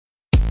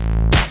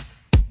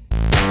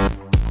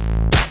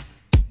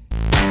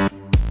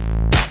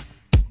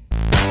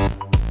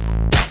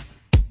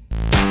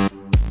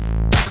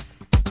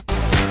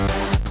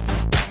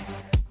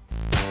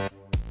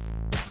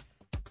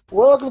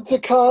Welcome to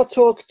Car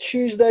Talk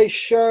Tuesday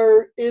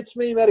show. It's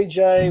me, Matty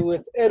J,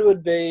 with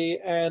Edward B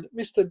and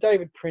Mr.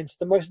 David Prince,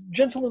 the most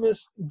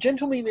gentlemanest.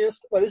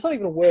 Well, it's not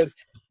even a word.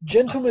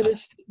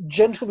 Gentlemanest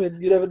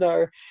gentleman you'd ever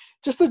know.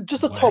 Just a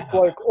top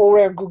Wow. bloke, all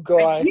round good Are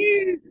guy.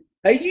 you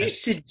are you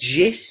That's very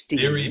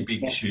suggesting,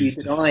 big Matthew, shoes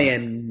to that I fill.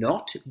 am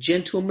not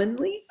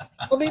gentlemanly?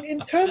 I mean,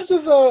 in terms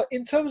of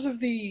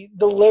the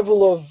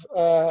level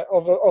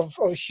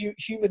of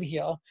human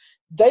here,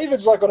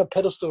 David's like on a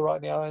pedestal right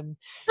now, and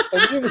you,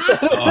 Oh,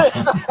 Mr.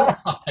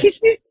 right. Is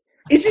this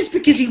is this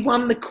because he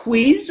won the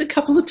quiz a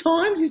couple of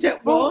times? Is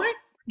that Well, right?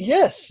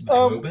 yes, May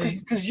well be.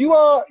 because you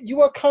are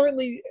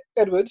currently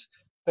Edward.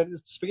 That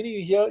is speaking to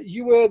you here.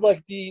 You were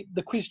like the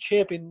quiz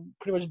champion,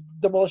 pretty much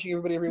demolishing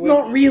everybody every week.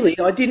 Not really.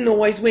 I didn't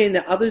always win.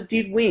 The others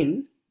did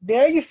win.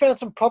 Now you found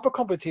some proper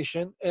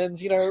competition, and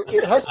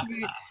it has to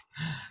be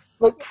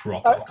like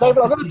Proper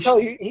David. I've got to tell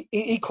competition.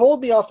 you, he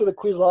called me after the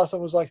quiz last time.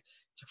 And was like,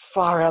 "It's like,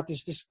 far out.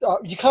 This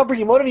you can't bring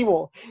him on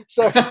anymore."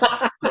 So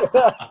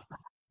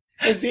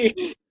Is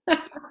it?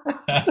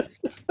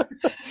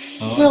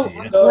 Oh Well, dear.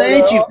 I'm no,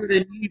 glad no. you've got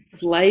a new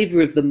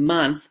flavour of the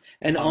month,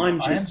 and I'm I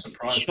am just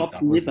surprised that chopped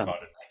that was liver.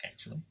 invited back,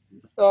 actually.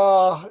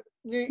 Uh,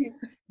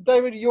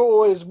 David, you're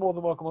always more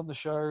than welcome on the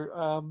show.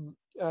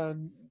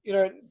 And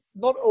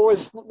not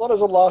always, not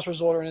as a last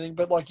resort or anything,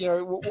 but like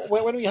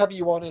when we have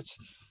you on, it's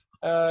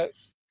uh,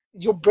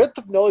 your breadth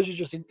of knowledge is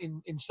just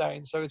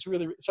insane. So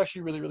it's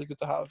actually really, really good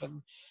to have,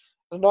 and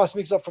a nice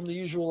mix up from the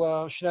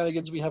usual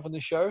shenanigans we have on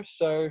this show.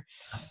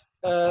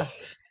 Uh, so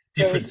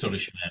Different it's sort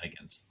of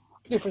shenanigans.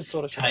 different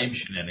sort of Tame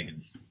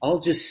shenanigans. shenanigans. I'll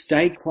just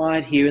stay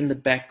quiet here in the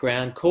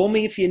background. Call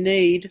me if you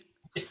need.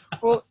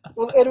 Well,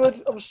 Edward,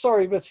 I'm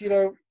sorry, but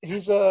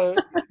he's I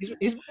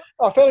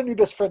found a new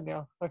best friend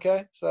now.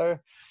 Okay, so.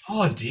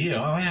 Oh dear.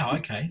 Oh wow.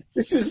 Okay.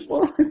 This is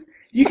what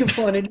you can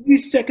find a new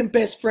second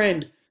best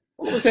friend.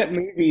 What was that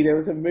movie? There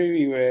was a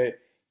movie where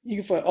you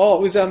can find. Oh,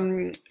 it was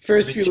A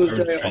Ferris bit Bueller's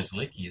Jared Day Off.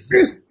 Strzelecki, isn't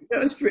it? Ferris,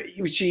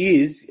 that was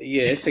she is,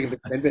 yeah, second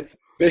best friend.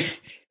 But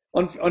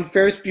on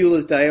Ferris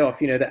Bueller's Day Off,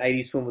 the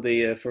 '80s film with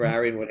the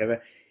Ferrari and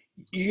whatever.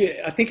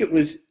 I think it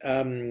was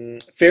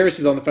Ferris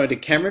is on the phone to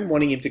Cameron,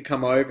 wanting him to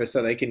come over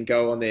so they can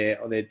go on their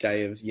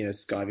day of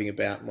skiving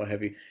about and what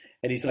have you.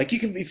 And he's like, "You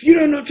can if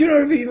you're not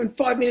over even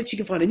 5 minutes, you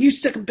can find a new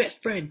second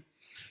best friend."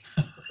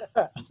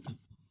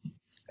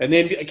 And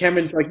then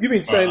Cameron's like, "You've been All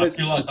right. saying I this."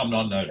 feel like I'm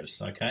not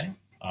noticed. Okay.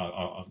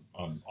 I'll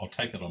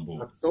take it on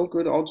board. It's all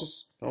good. I'll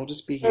just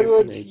be here if you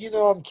Edward, need.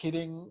 I'm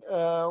kidding.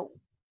 I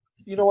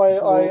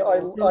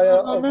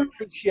Oh,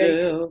 appreciate.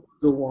 still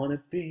don't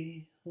wanna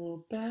be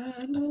all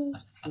by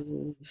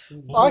myself.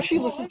 I actually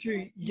listened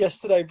to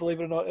yesterday, believe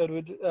it or not,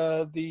 Edward,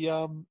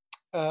 the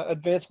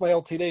advanced my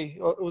LTD.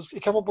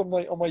 It came up on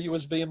my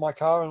USB in my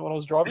car and when I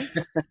was driving,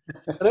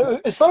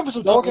 and it started with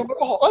some Not, talking. I'm like,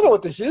 oh, I know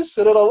what this is,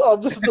 and then I'll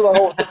listen to the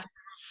whole thing.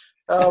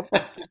 Um,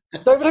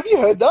 David, have you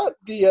heard that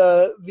the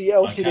I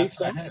LTD can't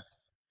say I song? have.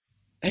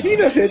 have you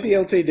No. not heard the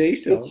LTD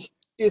song?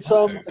 It's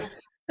No.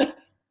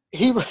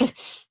 he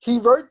he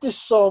wrote this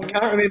I song.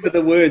 can't remember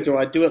the words, or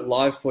I'd do it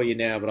live for you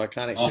now, but I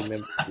can't actually Oh.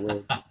 remember the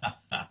words.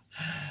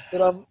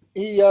 And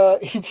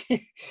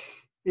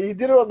he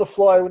did it on the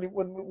fly when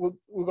we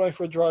were going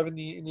for a drive in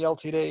the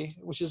LTD,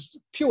 which is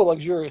pure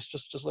luxurious.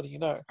 Just letting you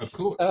know. Of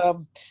course.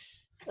 Um,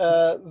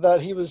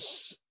 that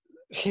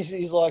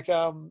he's like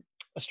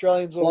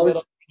Australians Well, all I let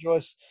was up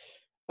rejoice.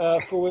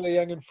 For when they're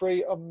young and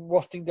free, I'm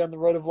wafting down the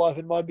road of life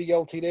in my big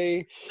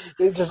LTD.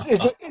 It just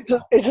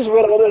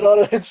went on and on.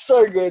 And it's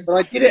so good. But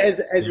I did it as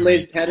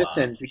Les Very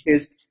Patterson classy.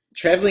 because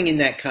traveling in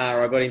that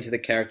car, I got into the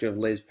character of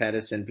Les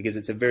Patterson because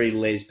it's a very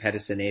Les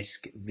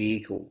Patterson-esque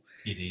vehicle.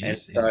 It And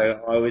is. It is.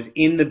 so I was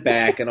in the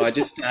back and I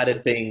just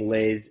started being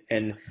Les,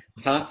 and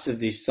parts of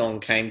this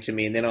song came to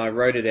me, and then I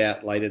wrote it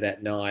out later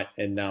that night,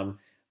 and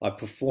I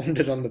performed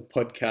it on the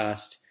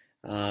podcast.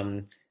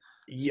 Um,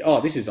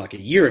 this is like a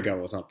year ago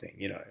or something.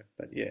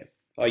 But yeah.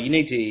 Oh, you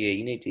need to I,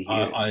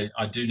 hear it.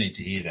 I do need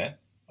to hear that.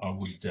 I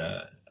would.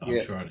 I'm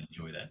Yeah. sure I'd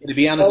enjoy that. It'd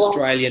be I'll,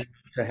 un-Australian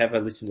to have a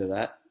listen to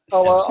that.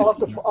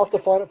 Absolutely. I'll have to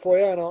find it for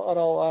you, and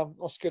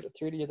I'll scoot it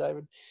through to you,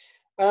 David.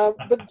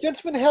 But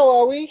gentlemen, how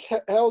are we?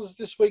 How's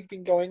this week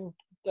been going?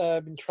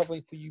 Been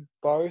traveling for you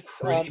both,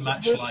 Pretty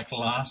much Edward, like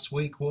last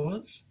week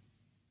was,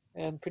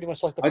 and pretty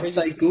much like the I'd previous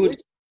say 2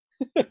 weeks.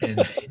 good.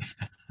 and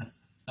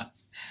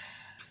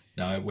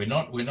no, we're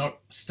not. We're not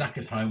stuck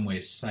at home.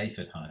 We're safe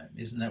at home.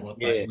 Isn't that what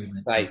Yeah, we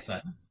meant to safe.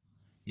 say?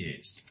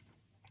 Yes.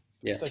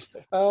 Yeah. Stay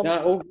safe.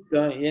 No, all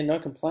good. Yeah, no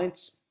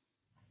complaints.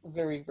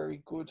 Very,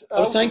 very good. I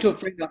was saying to a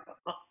friend,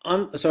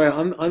 I'm sorry,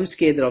 I'm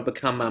scared that I've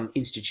become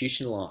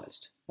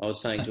institutionalized. I was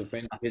saying to a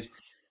friend because,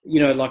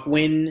 like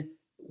when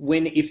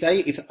if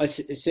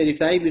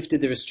they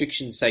lifted the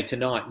restrictions, say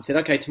tonight, and said,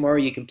 okay, tomorrow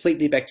you're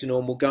completely back to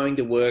normal, going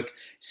to work,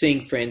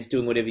 seeing friends,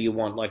 doing whatever you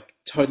want, like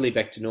totally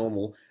back to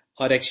normal,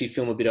 I'd actually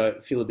feel a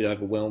bit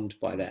overwhelmed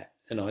by that,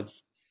 and I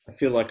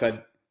feel like I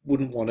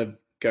wouldn't want to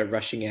go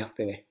rushing out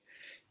there.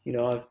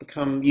 I've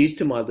become used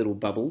to my little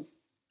bubble.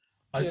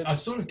 Yeah, I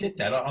sort of get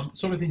that. I'm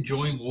sort of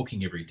enjoying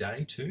walking every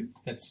day too.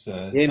 That's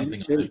Yeah, me something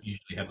I too. don't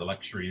usually have the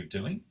luxury of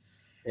doing.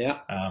 Yeah.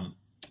 Um,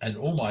 and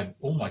all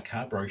my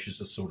car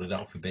brochures are sorted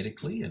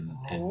alphabetically,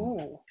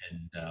 Oh.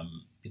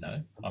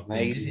 I've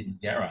been visiting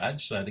the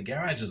garage, so the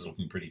garage is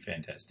looking pretty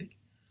fantastic.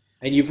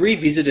 And you've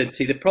revisited.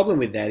 See, the problem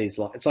with that is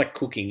like it's like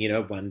cooking.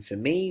 One for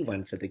me,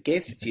 one for the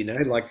guests.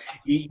 Like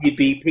you'd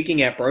be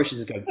picking out brochures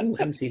and going, "Oh,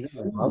 haven't seen that in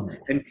a while,"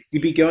 and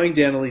you'd be going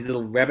down all these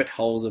little rabbit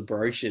holes of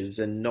brochures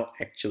and not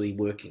actually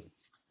working.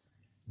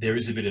 There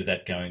is a bit of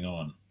that going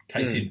on.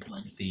 Case in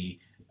point, the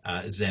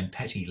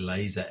Zampatti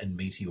laser and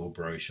meteor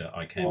brochure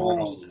I came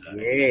across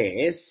today.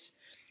 Yes.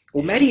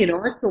 Well, Yes. Maddie and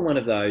I saw one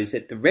of those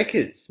at the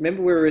Wreckers.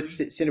 Remember we were at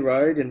Centre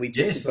Road and we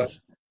took Yes, the boat?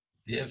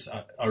 yes,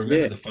 I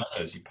remember the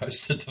photos. You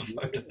posted the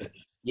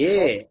photos. Yeah.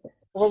 I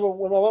remember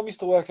when my mum used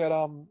to work at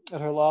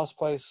her last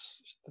place,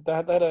 they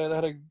had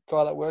a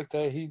guy that worked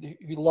there. He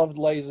loved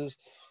lasers,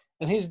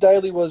 and his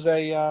daily was would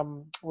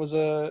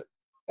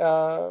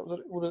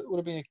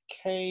have been a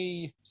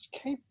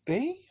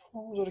KB,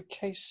 or was it a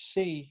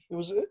KC? It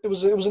was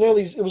an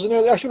early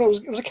actually no,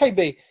 it was a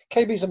KB.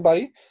 KB's and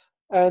buddy.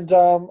 And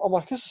I'm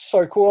like, this is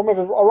so cool. I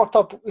remember I rocked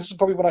up. This is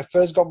probably when I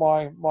first got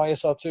my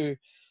SR2,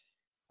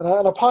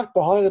 and I parked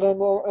behind it,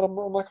 and I'm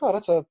like, oh,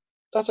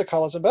 that's a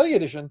Carlos and Batty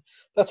edition.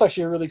 That's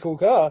actually a really cool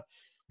car.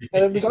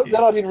 And then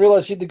I didn't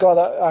realize the guy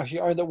that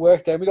actually owned it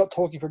worked there. And we got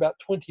talking for about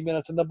 20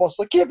 minutes, and the boss was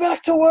like, get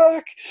back to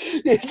work.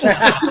 I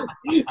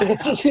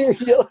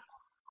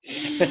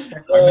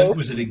remember,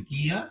 was it a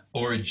Gear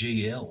or a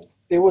GL?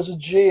 It was a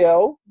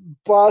GL,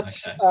 but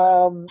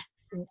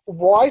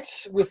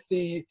white with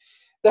the.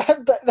 They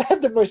had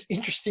the most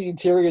interesting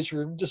interiors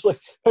room, just like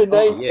her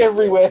name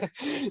everywhere.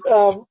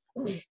 But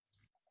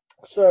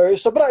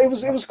it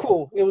was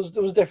cool. It was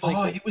definitely.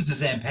 Oh, cool. it was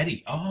the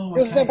Zampatti. Oh,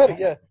 it was Zampatti,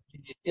 yeah.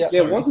 Yeah,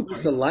 it wasn't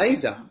just a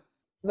laser.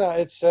 No,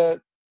 it's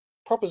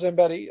proper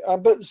Zambatti.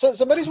 But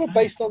Zambattis were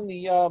based on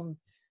the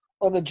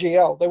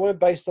GL. They weren't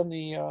based on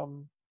the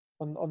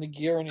on the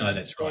gear or anything. No,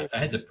 that's right. They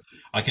had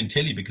I can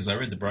tell you because I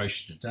read the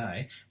brochure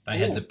today. They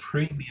had the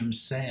premium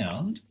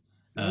sound.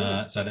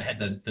 So they had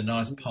the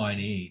nice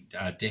Pioneer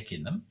deck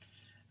in them,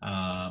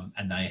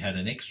 and they had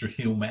an extra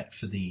heel mat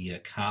for the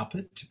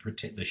carpet to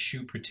protect the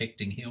shoe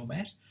protecting heel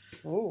mat.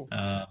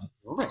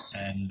 Nice.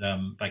 And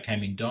they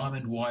came in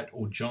diamond white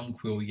or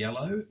jonquil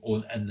yellow,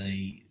 and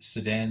the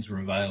sedans were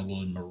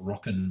available in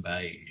Moroccan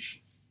beige.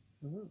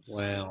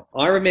 Wow,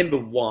 I remember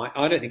white.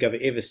 I don't think I've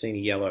ever seen a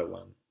yellow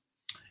one.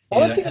 I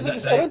don't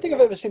think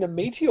I've ever seen a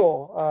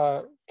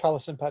Meteor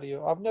Carlos and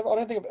Patio. I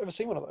don't think I've ever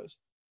seen one of those.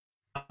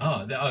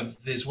 Oh,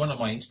 there's one on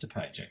my Insta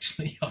page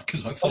actually,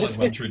 because I followed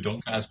one through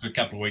Doncaster a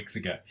couple of weeks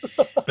ago.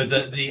 But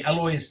the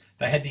alloys,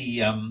 they had the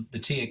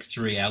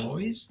TX3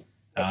 alloys,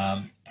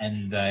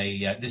 and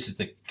this is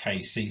the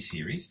KC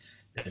series,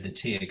 the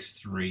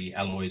TX3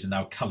 alloys, and they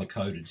were color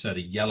coded. So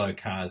the yellow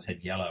cars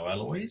had yellow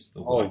alloys,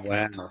 the white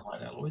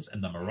alloys,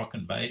 and the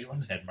Moroccan beige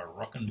ones had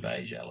Moroccan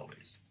beige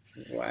alloys.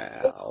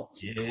 Wow.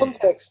 Yeah.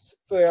 Context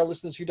for our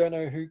listeners who don't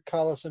know who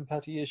Carla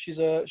Simpati is. She's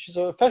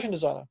a fashion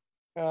designer.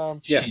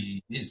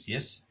 She is,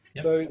 yes.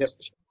 Yep. So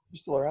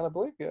she's still around, I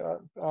believe. Yeah.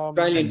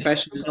 Australian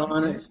fashion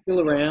designer,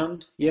 still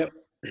around. Yep.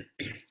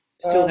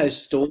 Still has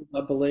stores,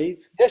 I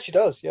believe. Yeah, she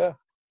does. Yeah.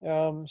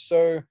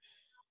 So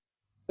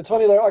it's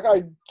funny though. Like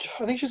I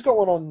think she's got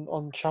one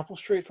on Chapel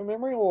Street from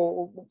memory,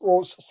 or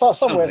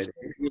somewhere.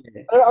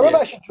 Yeah. I remember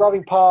actually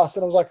driving past,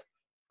 and I was like,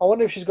 I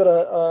wonder if she's got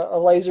a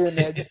laser in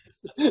there.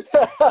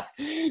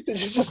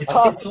 She's just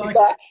parked in the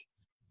back.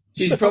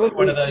 She's probably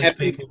one of those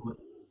people.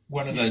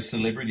 One of those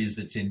celebrities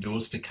that's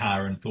endorsed a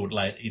car and thought,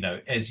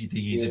 as the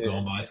years have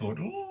gone by, thought,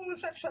 oh,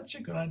 is that such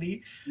a good idea?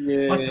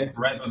 Yeah. Like the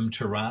Brabham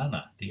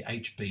Tirana, the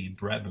HB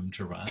Brabham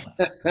Tirana.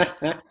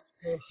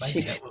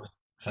 Maybe that was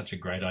such a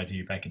great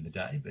idea back in the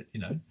day, but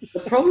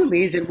The problem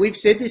is, and we've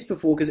said this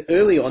before, because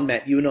early on,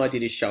 Matt, you and I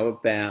did a show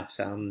about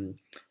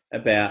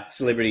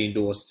celebrity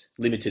endorsed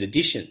limited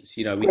editions.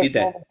 We did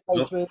that.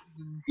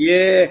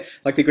 Yeah,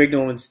 like the Greg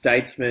Norman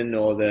Statesman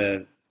or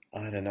the.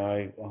 I don't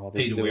know.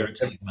 Peter Weirich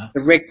Sigma.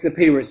 The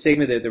Peter Weirich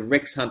Sigma, the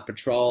Rex Hunt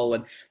Patrol.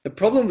 And the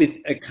problem with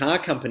a car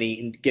company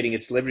in getting a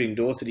celebrity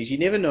endorsed is you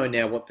never know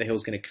now what the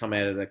hell's going to come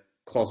out of the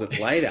closet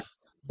later.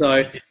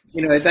 So,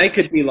 they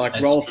could be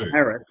like Rolf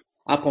Harris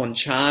up on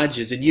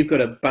charges, and you've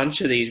got a bunch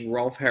of these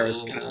Rolf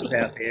Harris cars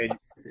out there. And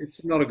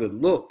it's not a good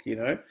look,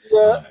 Yeah,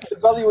 the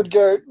value would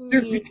go.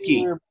 Too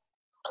risky.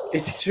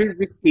 It's too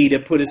risky to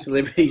put a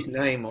celebrity's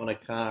name on a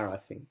car, I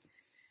think.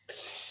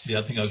 The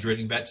other thing I was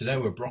reading about today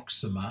were Brock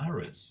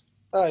Samaras.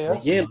 Oh, yeah.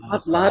 Yeah,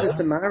 Lada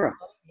Samara.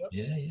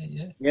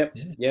 Yeah.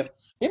 Yep.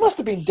 He must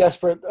have been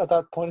desperate at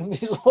that point in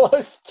his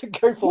life to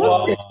go for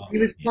Lada. He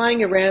was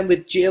playing around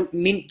with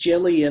mint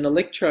jelly and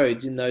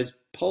electrodes in those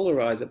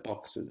polarizer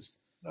boxes.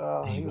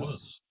 He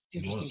was.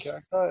 Interesting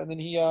character. And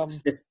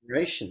then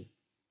Desperation.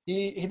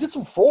 He did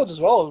some Fords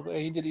as well.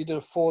 He did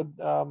a Ford.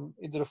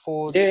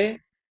 Yeah.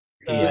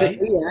 Was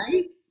it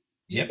EA?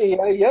 Yep.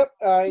 EA. Yep.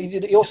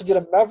 He also did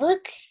a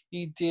Maverick.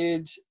 He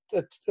did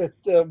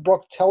a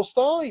Brock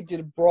Telstar. He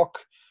did a Brock.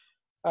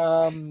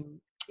 What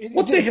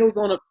the hell's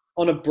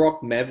on a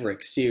Brock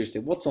Maverick? Seriously,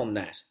 what's on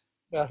that?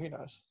 Yeah, who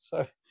knows?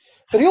 So,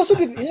 But he also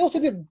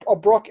did a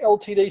Brock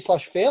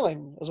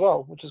LTD/Fairlane as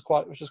well, which is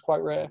quite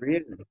rare.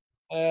 Really?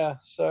 Yeah.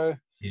 So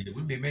Yeah, there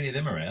wouldn't be many of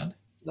them around.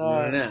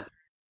 no. Nah.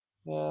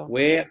 Yeah.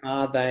 Where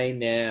are they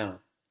now?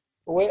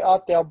 Where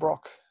art thou,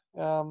 Brock?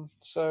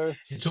 So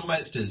It's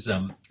almost as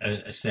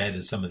sad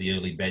as some of the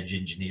early badge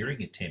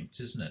engineering attempts,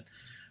 isn't it?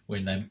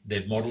 When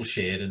they've model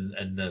shared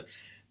and the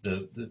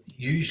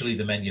usually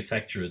the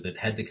manufacturer that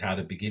had the car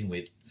to begin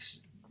with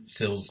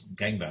sells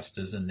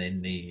gangbusters, and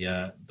then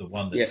the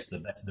one Yeah, that's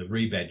the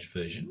rebadged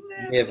version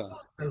never never.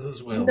 does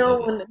as well, No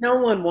does it? one, no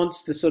one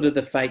wants the sort of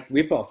the fake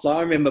rip-off. Like,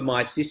 I remember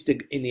my sister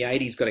in the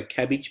 80s got a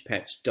Cabbage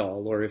Patch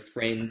doll, or a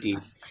friend did,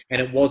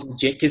 and it wasn't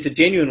because the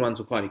genuine ones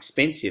were quite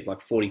expensive,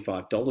 like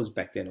 $45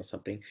 back then or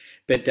something.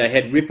 But they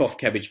had rip-off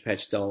Cabbage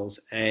Patch dolls,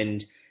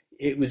 and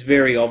it was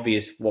very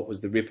obvious what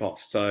was the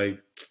rip-off. So,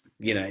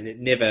 it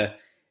never.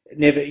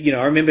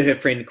 I remember her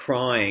friend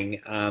crying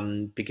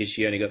because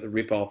she only got the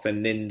rip-off,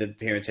 and then the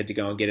parents had to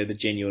go and get her the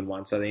genuine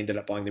one. So they ended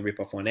up buying the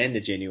rip-off one and the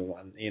genuine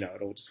one. It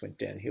all just went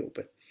downhill,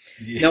 but.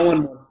 Yeah, No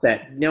one wants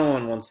that. No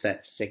one wants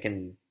that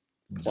second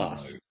no.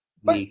 class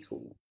but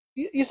vehicle.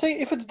 you see,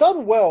 if it's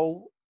done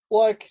well,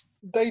 like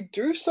they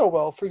do so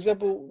well. For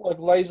example, like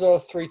Laser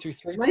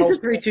 323 Laser tells.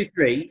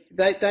 323,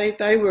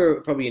 they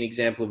were probably an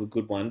example of a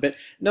good one, but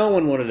no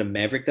one wanted a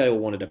Maverick. They all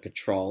wanted a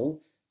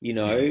Patrol. You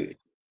Yeah, know,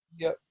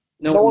 Yeah.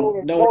 no No one one,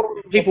 wanted, no no one. one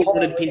wanted People Apollo.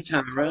 wanted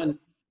Pintara, and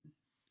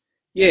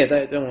yeah,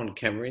 they wanted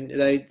Cameron.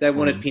 They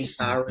or a wanted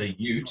Nissan Pintara, the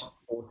Ute.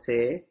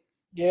 Corsair,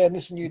 Yeah,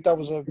 Nissan Ute. That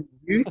was a.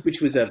 Ute,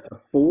 which was a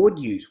Ford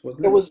Ute,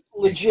 It wasn't it? was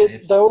Yeah,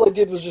 legit. They all they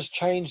did was just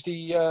change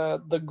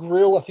the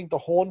grill. I think the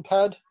horn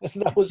pad,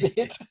 and that was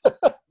it.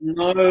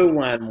 No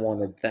one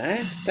wanted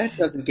that. That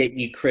doesn't get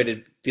you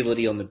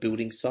credibility on the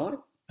building site.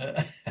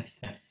 I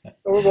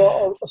remember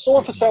I saw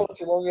one for sale not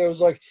too long ago. It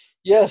was like,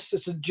 yes,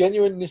 it's a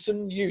genuine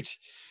Nissan Ute,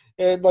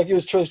 and like he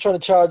was trying to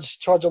charge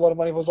a lot of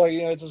money. It was like,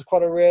 this is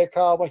quite a rare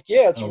car. I'm like,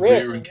 yeah, it's Oh,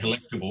 rare, rare and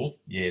collectible.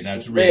 Yeah, no,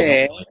 it's rare, not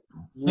Rare,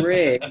 collectible.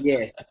 rare,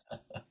 yes.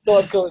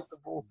 not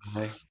collectible.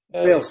 No.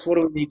 What Uh, else? What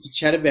do we need to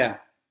chat about?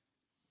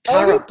 we're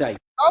Car gonna update.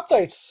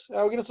 updates.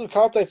 We're gonna some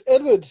car updates.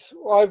 Edward,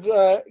 I've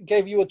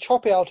gave you a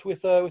chop out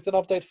with an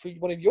update for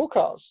one of your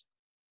cars.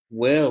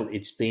 Well,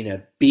 it's been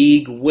a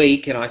big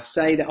week, and I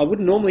say that I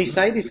wouldn't normally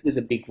say this was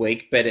a big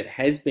week, but it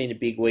has been a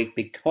big week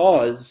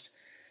because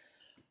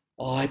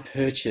I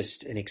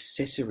purchased an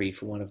accessory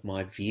for one of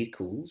my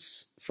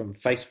vehicles from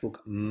Facebook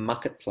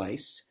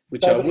Marketplace,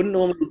 which I David, wouldn't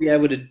normally be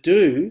able to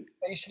do.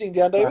 are you sitting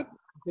down, But David?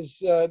 Because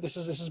this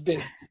is big.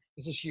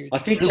 This is I huge.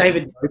 think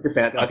David knows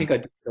about that. I think I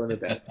did tell him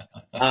about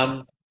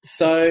it.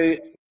 So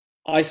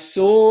I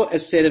saw a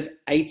set of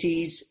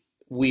 80s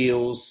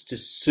wheels to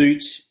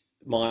suit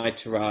my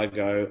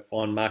Tarago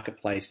on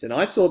Marketplace, and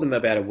I saw them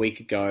about a week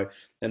ago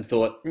and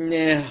thought,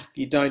 nah,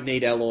 you don't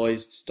need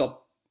alloys.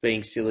 Stop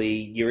being silly.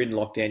 You're in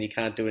lockdown. You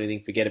can't do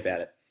anything. Forget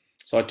about it.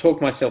 So I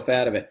talked myself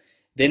out of it.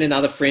 Then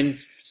another friend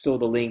saw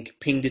the link,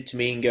 pinged it to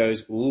me, and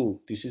goes, "Ooh,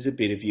 this is a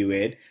bit of you,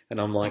 Ed." And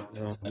I'm like,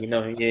 "Oh,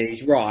 yeah,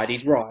 he's right.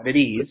 He's right. It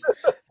is."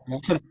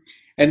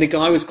 And the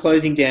guy was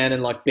closing down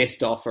and like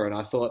best offer, and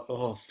I thought,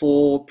 oh,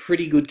 four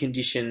pretty good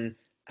condition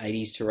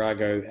 80s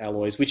Tarago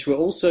alloys, which were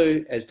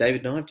also, as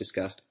David and I have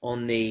discussed,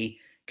 on the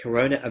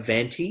Corona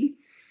Avanti,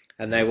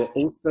 and they were Yes.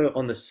 also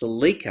on the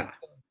Celica.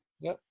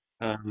 Yep.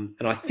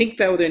 And I think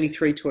they were the only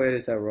three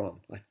Toyotas they were on,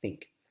 I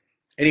think.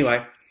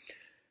 Anyway,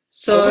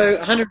 They look. so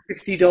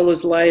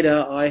 $150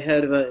 later, I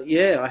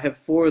have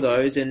four of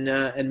those, and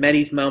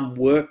Maddie's mum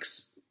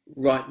works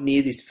right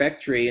near this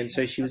factory, and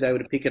so she was able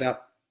to pick it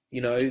up,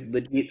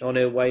 legit on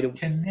her way to.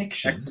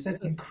 Connections,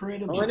 that's I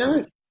incredible.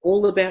 know,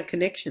 all about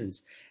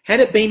connections. Had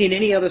it been in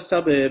any other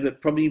suburb,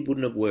 it probably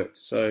wouldn't have worked.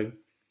 So,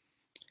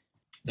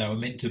 They were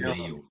meant to be, no,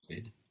 you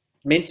said.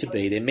 meant to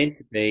be. They're meant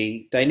to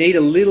be. They need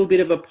a little bit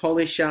of a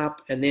polish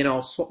up, and then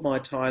I'll swap my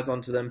tyres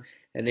onto them,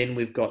 and then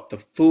we've got the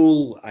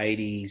full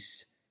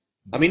 80s.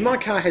 I mean, my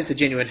car has the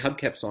genuine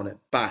hubcaps on it,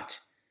 but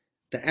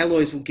the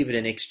alloys will give it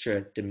an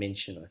extra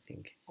dimension, I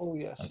think. Oh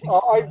I yes, think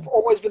I've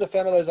always been a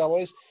fan of those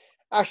alloys.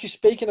 Actually,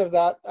 speaking of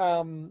that,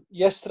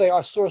 yesterday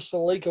I saw a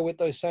Celica with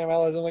those same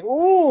alloys. I'm like,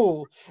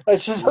 ooh, they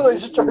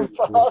just drove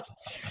Ooh. past.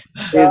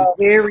 They're Um,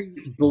 very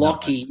nice.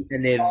 blocky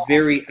and they're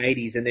very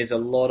 80s, and there's a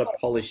lot of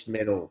polished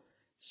metal.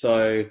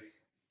 So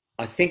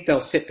I think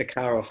they'll set the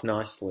car off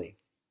nicely.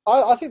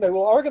 I think they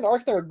will. I reckon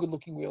they're a good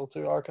looking wheel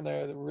too. I reckon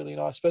they're really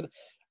nice. But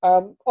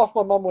off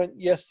my mum went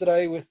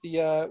yesterday with the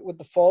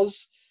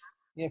Foz.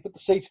 Put the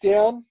seats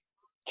down,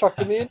 chucked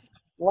them in,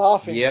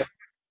 laughing. Yep.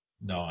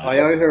 I Nice.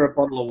 owe her a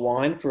bottle of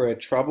wine for her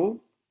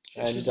trouble.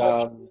 She's And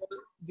like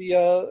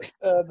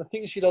the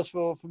things she does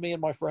for me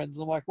and my friends.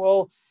 I'm like,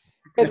 well,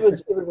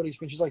 Edward's everybody's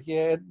friend. She's like,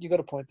 yeah, you got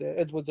a point there.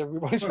 Edward's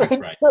everybody's What a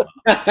friend.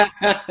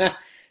 great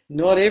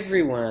not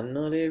everyone,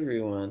 not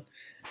everyone.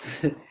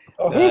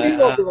 Oh, who have you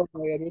got No, the wrong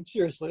way, Edward?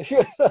 Seriously.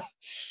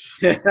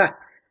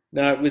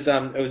 no, it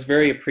was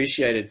very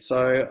appreciated.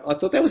 So I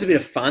thought that was a bit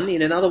of fun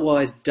in an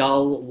otherwise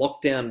dull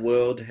lockdown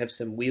world to have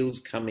some wheels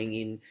coming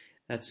in.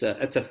 That's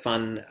a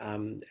fun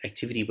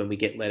activity when we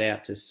get let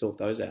out to sort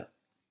those out.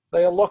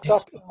 They are locked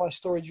up in Excellent. my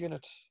storage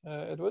unit,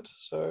 Edward.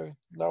 So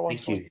no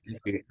one's Thank going you.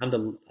 Thank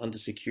you. Under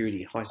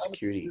security, high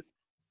security.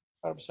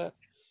 100%.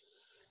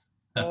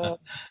 Uh,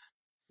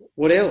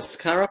 What else?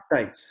 Car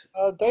updates.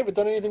 David,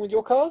 done anything with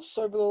your cars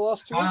over the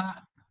last 2 weeks? Uh,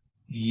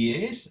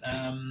 yes.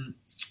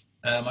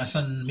 My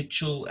son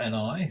Mitchell and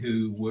I,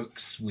 who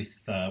works in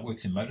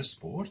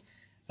motorsport,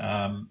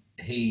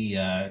 he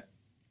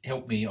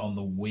helped me on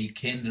the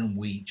weekend, and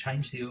we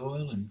changed the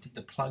oil and did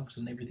the plugs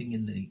and everything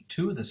in the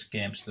two of the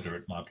scamps that are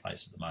at my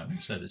place at the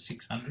moment. So the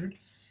 600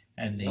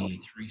 and the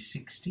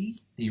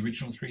 360, the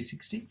original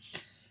 360.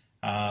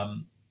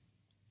 Um,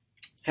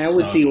 How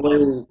was so the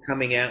oil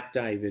coming out,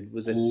 David?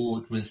 Was it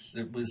it was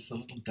a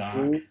little dark,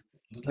 all a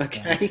little dark.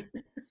 okay?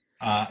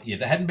 Yeah,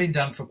 they hadn't been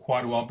done for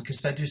quite a while because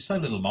they do so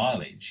little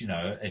mileage,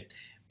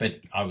 but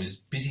I was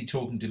busy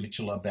talking to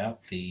Mitchell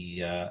about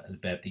the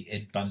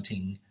Ed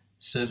Bunting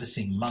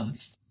servicing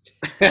month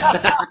was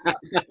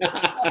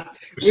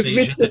procedure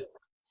Mitchell that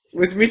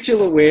was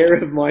Mitchell aware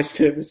of my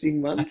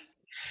servicing month?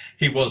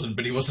 he wasn't,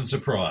 but he wasn't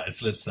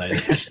surprised. Let's say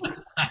that.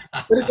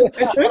 But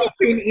it's only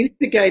been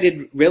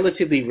instigated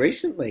relatively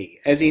recently.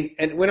 As in,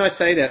 and when I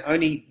say that,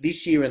 only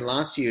this year and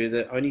last year are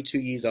the only 2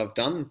 years I've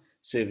done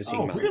servicing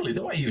Oh, month. really?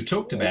 The way you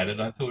talked about it,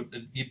 I thought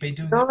that you'd been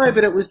doing No, it for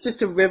but years. it was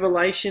just a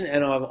revelation,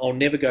 and I'll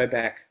never go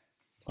back.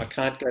 I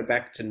can't go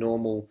back to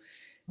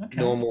Okay.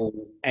 normal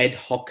ad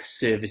hoc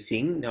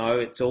servicing. No,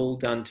 it's all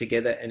done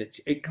together, and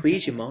it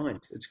clears your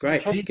mind. It's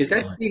great Clear because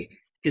your mind.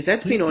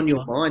 that's Clear been on your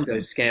your mind. mind,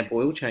 those scamp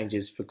oil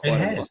changes for It quite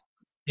a while. has.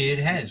 It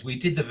has. We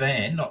did the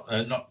van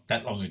not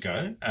that long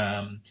ago.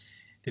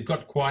 They've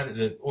got quite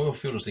the oil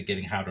filters are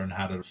getting harder and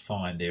harder to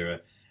find. They're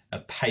a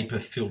paper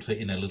filter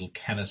in a little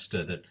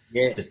canister that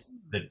Yes.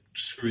 that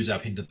screws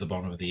up into the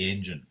bottom of the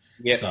engine.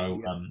 Yep.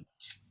 So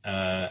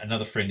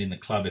another friend in the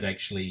club had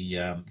actually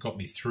got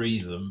me three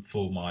of them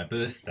for my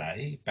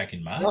birthday back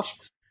in Oh, March.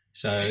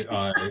 So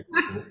I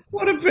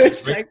what a this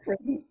was birthday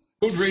present!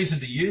 good reason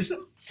to use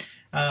them.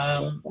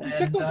 Have you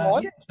checked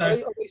online? Yeah, so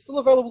Are they still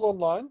available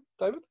online,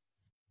 David?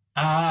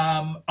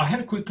 I had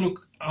a quick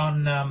look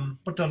on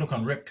what did I look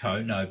on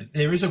Repco? No, but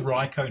there is a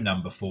Ryco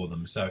number for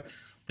them. So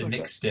the Okay.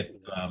 next step,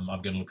 I'm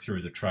going to look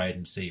through the trade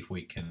and see if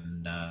we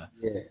can.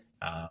 Yeah.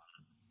 Uh,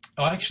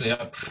 oh, actually,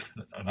 I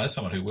know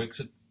someone who works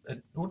at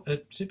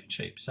Super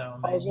Cheap. So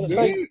I I was mean, going to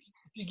say, Yeah.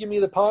 if you give me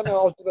the part, I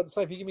was about to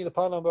say, if you give me the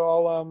part number,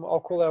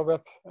 I'll call our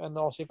rep and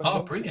I'll see if I can oh, get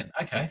them. brilliant.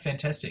 Okay,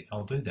 fantastic.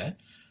 I'll do that.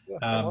 Yeah,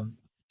 no worries. Um,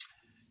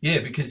 yeah,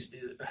 because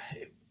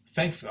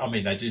I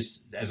mean, they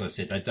just, as I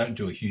said, they don't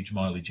do a huge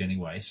mileage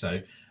anyway. So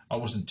I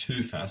wasn't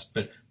too fussed.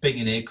 But being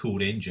an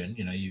air-cooled engine,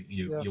 Yeah.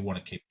 you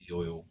want to keep the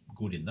oil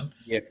good in them.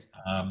 Yep.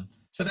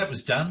 So that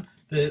was done.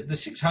 The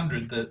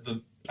 600,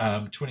 the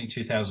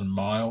 22,000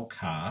 mile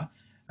car,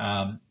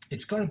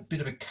 it's got a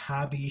bit of a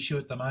carby issue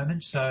at the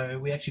moment. So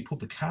we actually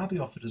pulled the carby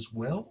off it as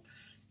well,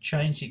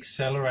 changed the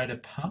accelerator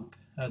pump,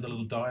 the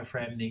little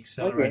diaphragm in the Oh yeah.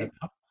 accelerator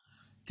pump,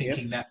 Yep.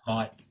 thinking that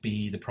might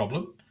be the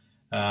problem,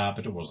 but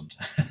it wasn't.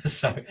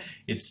 So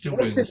it's still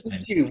What's doing the it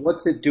same. do?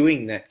 What's it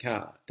doing, that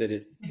car? That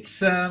it?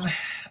 It's uh,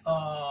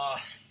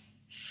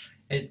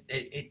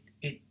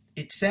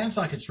 it sounds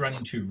like it's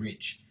running too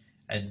rich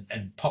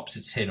and pops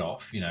its head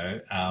off,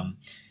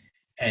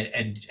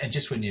 and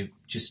just when you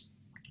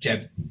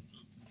jab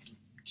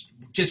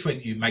just when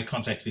you make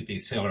contact with the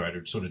accelerator,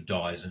 it sort of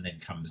dies and then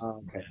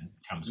Oh, okay.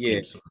 comes Yeah.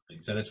 good sort of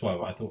thing. So that's why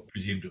I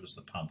presumed it was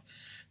the pump.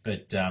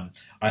 But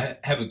I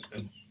have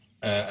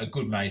a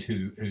good mate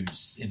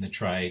who's in the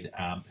trade,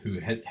 who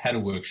had a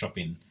workshop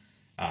in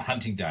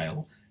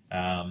Huntingdale,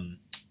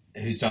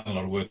 who's done a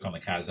lot of work on the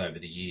cars over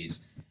the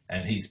years,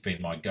 and he's been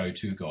my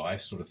go-to guy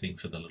sort of thing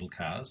for the little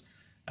cars.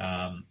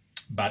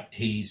 But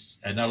he's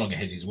no longer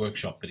has his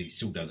workshop, but he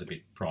still does a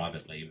bit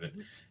privately. But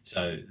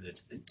so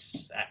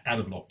it's out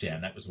of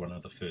lockdown. That was one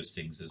of the first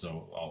things. Is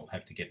I'll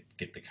have to get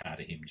the car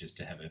to him just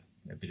to have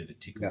a bit of a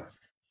tickle.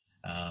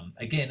 Yeah.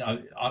 Again,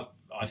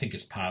 I think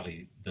it's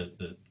partly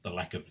the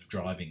lack of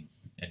driving,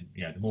 and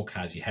the more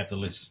cars you have, the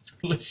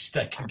less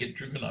they can get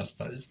driven, I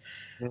suppose.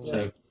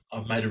 So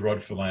I've made a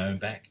rod for my own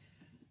back.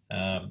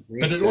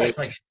 But it always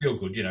makes you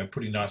feel good,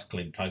 putting nice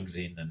clean plugs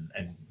in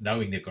and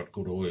knowing they've got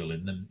good oil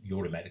in them. You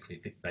automatically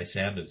think they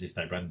sound as if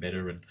they run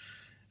better. And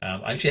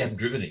I actually haven't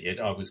driven it yet.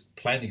 I was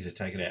planning to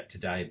take it out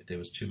today, but there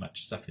was too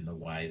much stuff in the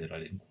way that I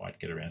didn't quite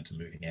get around to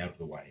moving out of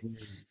the way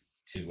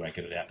to get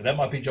it out. But that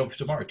might be a job for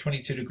tomorrow.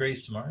 22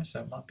 degrees tomorrow,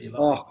 so it might be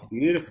lovely. Oh,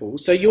 beautiful.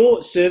 So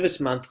your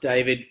service month,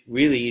 David,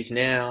 really is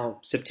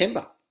now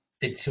September.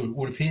 It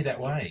would appear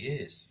that way,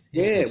 yes.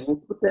 Yeah, Yes. we'll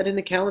put that in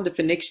the calendar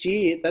for next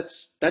year.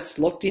 That's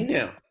locked in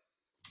now.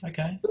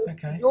 Okay.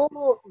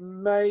 Your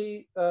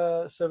May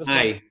service month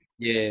May.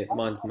 Yeah,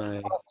 mine's May.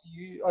 after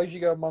you, I usually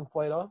go a month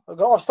later.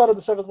 I started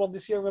the service month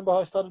this year. Remember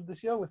how I started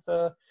this year with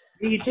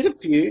You did a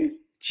few.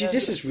 Geez, yeah,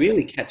 this is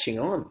really catching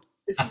on.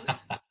 this is,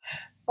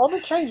 I'm a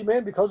changed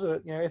man because of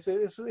it.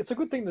 It's a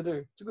good thing to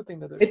do. It's a good thing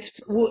to do.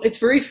 It's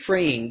very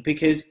freeing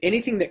because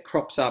anything that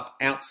crops up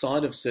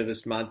outside of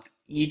service month,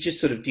 you just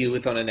sort of deal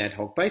with on an ad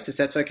hoc basis.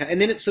 That's okay.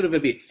 And then it's sort of a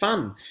bit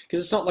fun because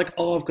it's not like,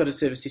 oh, I've got to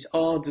service this.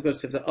 Oh, I've got to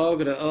service that. Oh, I've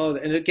got to, oh,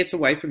 and it gets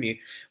away from you.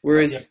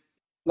 Whereas,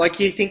 like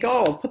you think,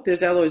 oh, I'll put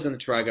those alloys on the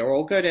Tarago, or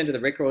I'll go down to the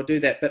wrecker, or I'll do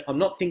that. But I'm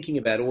not thinking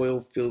about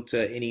oil,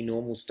 filter, any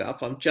normal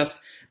stuff. I'm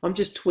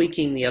just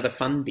tweaking the other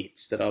fun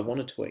bits that I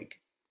want to tweak.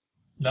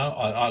 No,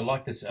 I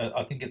like this.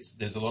 I think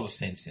there's a lot of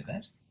sense in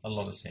that. A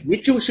lot of sense.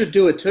 Mitchell should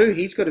do it too.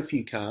 He's got a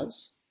few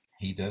cars.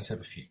 He does have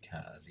a few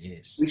cars,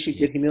 yes. We should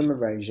get him on the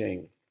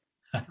regime.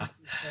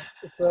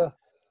 It's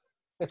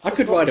I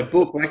could write a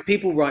book. Like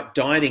people write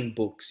dieting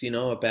books,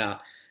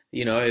 about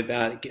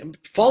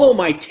follow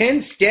my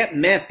 10-step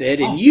method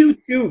and you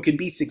too can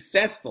be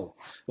successful.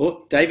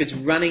 Oh, David's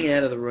running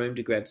out of the room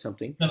to grab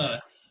something. No.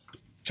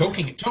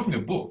 Talking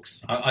of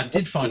books, I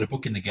did find a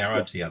book in the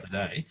garage the other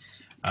day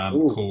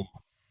called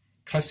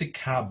Classic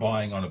Car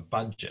Buying on a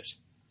Budget.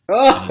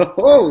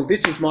 Oh,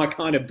 this is my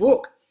kind of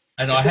book.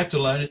 And I have to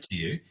loan it to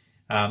you.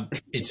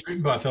 It's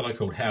written by a fellow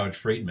called Howard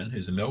Friedman,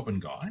 who's a Melbourne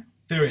guy.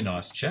 Very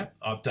nice chap.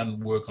 I've done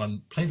work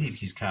on plenty of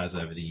his cars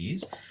over the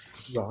years.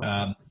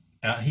 Right.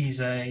 I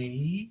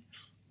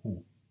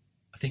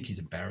think he's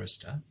a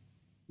barrister.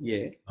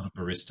 Yeah. Not a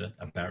barista,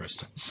 a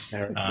barrister.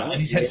 And and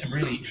he's had some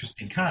really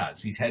interesting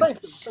cars. He's had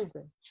same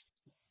thing.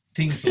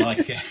 things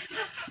like...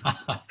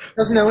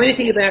 Doesn't know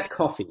anything about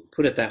coffee,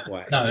 put it that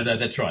way. No,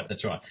 that's right.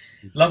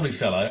 Lovely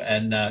fellow.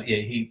 And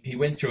he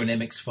went through an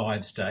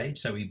MX-5 stage,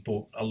 so he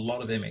bought a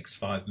lot of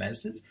MX-5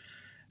 Mazdas.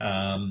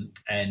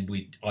 And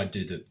I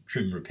do the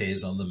trim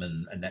repairs on them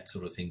and that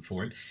sort of thing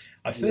for him.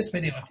 I first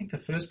met him, I think the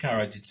first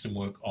car I did some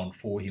work on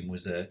for him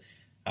was a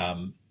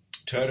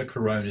Toyota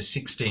Corona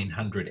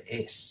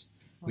 1600S,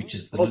 which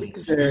is the little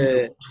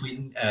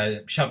twin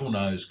shovel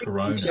nose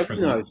Corona from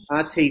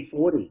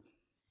RT40.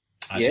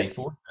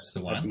 RT4, that's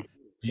the one.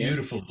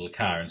 Beautiful little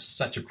car, and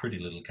such a pretty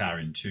little car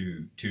in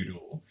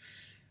two-door.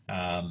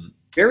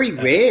 Very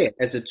rare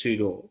as a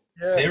two-door.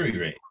 Yeah. Very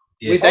rare.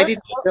 Yeah. They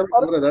didn't sell a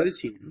lot of those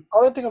here.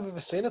 I don't think I've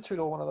ever seen a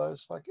two-door one of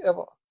those, like,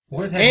 ever.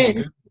 Worth having a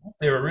Google.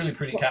 They're a really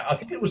pretty car. I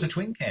think it was a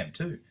twin cam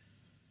too.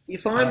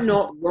 If I'm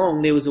not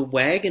wrong, there was a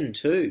wagon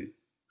too.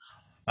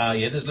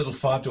 There's a little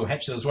 5-door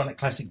hatch. There was one at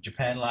Classic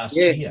Japan last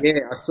year. Yeah,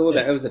 I saw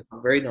that. It was a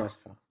very nice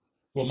car.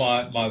 Well,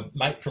 my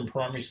mate from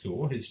primary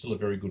school, who's still a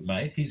very good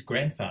mate, his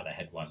grandfather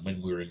had one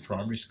when we were in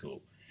primary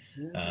school.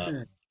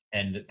 Yeah.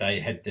 And they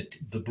had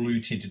the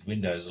blue tinted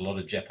windows. A lot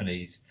of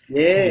Japanese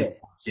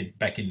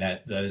back in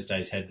those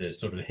days had the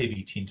sort of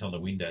heavy tint on the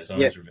windows. I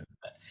always remember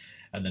that.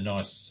 And the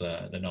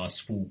nice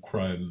full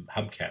chrome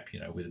hubcap,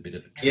 with a bit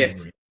of a trim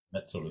ring,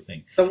 that sort of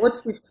thing. So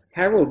what's this,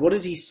 Harold? What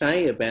does he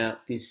say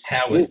about this?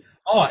 Howard. Book?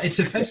 Oh, it's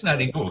a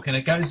fascinating book, and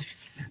it goes.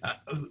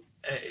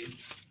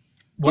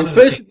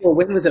 First of all,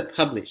 when was it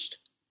published?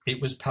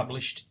 It was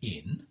published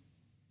in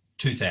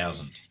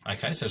 2000.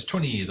 Okay, so it's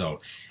 20 years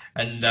old.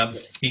 And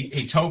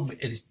he told me,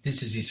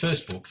 this is his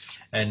first book,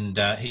 and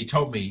he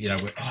told me,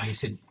 he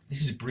said,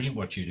 this is brilliant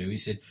what you do. He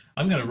said,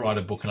 I'm going to write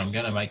a book and I'm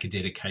going to make a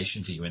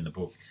dedication to you in the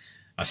book.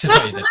 I said,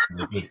 oh, that's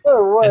really good.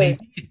 Oh, right.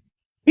 And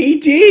He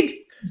did.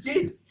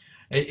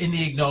 In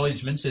the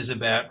acknowledgements, there's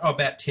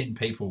about 10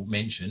 people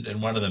mentioned,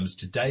 and one of them is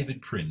to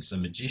David Prince, a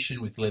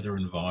magician with leather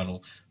and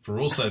vinyl, for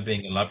also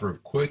being a lover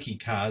of quirky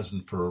cars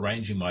and for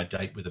arranging my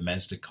date with a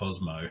Mazda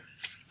Cosmo.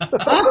 That's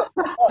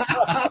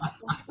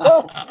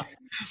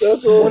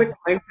awesome. What a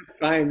claim to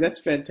fame. That's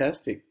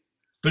fantastic.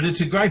 But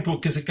it's a great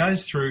book because it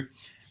goes through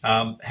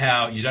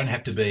how you don't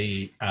have to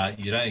be,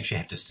 you don't actually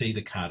have to see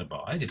the car to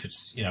buy it. If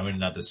it's, in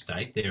another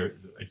state,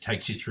 it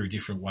takes you through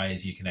different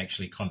ways. You can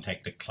actually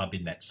contact a club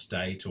in that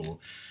state or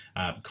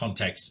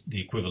contact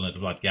the equivalent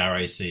of like the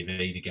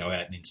RACV to go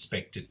out and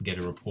inspect it and get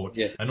a report,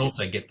 and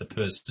also get the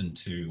person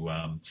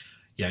to,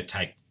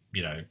 take,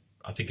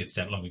 I think it's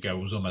that long ago,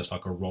 it was almost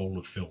like a roll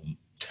of film.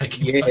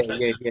 Yeah.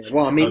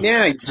 Well, I mean,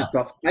 now you've just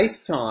got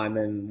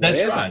FaceTime and whatever.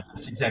 That's right.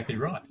 That's exactly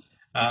right.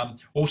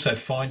 Also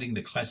finding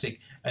the classic,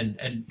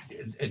 and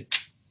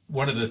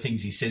one of the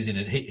things he says in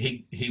it,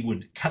 he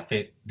would cut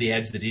the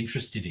ads that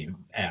interested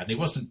him out. And he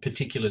wasn't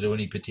particular to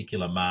any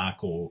particular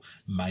mark or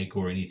make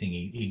or anything.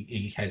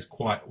 He has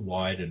quite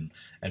wide and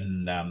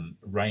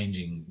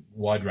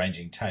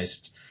wide-ranging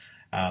tastes.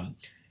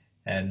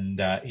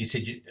 And he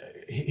said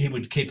he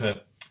would keep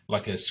a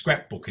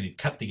scrapbook, and he'd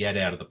cut the ad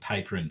out of the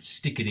paper and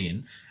stick it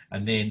in,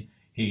 and then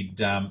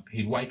he'd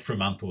wait for a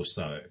month or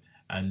so,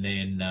 and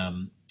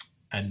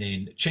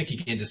then check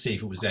again to see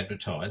if it was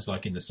advertised,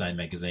 like in the same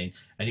magazine,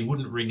 and he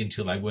wouldn't ring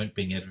until they weren't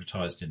being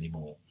advertised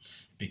anymore,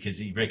 because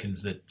he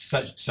reckons that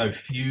so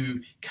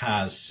few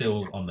cars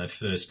sell on their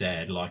first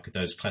ad like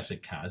those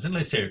classic cars,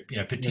 unless they're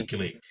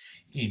particularly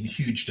in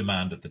huge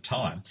demand at the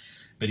time.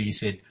 But he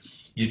said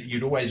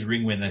you'd always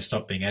ring when they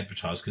stopped being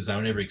advertised because they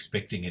were never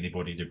expecting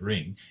anybody to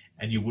ring,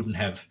 and you wouldn't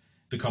have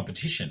the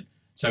competition.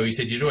 So he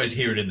said you'd always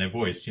hear it in their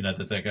voice,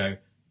 that they go,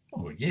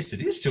 oh, yes,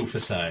 it is still for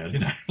sale,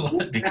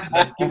 because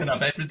they've given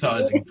up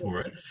advertising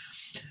for it.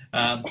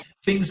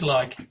 Things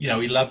like,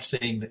 he loved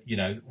seeing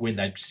that, when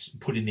they'd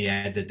put in the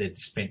ad that they'd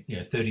spent,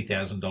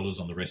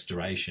 $30,000 on the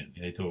restoration.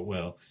 He thought,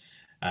 well,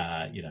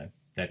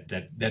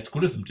 that's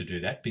good of them to do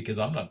that because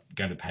I'm not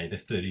going to pay the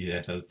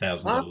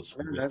 $30,000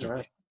 for the rest of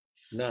it.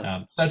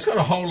 No. So it's got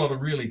a whole lot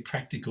of really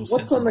practical, What's on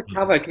sensible. the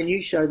cover? Can you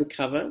show the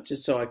cover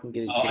just so I can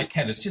get Oh, I it?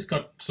 can. It's just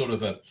got sort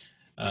of a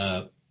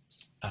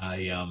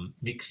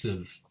mix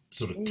of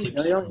sort of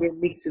clips I get a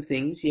mix of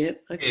things. Yeah.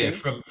 Okay.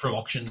 from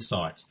auction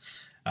sites.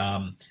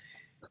 Um,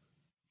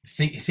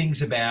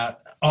 things about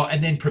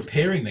and then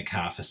preparing the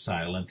car for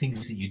sale and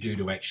things that you do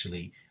to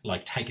actually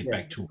like take it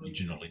back to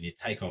original and you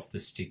take off the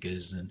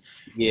stickers and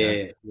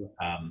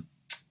um,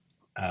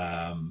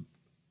 um,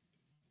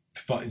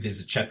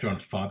 there's a chapter on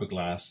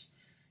fiberglass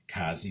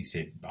cars. He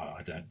said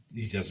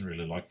he doesn't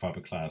really like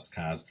fiberglass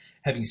cars.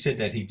 Having said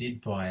that, he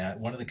did buy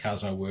one of the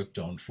cars I worked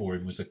on for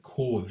him was a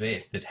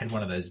Corvette that had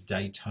one of those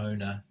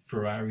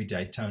Ferrari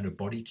Daytona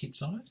body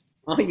kits on it.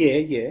 Oh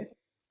yeah.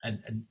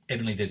 And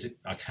evidently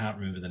I can't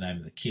remember the name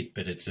of the kit,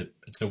 but it's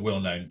a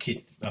well-known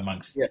kit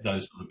amongst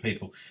those sort of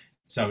people.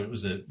 So it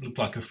looked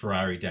like a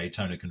Ferrari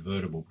Daytona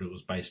convertible, but it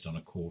was based on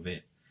a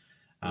Corvette.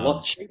 A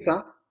lot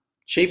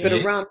cheaper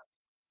to run.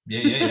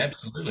 Yeah,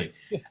 absolutely.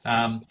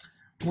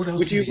 What else?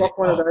 Would you rock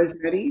one of those,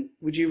 Matty?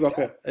 Would you rock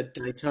a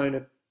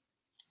Daytona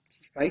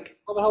fake?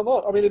 What the hell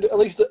not? I mean, at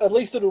least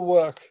it'll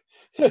work.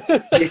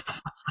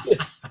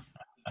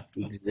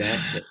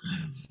 Exactly.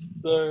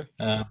 So.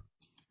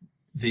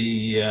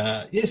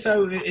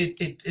 So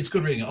it's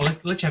good reading. I'll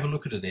let you have a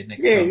look at it there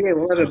next time. Yeah,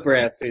 we'll have a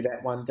browse through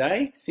that one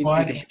day. See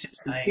quite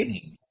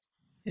entertaining.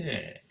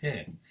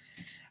 Yeah.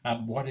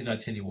 Why did I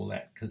tell you all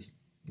that? Because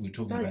we were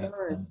talking about.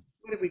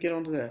 Why did we get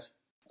onto that?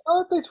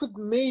 Updates with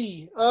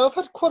me. I've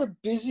had quite a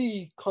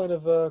busy kind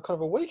of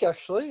a week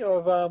actually.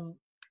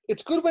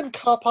 It's good when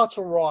car parts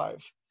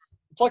arrive.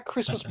 It's like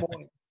Christmas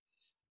morning.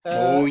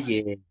 Oh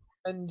yeah.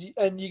 And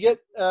you get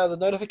the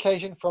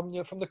notification from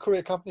the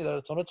courier company that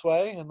it's on its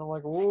way, and I'm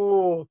like,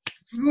 ooh.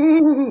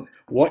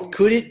 What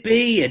could it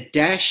be? A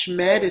dash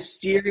mat, a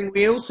steering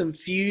wheel, some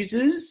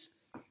fuses?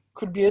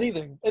 Could be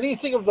anything.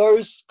 Anything of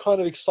those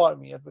kind of excite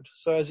me, Edward.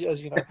 So as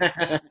you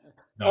know.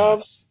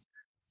 Nice.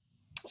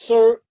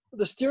 So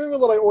the steering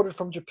wheel that I ordered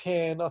from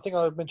Japan, I think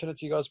I mentioned it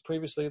to you guys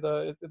previously.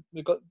 They're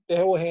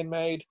all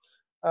handmade,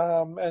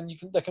 and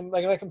they can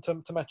make them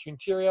to match your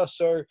interior.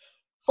 So.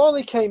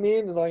 Finally came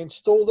in and I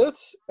installed it.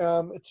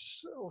 I'll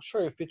show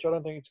you a picture. I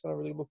don't think it's going to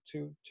really look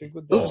too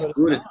good there. Looks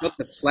good. It's got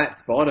the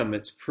flat bottom.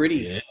 It's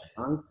pretty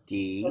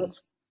funky.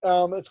 It's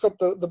got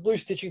the blue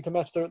stitching to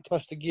match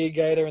the gear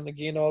gator and the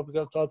gear knob.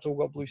 It's all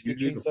got blue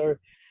stitching. So it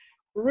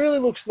really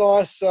looks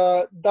nice.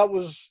 That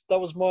was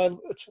my.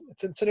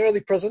 It's an early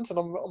present, and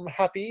I'm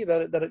happy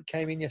that it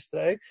came in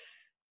yesterday.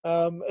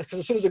 Because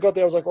as soon as it got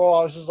there, I was like,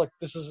 oh,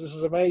 this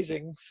is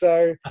amazing.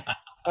 So.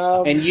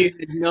 And you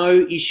had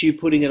no issue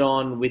putting it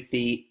on with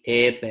the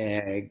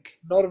airbag?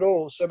 Not at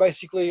all. So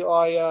basically,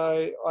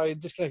 I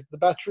disconnected the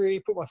battery,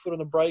 put my foot on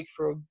the brake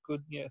for a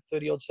good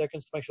 30 odd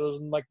seconds to make sure there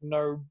was like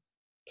no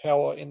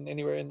power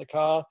anywhere in the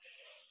car.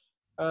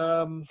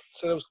 So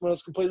that was, when it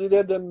was completely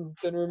dead, then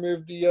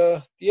removed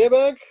the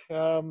airbag.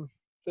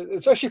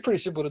 It's actually pretty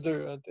simple to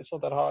do. It's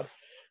not that hard.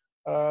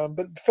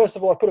 But first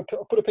of all, I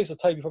put a piece of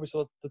tape. You probably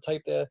saw the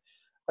tape there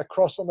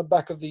across on the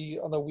back of the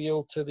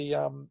wheel to the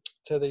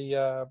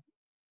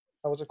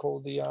what's it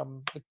called?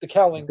 The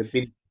cowling.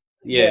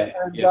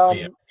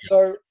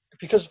 So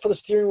because for the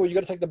steering wheel, you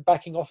got to take the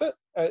backing off it.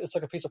 It's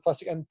like a piece of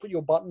plastic, and put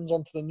your buttons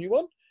onto the new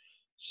one.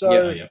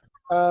 So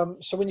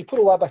so when you put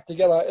all that back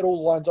together, it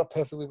all lines up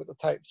perfectly with the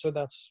tape. So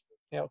that's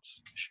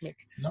it's schmick.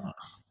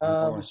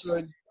 Nice. So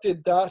I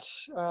did that,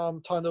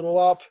 timed it all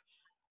up.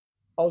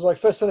 I was like,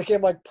 first thing that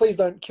came, like, please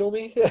don't kill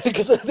me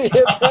because of the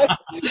airbag.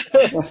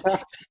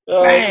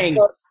 Bang!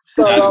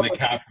 Starting the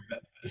car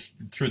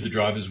through the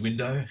driver's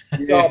window.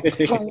 But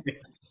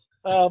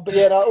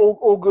yeah, no,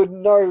 all good.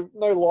 No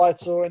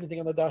lights or anything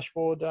on the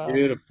dashboard.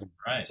 Beautiful.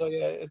 Right. So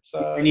yeah, it's.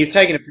 And you've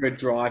taken it for a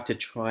drive to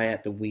try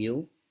out the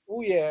wheel.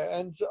 Oh yeah,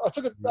 and I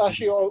took it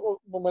actually. Well,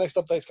 my next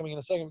update's coming in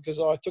a second because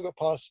I took it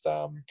past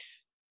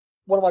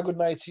one of my good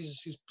mates.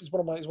 He's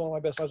one of my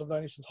best mates. I've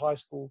known him since high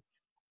school.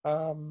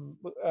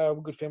 We're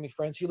good family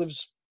friends. He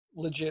lives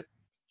legit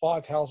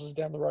 5 houses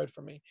down the road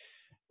from me,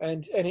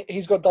 and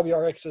he's got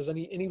WRXs, and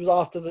he was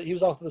after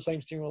the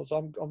same steering wheels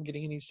I'm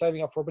getting, and he's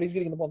saving up for it, but he's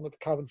getting the one with the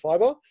carbon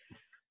fiber.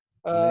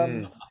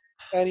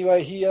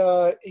 Anyway,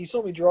 he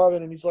saw me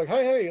driving, and he's like,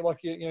 hey, like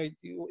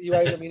he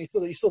waved at me,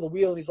 and he saw the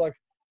wheel, and he's like,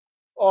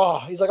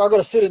 I got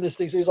to sit in this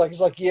thing. So he's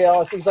like,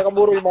 yeah. He's like, I'm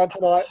ordering mine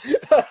tonight.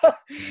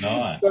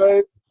 Nice.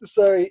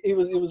 So it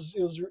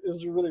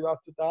was really rough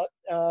with that.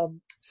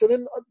 So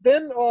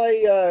then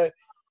I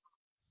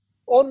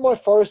on my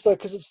Forester,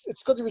 because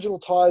it's got the original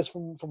tires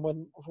from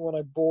when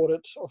I bought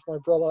it off my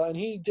brother, and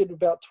he did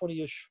about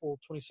 20-ish or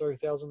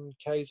 20,000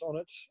 Ks on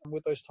it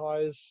with those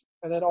tires,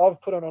 and then I've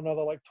put on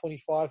another like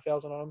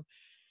 25,000 on them.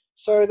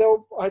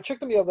 So I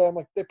checked them the other day. I'm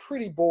like, they're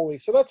pretty bally.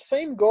 So that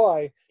same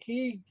guy,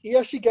 he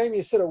actually gave me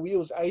a set of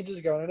wheels ages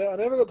ago, and I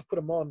never got to put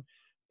them on.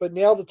 But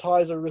now the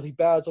tires are really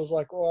bad, so I was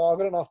like, I've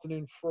got an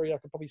afternoon free. I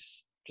could probably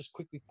just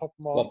quickly pop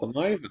them on. Swap them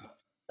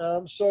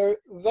over. So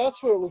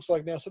that's what it looks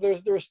like now. So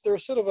they're a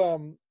set of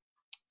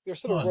They're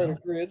sort Oh of no. rotor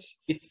grids.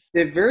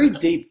 They're very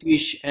deep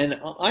dish, and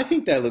I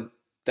think they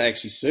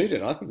actually suit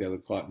it. I think they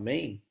look quite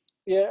mean.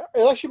 Yeah,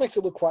 it actually makes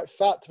it look quite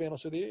fat, to be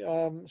honest with you.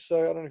 So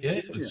I don't know if you Yeah, can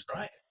it see looks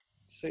great.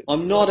 it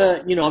I'm through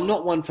there. not I'm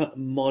not one for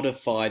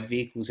modified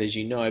vehicles, as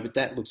you know, but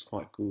that looks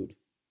quite good.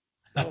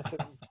 So that's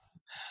it.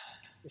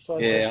 The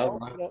side Yeah, I profile.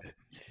 like Yeah. it.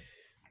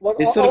 Like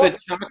They're I sort of a like,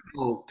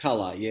 charcoal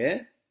color,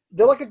 yeah?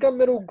 they're like a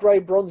gunmetal grey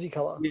bronzy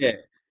color. Yeah,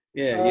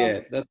 yeah,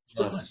 Um, that's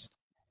so nice. Nice.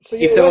 so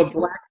yeah, If it they were actually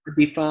black, I'd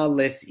be far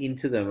less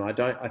into them.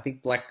 I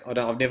think black,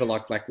 I've never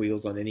liked black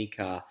wheels on any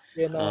car.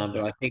 yeah no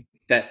But I think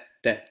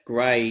that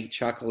grey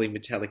charcoaly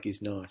metallic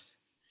is nice.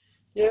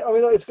 yeah I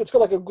mean it's got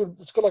like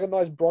it's got like a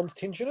nice bronze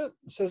tinge in it.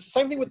 So it's the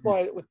same thing with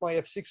my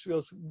F6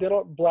 wheels. They're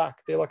not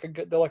black. They're like a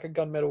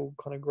gunmetal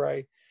kind of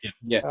grey. Yeah.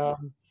 Yeah.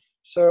 Um,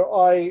 so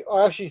I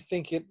actually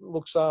think it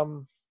looks I've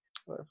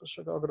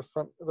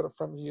got a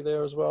front view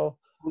there as well.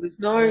 Well,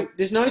 Uh,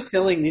 there's no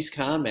selling this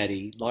car,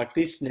 Matty. Like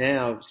this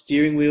now,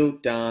 steering wheel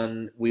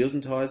done, wheels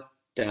and tires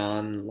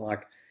done.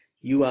 Like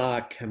you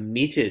are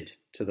committed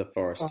to the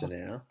Forester uh,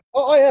 now.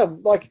 I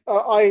am like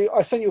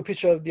I sent you a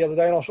picture the other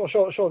day, and I'll show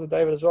it to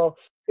David as well.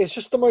 It's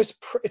just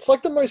it's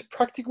like the most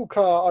practical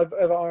car I've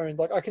ever owned.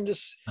 Like I can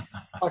just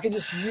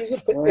use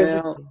it for Well,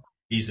 everything.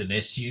 He's an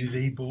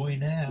SUV boy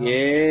now.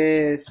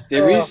 yes,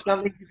 there Uh, is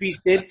something to be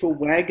said for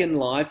wagon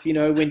life. You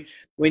know, when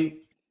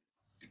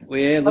well,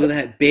 had look at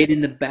that bed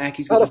in the back.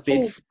 He's got had the a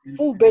bed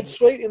full bed frame.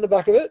 suite in the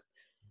back of it.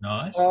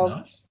 Nice, Um,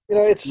 nice.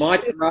 My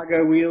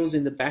Tarago wheels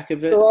in the back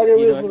of it. Ferrari You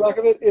wheels know, in the back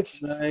of it.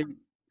 they-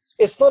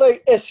 It's not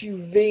a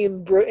SUV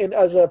in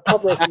as a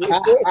proper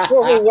SUV. It's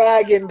more of a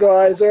wagon,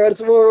 guys. All right,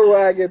 it's more of a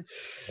wagon.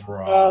 Um,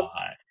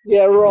 Right.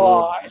 yeah,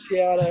 well, right.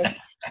 Yeah, I know.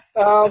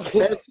 Um,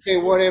 okay,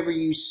 whatever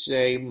you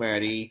say,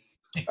 Matty.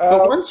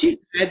 But um, once you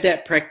add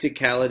that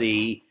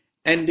practicality,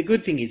 and the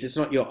good thing is it's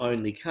not your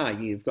only car,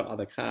 you've got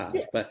other yeah,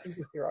 cars, but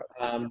exactly right.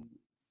 um,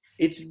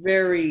 it's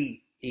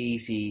very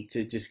easy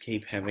to just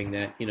keep having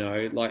that,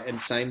 like,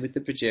 and same with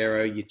the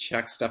Pajero, you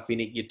chuck stuff in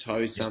it, you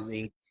tow Yeah.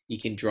 something, you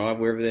can drive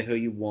wherever the hell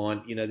you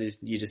want, you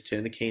just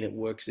turn the key and it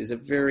works. There's a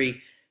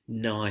very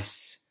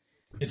nice,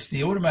 It's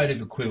the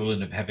automotive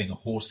equivalent of having a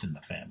horse in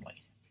the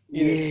family.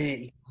 It is.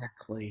 yeah,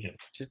 exactly. Yep.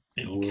 Just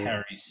It'll work.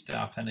 carry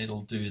stuff and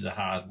it'll do the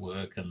hard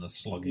work and the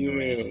slogging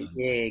around. Yeah, And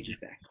yeah, yeah,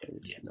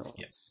 exactly. yeah, It's yeah.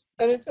 nice.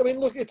 And I mean,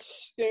 look,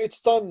 it's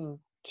done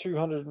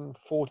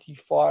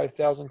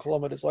 245,000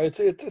 kilometers. Like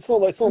it's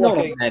not Not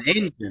like on that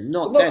engine,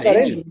 not not that that engine.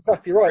 engine.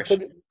 Exactly right. So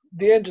Fresh.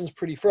 the engine's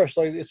pretty fresh.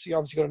 Like it's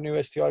obviously got a new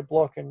STI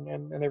block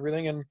and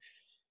everything, and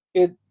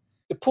it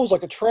it pulls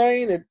like a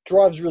train. It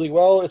drives really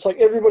well. It's like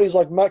everybody's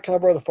like, Matt, can I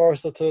borrow the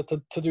Forester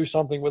to do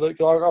something with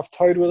it? I've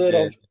towed with it. Yeah,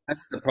 I've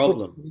that's the put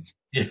problem.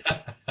 Yeah.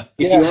 yeah.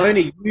 If you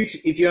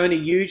own a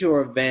ute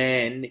or a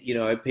van,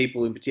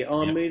 people in particular,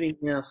 oh, I'm Yeah. moving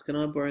house, can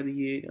I borrow the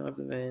ute? I have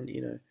the van,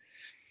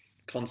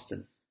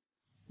 constant.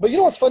 But you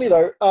know what's funny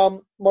though?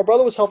 My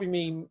brother was helping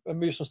me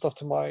move some stuff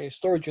to my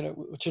storage unit,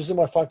 which is in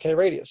my 5K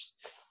radius.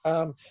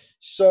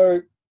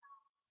 So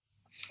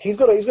he's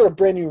got a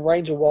brand new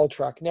Ranger Wild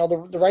Track. Now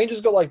the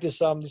Ranger's got like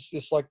this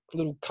like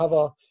little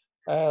cover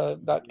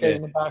that goes Yeah,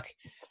 on the back.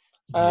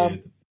 Yeah.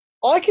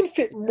 I can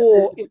fit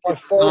more in my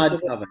it's hard Forester.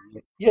 cover.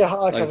 Yeah,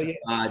 hard Like cover. it's Yeah,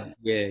 a hard,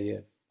 yeah, yeah.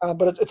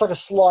 but it's like a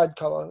slide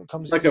cover. It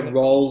It's comes like a in the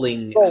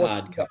rolling roller.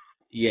 hard cover.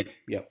 Yeah,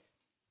 yeah,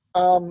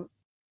 Um,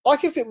 I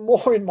can fit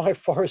more in my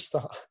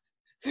Forester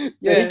than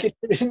he yeah, can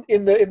fit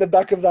in the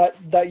back of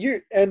that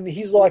Ute. And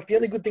he's like, the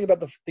only good thing about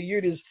the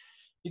Ute is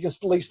you can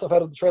still leave stuff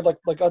out of the trade.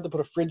 Like I had to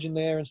put a fridge in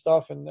there and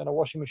stuff and a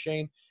washing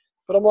machine.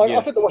 But I'm like, I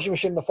yeah, fit the washing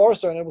machine in the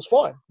Forester and it was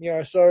fine.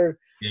 So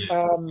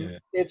Yeah. Yeah.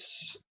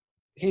 it's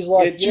he's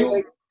yeah.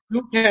 like,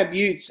 Dual cab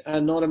utes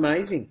are not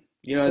amazing.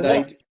 they're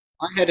not.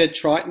 I had a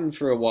Triton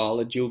for a while,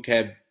 a dual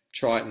cab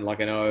Triton, like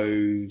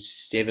an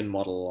 '07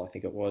 model, I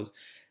think it was.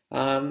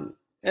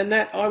 And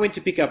that I went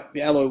to pick up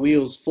alloy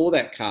wheels for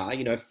that car,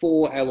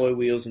 4 alloy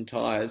wheels and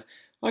tires.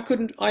 I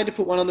had to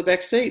put one on the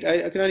back seat.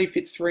 I could only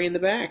fit 3 in the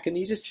back. And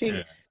you just think,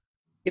 Sure.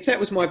 if that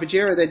was my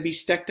Pajero, they'd be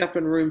stacked up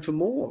in room for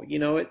more.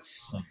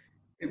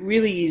 It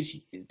really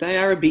is, they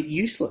are a bit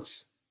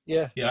useless.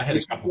 Yeah. Yeah, I had a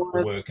It's couple for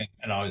one work,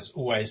 and I was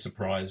always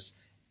surprised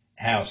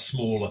how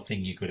small a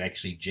thing you could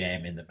actually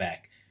jam in the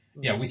back.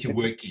 With your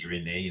work gear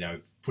in there,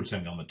 put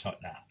something on the top.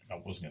 Nah,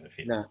 that wasn't going to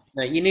fit.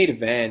 No, you need a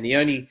van.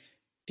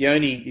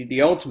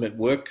 The ultimate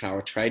work car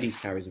or tradies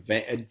car is a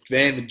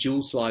van with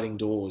dual sliding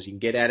doors. You can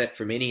get at it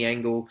from any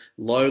angle,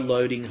 low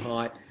loading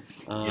height.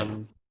 Yeah.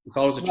 If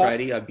I was a No,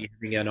 tradie, I'd be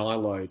having an eye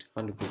load,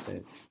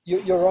 100%.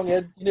 you're wrong,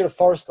 Ed. You need a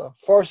Forester.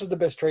 Forester's the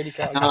best tradie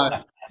car.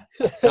 No,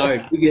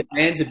 no,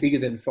 vans are bigger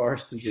than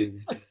Foresters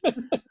even.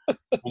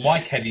 Well, my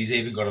caddy's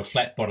even got a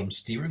flat bottom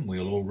steering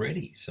wheel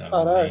already, so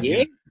I I know. mean,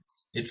 Yeah,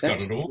 it's got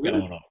that's it all good.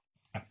 going on.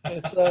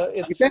 It's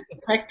Is that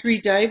factory,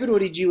 David, or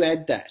did you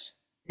add that?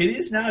 It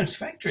is no, it's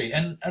factory,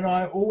 and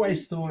I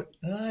always thought,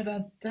 no, I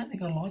don't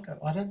think I like it.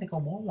 I don't think I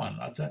want one.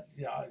 I don't,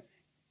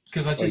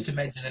 because I just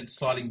imagine it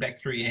sliding back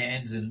through your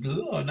hands, and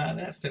oh no,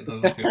 that still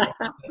doesn't feel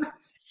right.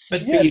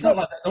 But yeah. it's not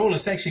like that at all.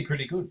 It's actually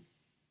pretty good.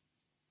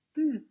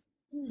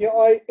 Yeah,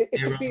 it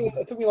You're,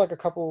 took me like a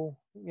couple,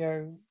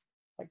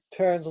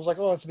 turns. I was like,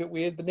 oh, it's a bit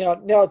weird, but now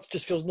it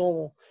just feels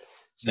normal.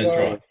 That's So,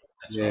 right.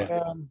 That's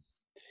Yeah.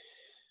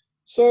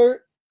 right.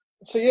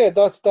 So yeah,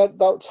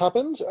 that's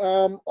happened.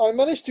 I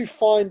managed to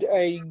find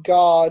a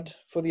guard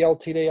for the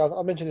LTD.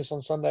 I mentioned this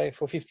on Sunday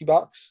for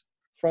 $50,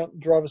 front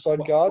driver side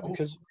guard,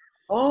 because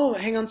Oh,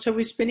 hang on. So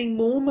we're spending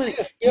more money.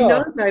 yes, Do you yeah,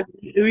 know, Dave,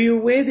 are you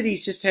aware that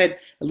he's just had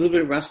a little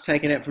bit of rust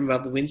taken out from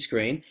above the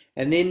windscreen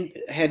and then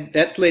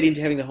that's led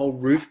into having the whole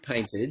roof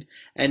painted.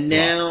 And Right.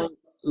 now,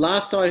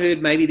 last I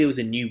heard, maybe there was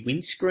a new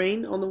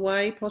windscreen on the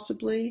way,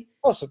 possibly.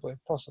 possibly,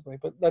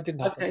 but that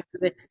didn't happen.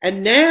 Okay.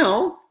 And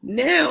now,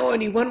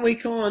 only 1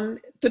 week on,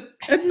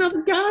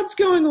 another guard's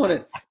going on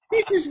it.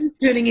 This is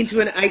turning into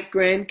an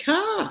 $8,000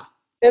 car.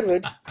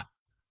 Edward,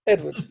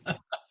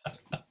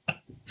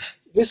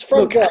 this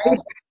front Look, guard.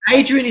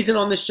 Adrian isn't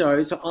on the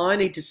show, so I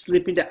need to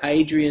slip into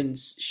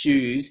Adrian's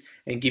shoes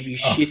and give you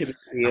Oh. shit about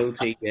the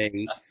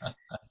LTD.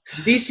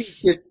 This is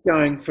just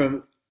going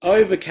from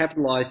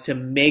overcapitalized to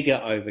mega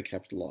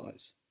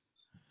overcapitalized.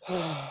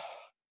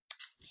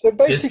 So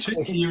There's two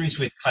basically, theories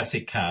with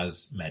classic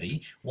cars,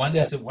 Matty. One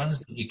yeah, is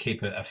that you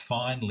keep a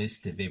fine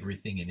list of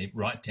everything and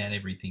write down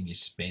everything you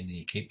spend, and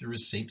you keep the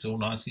receipts all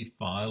nicely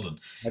filed, and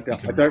you I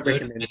can don't refer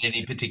to recommend it it. at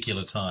any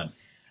particular time.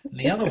 And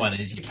the other one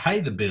is you pay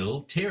the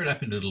bill, tear it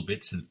up into little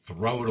bits, and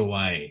throw it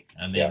away,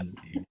 and yeah, then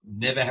you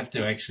never have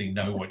to actually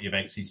know what you've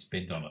actually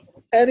spent on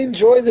and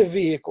enjoy the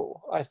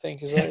vehicle, I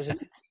think is it.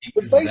 it.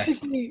 But Exactly.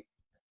 basically,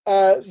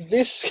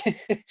 this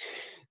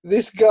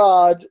this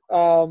guard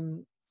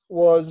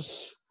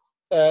was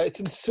it's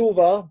in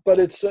silver, but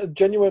it's a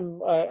genuine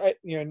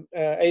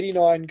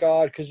 89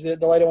 guard, because the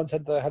later ones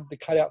had the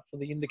cutout for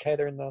the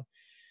indicator in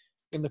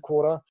the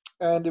quarter,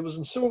 and it was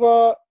in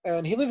silver.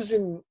 And he lives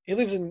in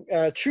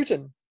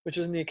Chewton, which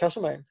is near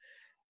Castlemaine.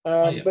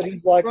 Oh, yeah. But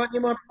he's like Right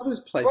near my brother's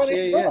place. right Yeah,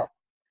 near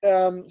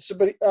yeah.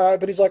 brother.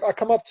 But he's like, I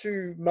come up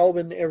to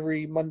Melbourne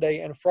every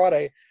Monday and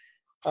Friday.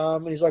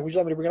 And he's like, would you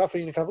like me to bring it up for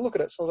you to have a look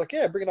at it? So I was like,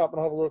 yeah, bring it up and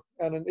I'll have a look.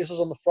 And then this was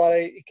on the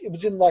Friday. It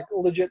was in like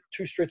legit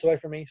 2 streets away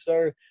from me.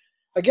 So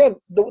again,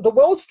 the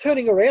world's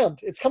turning around.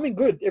 It's coming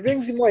good.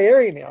 Everything's in my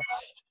area now.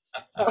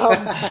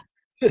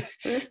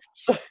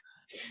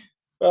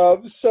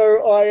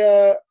 So,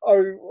 I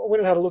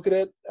went and had a look at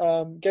it.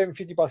 Gave him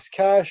 $50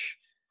 cash,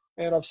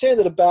 and I've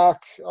sanded it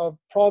back. I've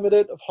primed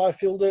it. I've high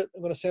filled it.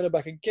 I'm going to sand it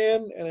back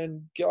again, and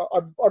then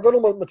I got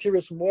all my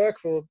materials from work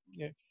for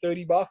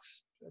 $30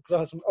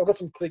 because I've got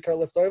some clear coat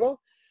left over.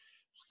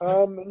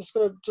 I'm just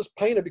going to just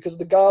paint it because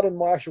the guard on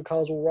my actual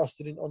car is all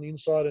rusted on the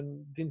inside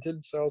and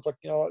dinted. So I was like,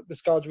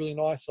 this guard's really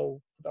nice.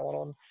 I'll put that one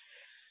on.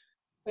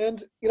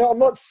 And, I'm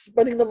not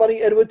spending the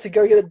money, Edward, to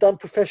go get it done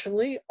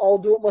professionally. I'll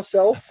do it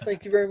myself.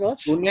 Thank you very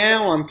much. Well,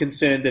 now I'm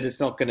concerned that it's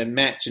not going to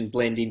match and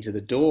blend into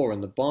the door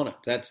and the bonnet.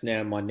 That's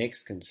now my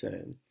next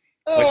concern.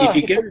 Like if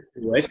you're going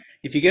to do it,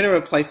 if you're going to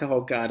replace the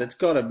whole guard, it's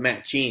got to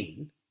match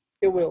in.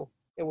 It will.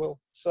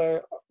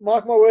 So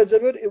mark my words,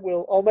 Edward. It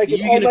will. I'll make Are it.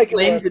 you I'll going to make it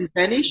blend work. and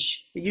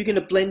banish? Are you going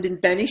to blend and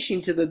banish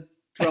into the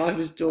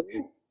driver's door?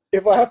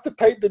 If I have to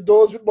paint the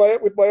doors with my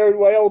own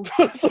way, I'll do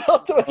it. So I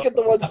have to make it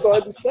the one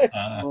side the same.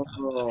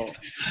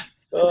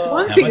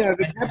 One How thing much-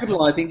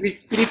 overcapitalizing,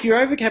 but if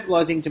you're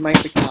overcapitalizing to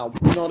make the car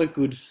not a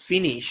good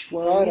finish,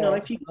 well, I know,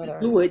 if you're I going to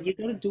know. do it, you've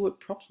got to do it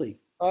properly.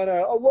 I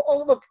know.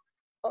 Look,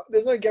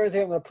 there's no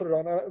guarantee I'm going to put it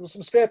on. It was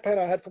some spare paint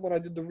I had from when I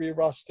did the rear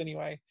rust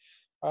anyway.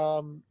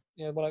 When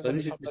So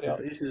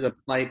this is a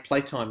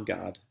playtime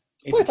guard.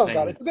 It's playtime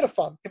guard. Entertainment. It's a bit of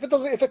fun.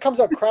 If it comes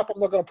out crap, I'm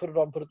not going to put it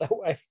on. Put it that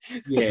way.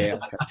 Yeah,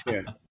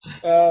 okay,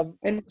 yeah.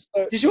 And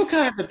So does your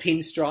car have a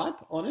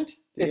pinstripe on it?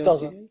 it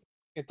doesn't.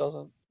 It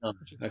doesn't. Oh,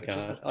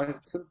 okay. I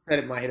sort of had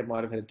it in my head it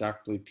might have had a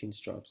dark blue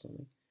pinstripe or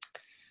something.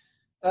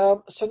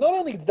 So not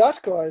only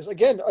that, guys.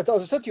 Again, as I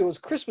said to you, it was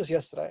Christmas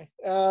yesterday.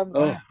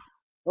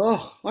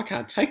 I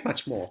can't take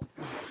much more.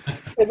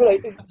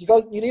 Anyway,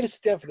 you need to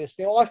sit down for this.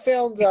 Now, I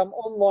found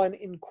online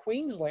in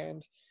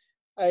Queensland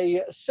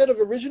a set of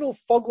original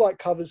fog light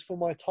covers for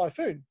my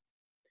Typhoon,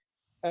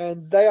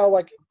 and they are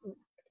like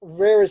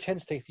rare as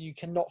hen's teeth. You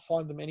cannot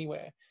find them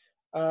anywhere.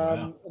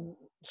 Wow.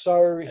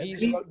 So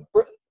he's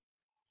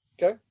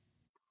go.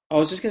 I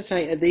was just going to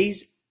say, are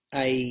these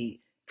a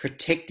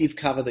protective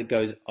cover that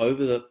goes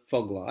over the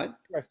fog light?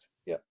 Correct.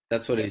 Yeah.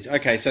 That's what it is.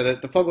 Okay, so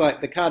the fog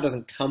light, the car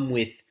doesn't come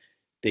with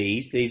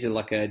these. These are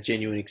like a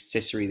genuine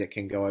accessory that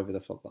can go over the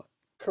fog light.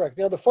 Correct.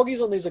 Now the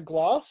foggies on these are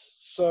glass,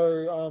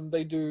 so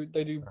they do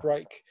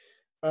break.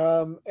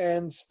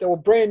 And they were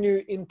brand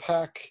new in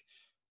pack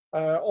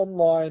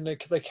online.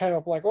 They came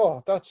up like,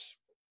 oh,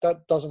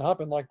 that doesn't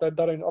happen. Like they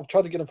don't. I've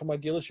tried to get them from my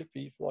dealership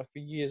for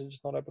years and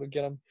just not able to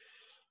get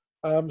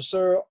them.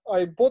 So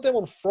I bought them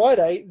on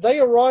Friday. They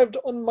arrived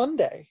on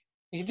Monday.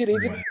 He did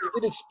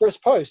express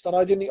post, and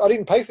I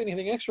didn't pay for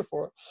anything extra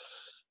for it.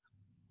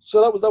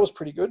 So that was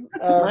pretty good.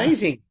 That's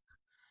amazing.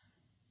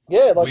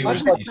 Yeah, we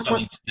received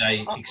something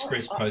today,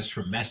 express post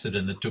from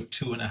Macedon that took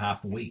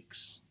 2.5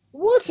 weeks.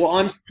 What? Well,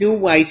 I'm still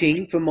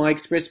waiting for my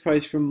express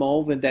post from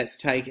Malvern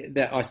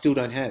that I still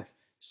don't have.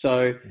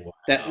 So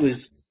that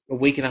was a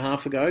week and a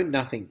half ago,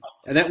 nothing.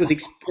 And that was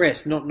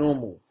express, not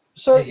normal.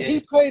 So Yeah.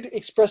 he paid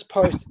express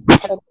post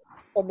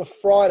on the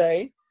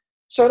Friday.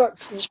 So no,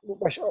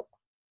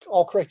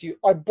 I'll correct you.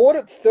 I bought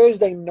it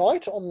Thursday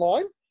night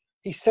online.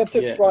 He sent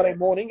it Yeah. Friday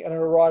morning, and it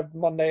arrived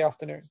Monday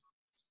afternoon.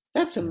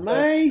 That's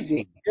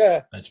amazing.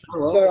 Yeah. That's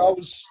So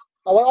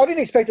I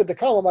didn't expect it to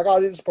come. I'm like,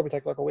 oh, this will probably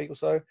take like a week or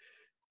so.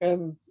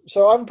 And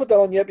so I haven't put that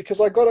on yet because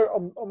I'm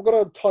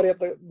gonna tidy up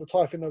the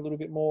tyre fin a little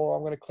bit more.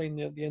 I'm gonna clean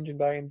the engine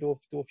bay and do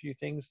a few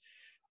things.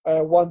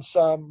 Once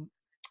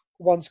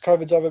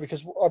COVID's over,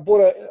 because I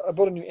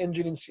bought a new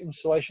engine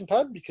insulation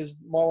pad because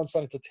my one's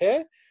starting to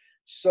tear.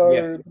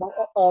 So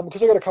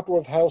because I got a couple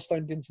of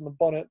hailstone dents in the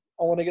bonnet,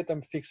 I want to get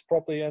them fixed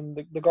properly. And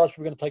the guys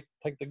probably going to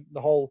take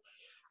the whole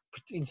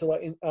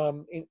insulation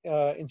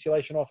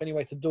off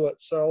anyway to do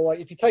it. So like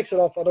if he takes it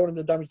off, I don't want him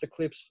to damage the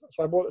clips.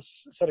 So I bought a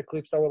set of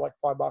clips that were like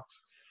 $5.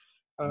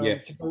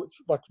 To go with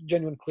like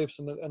genuine clips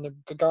and the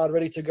guard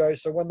ready to go.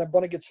 So when the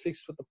bonnet gets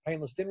fixed with the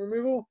paintless dent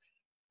removal,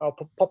 I'll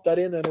pop that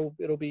in and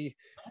it'll be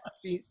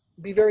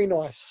very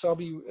nice. So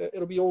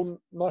it'll be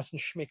all nice and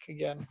schmick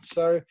again.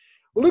 So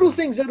little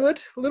things, Edward,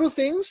 little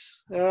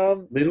things.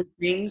 Little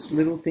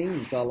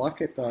things. I like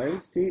it though.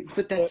 See,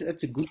 but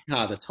that's a good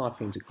car. The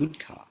Typhoon's a good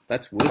car.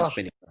 That's worth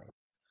spending.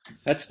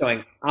 That's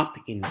going up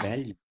in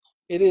value.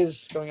 It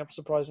is going up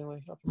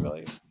surprisingly up in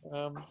value.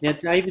 Now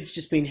David's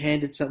just been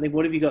handed something.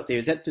 What have you got there?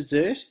 Is that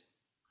dessert?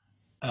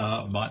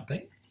 Might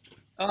be.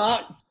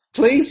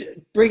 Please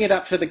bring it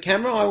up for the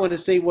camera. I want to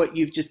see what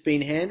you've just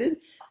been handed.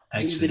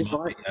 Actually,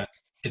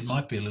 it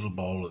might be a little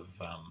bowl of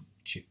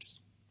chips.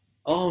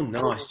 Oh,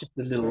 nice! Just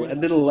a little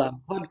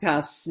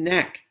podcast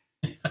snack.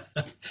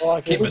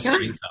 Keep my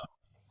strength up.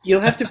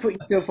 You'll have to put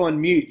yourself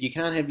on mute. You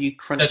can't have you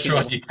crunching. That's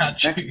right. You can't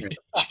chew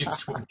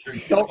chips when you're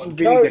No,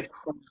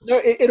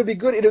 it'll be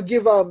good. It'll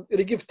give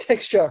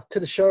texture to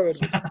the show.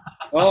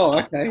 Oh,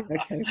 okay.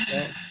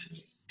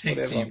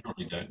 Texture you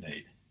probably don't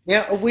need.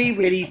 Now, are we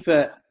ready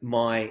for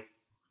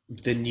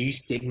the new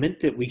segment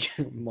that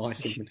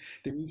the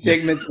new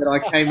segment that I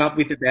came up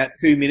with about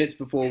 2 minutes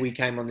before we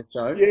came on the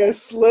show?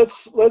 Yes,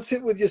 let's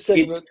hit with your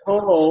segment. It's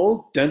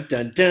called Dun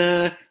Dun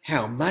Dun.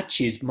 How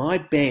much is my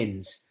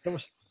Benz?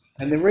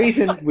 And the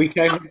reason we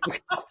came up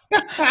with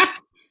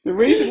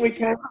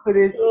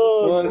this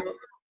was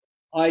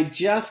I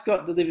just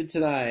got delivered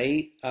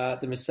today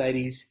the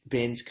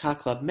Mercedes-Benz Car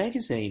Club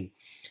magazine,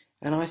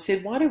 and I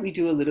said, why don't we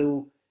do a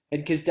little?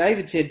 And because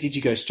David said, did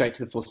you go straight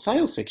to the for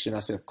sale section?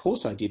 I said, of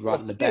course I did, right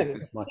in the back.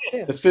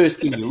 The first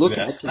thing you look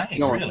at.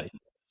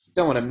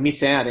 Don't want to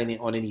miss out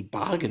on any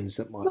bargains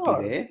that might be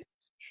there.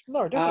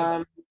 No,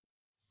 definitely.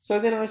 So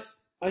then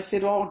I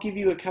said, I'll give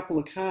you a couple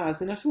of cars.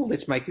 Then I said, well,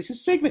 let's make this a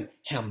segment.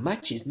 How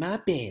much is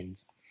my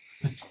Benz?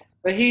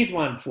 So here's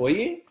one for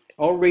you.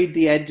 I'll read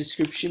the ad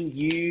description.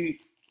 You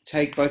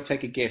both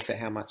take a guess at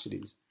how much it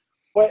is.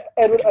 Wait,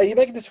 Edward, are you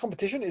making this a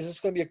competition? Is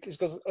this going to be? Is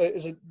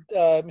it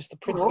Mr.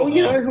 Prince? Well,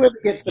 whoever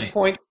gets the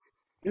points,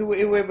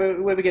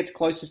 whoever gets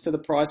closest to the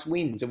price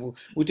wins, and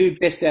we'll do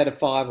best out of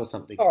 5 or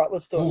something. All right,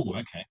 let's do it. Oh,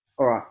 okay.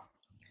 All right.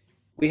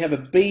 We have a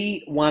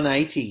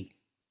B180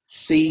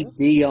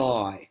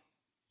 CDI.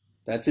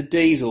 That's a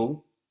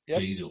diesel. Yep.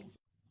 Diesel.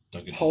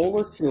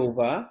 Polar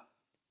silver,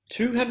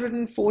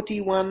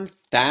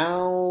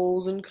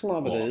 241,000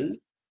 kilometres.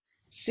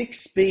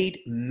 6-speed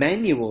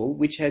manual,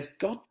 which has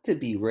got to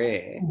be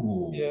rare.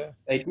 Ooh. Yeah.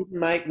 They didn't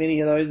make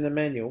many of those in a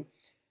manual.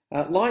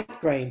 Light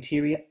grey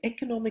interior,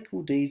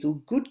 economical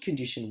diesel, good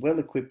condition, well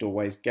equipped,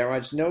 always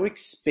garage, no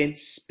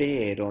expense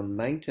spared on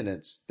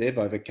maintenance. They've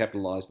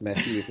overcapitalised,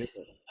 Matthew,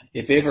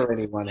 if ever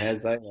anyone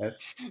has, they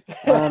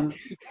have.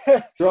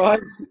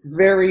 Drives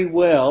very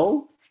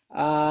well.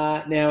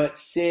 Now it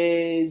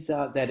says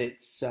that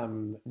it's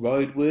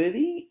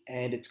roadworthy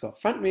and it's got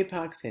front and rear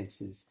park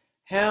sensors.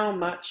 How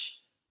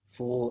much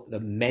for the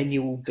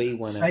manual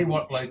B180? Say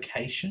what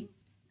location?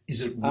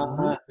 Is it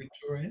rural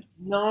Victoria?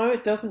 No,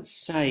 it doesn't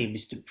say,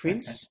 Mr.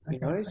 Prince.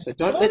 Okay. So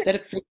don't let that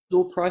affect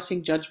your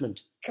pricing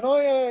judgment. Can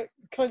I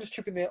just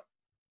chip in there?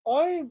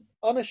 I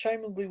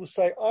unashamedly will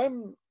say I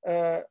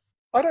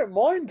don't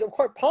mind. I'm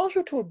quite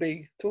partial to a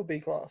B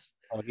class.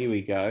 Oh, here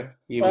we go.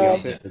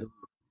 I've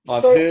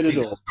heard it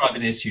all. Drive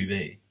an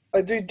SUV.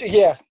 I do.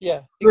 Yeah.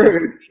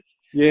 True.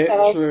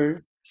 Yeah,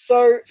 true.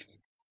 So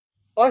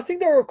I think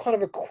they were kind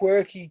of a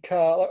quirky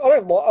car. Like I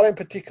wouldn't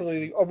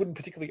particularly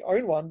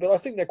own one, but I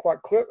think they're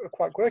quite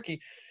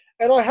quirky.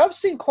 And I have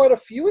seen quite a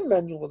few in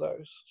manual of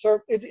those.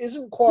 So it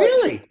isn't quite.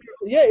 Really?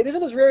 Yeah, it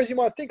isn't as rare as you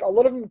might think. A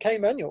lot of them came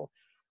manual.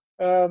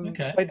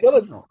 Okay.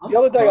 The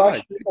other day,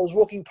 I was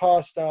walking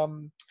past at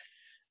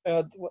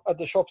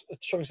the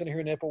shopping centre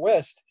here in Airport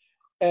West,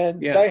 and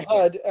they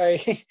had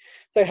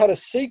a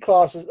C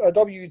class, a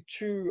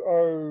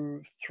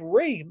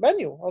W203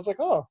 manual. I was like,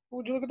 oh,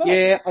 would you look at that?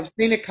 Yeah, I've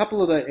seen a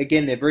couple of those.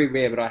 Again, they're very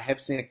rare, but I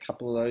have seen a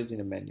couple of those in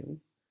a manual.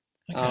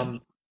 Okay.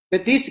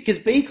 But because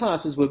B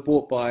classes were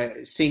bought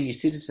by senior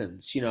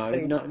citizens, no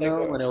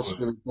one else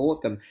really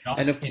bought them. Nice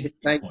and of course,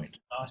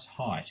 nice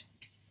height.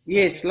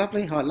 Yes,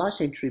 lovely height,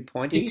 nice entry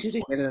point, easy to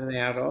get in and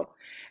out of.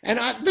 And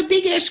the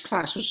big S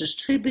class was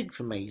just too big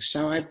for me,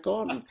 so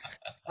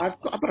but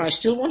I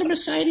still want a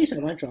Mercedes. I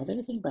won't drive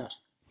anything but.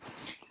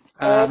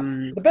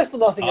 The best of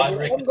nothing.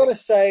 I'm going to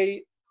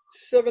say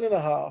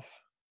 7.5.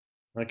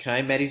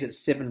 Okay, Maddie's at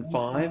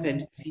 7.5.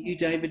 And for you,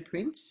 David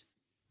Prince?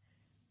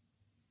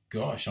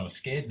 Gosh, I'm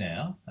scared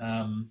now.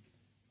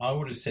 I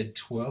would have said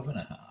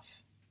 12.5.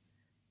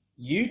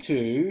 You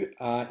two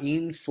are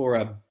in for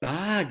a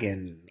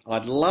bargain.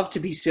 I'd love to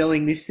be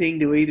selling this thing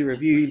to either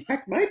of you. In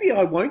fact, maybe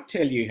I won't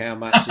tell you how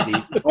much it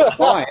is. I'll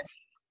buy it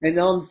and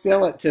I'll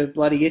sell it to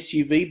bloody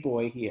SUV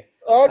boy here.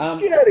 Oh,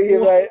 get out of here,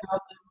 mate.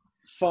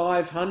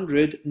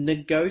 4,500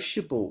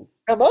 negotiable.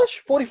 How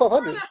much?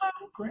 4,500.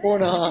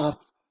 4.5.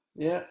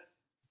 Yeah.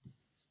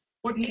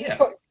 What year?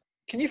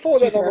 Can you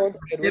forward that number on to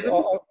me, Edward?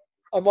 2007?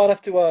 I might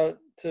have to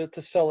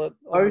sell it.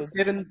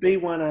 07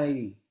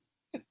 B180.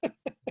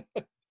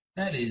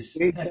 That's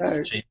There you a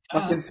go. cheap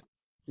car.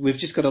 We've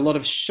just got a lot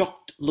of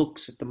shocked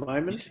looks at the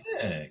moment.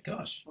 Yeah,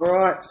 gosh. All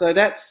right, so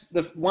that's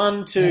the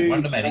one to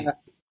One to Matty.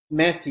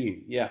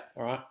 Matthew. Yeah,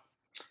 all right.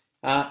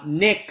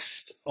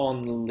 Next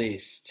on the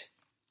list,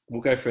 we'll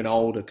go for an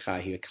older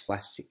car here,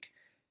 classic.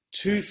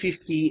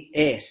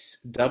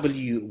 250S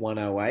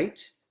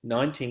W108,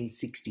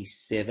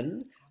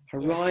 1967,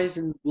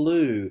 Horizon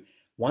Blue,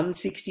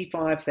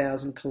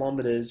 165,000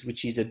 kilometres,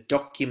 which is a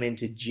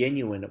documented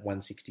genuine at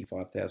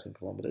 165,000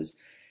 kilometres.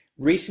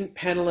 Recent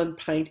panel and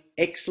paint,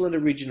 excellent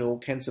original,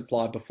 can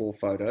supply before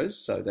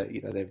photos, so that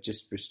they've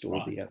just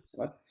restored the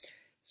outside.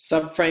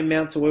 Subframe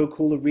mounts, oil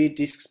cooler, rear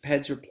discs,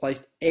 pads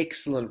replaced,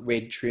 excellent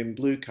red trim,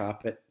 blue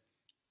carpet.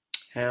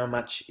 How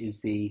much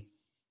is the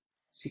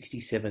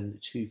 67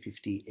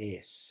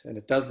 250S? And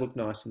it does look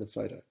nice in the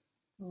photo.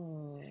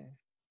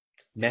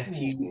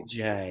 Matthew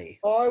J.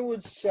 I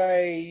would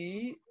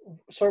say.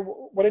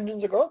 So, what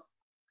engines it got?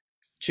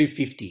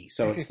 250.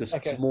 So it's the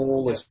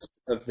smallest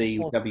of the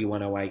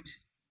W108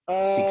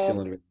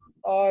 six-cylinder.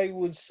 I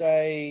would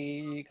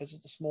say, because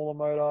it's a smaller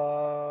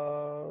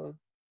motor,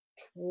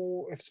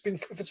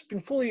 if it's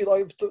been fully,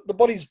 like, the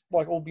body's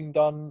like all been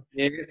done.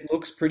 Yeah, it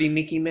looks pretty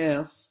Mickey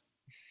Mouse.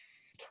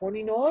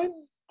 29,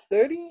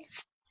 30.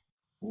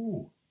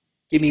 Ooh.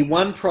 Give me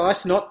one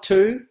price, not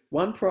two.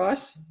 One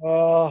price.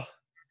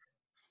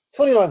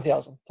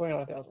 29,000.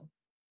 29,000.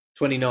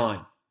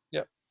 29.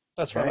 Yep,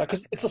 that's Okay. right.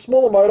 Because it's a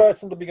smaller motor,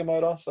 it's not the bigger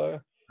motor, so.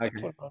 Okay.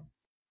 29.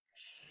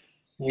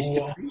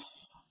 Mr.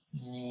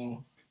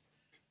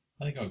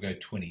 I think I'll go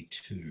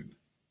 22.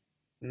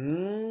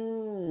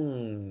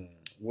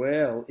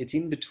 Well, it's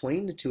in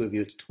between the two of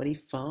you. It's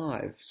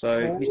 25.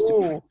 So Mr.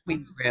 Prince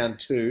wins round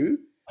two.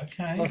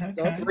 Okay.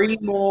 3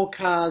 more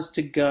cars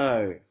to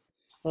go.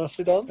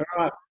 Nicely done. All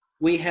right.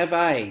 We have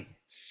a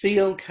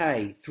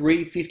CLK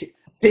 350.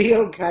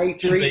 CLK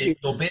 350.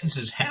 Your Benz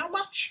is how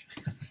much?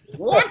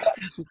 What?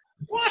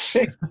 What?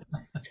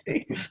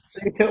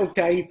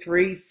 CLK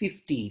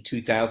 350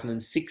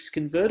 2006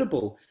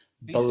 convertible.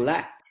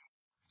 Black.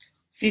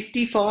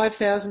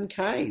 55,000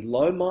 K.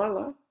 Low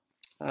miler.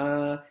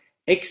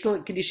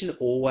 Excellent condition.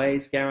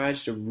 Always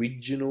garaged.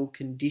 Original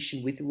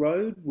condition with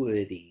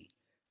roadworthy.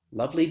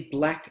 Lovely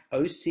black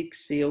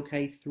 06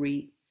 CLK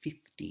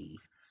 350.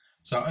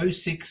 So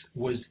 06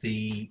 was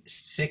the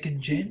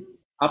second gen?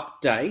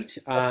 Update.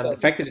 The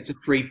fact that it's a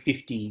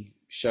 350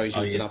 shows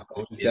you it's an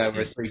update. Yes,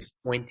 Over a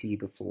 320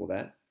 before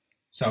that.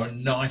 So a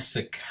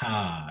nicer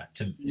car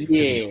nicer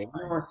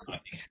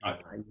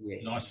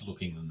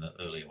looking than the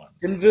earlier ones.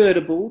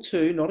 Convertible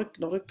too, not a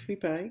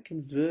coupe.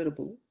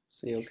 Convertible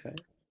CLK.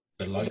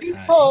 But low These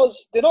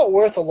cars, they're not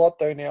worth a lot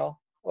though now.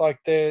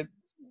 Like they're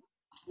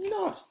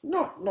not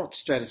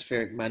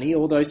stratospheric money.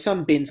 Although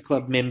some Benz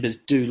Club members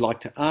do like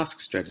to ask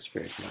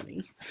stratospheric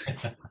money.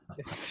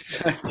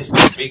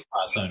 It's big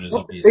class owners,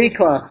 obviously.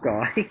 B-class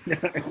guy. No.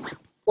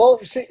 Well,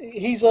 see,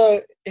 he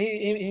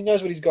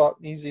knows what he's got.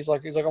 He's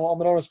like I'm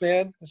an honest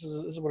man. This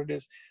is what it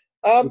is.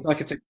 It's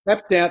like it's a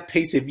clapped out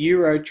piece of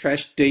Euro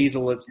trash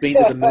diesel that's been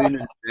to the moon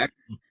and back.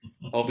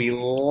 I'll be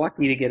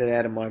lucky to get it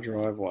out of my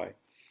driveway.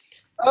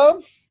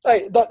 Hey,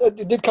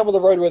 it did come with a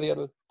roadworthy,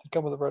 Edward. It did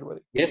come with a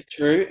roadworthy. Yes,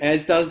 true.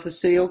 As does the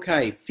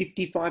CLK,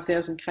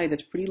 55,000 K.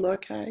 That's pretty low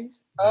Ks.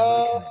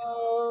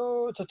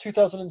 It's a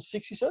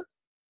 2006, you said.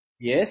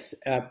 Yes,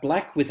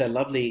 black with a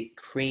lovely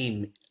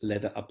cream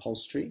leather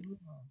upholstery.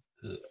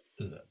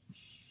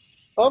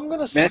 I'm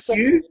gonna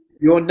Matthew,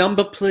 your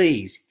number,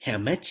 please. How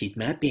much is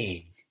my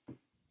Benz?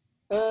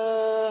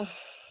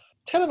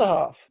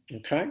 10.5.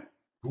 Okay.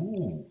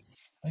 Ooh,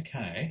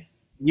 okay.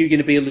 You going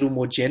to be a little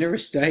more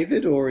generous,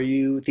 David, or are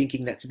you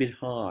thinking that's a bit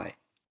high?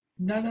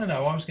 No.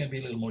 I was going to be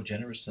a little more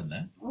generous than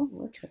that.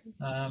 Oh, okay.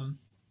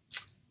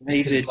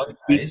 Because low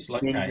case,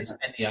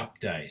 and the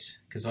update.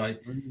 Because I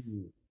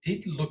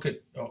did look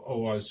at,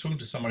 or I was talking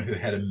to someone who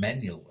had a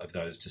manual of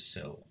those to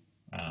sell,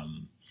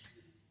 and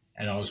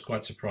I was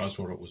quite surprised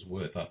what it was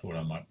worth. I thought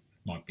I might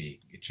be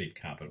a cheap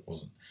car, but it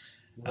wasn't.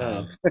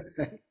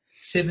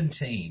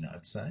 17,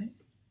 I'd say.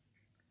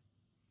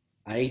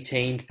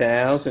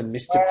 18,000,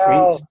 Mr.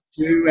 Wow. Prince.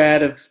 2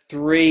 out of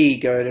 3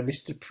 go to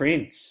Mr.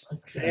 Prince.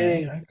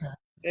 Okay.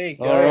 There you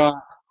go. All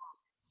right.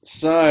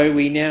 So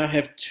we now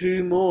have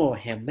 2 more.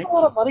 How much? A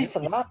lot of money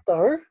for that,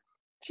 though.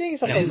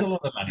 Jeez, It is a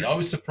lot of money. I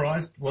was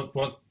surprised what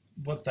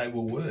they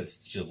were worth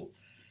still,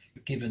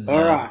 given.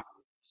 All right.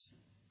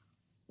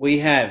 We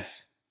have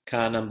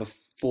Car number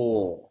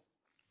 4.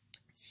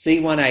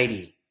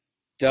 C180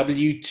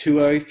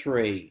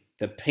 W203.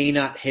 The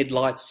peanut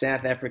headlight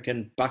South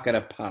African bucket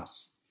of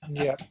pus.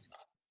 Yeah.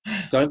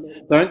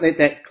 Don't let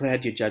that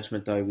cloud your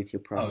judgment though with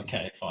your pricing.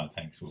 Okay, fine,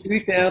 thanks. Will.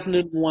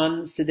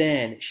 2001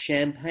 sedan,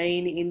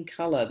 champagne in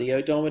colour. The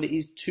odometer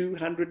is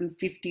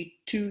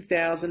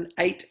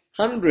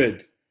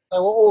 252,800. They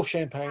were all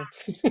champagne.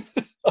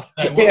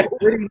 Well,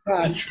 Pretty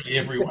much. literally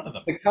every one of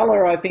them. The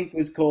colour I think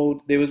was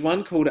called. There was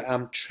one called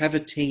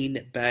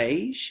Travertine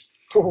beige,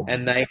 Cool.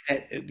 and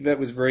that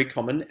was very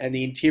common. And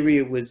the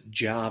interior was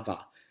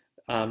Java.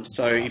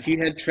 So if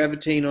you had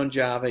Travertine on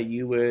Java,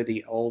 you were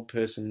the old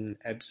person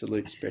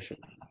absolute special.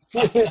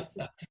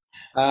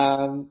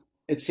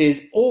 It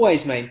says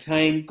always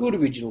maintain good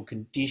original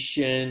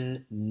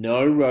condition,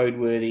 no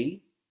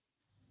roadworthy.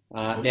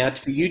 Now,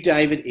 for you,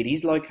 David, it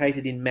is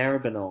located in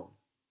Maribyrnong.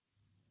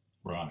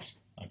 Right.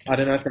 Okay. I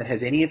don't know if that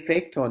has any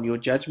effect on your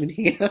judgment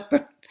here.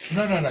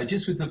 No.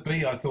 Just with the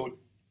B, I thought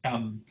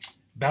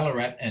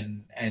Ballarat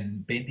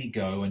and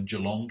Bendigo and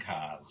Geelong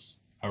cars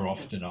are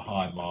often a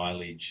high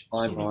mileage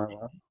sort of thing.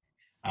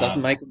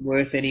 Doesn't make it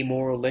worth any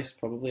more or less,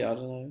 probably. I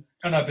don't know.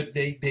 No, but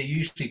they're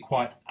usually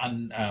quite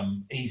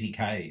easy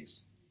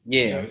Ks.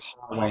 Yeah,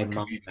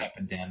 commute up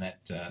and down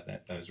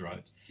those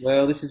roads.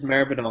 Well, this is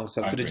Maribyrnong,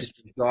 so I could have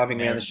just been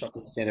driving around the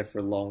shopping centre for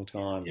a long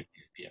time.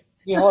 Yep.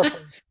 Yeah.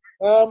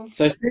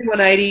 So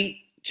C180,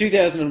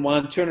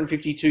 2001,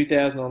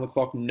 252,000 on the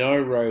clock,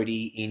 no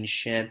roadie in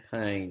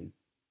Champagne.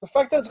 The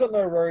fact that it's got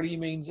no roadie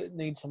means it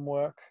needs some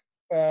work.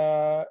 These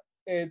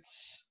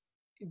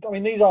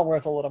aren't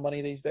worth a lot of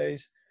money these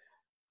days.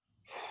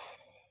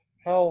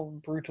 How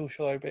brutal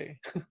shall I be?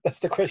 That's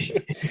the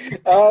question.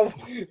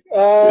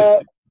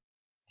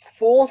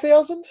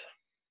 4,000?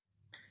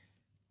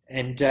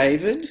 And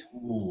David?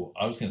 Ooh,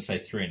 I was going to say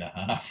 3.5.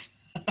 I was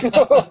going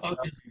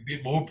to be a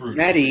bit more brutal.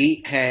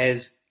 Maddie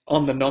has,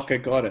 on the knocker,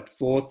 got it.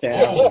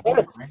 4,000.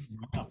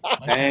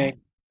 Bang.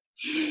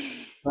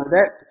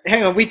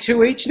 Hang on, we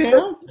 2 each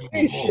now?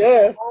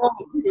 Yeah.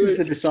 This is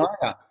the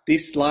decider.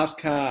 This last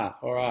car.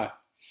 All right.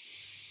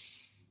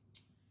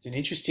 It's an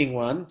interesting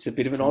one. It's a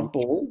bit of an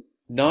oddball.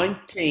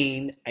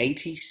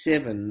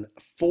 1987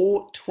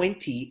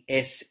 420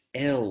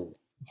 SL.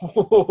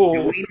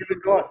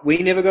 We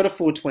never got a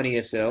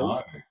 420 SL.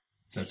 No.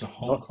 So it's a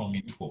Hong Kong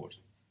import.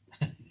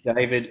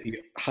 David,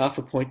 half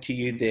a point to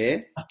you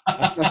there.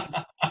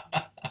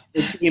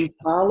 It's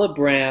Impala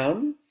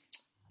Brown,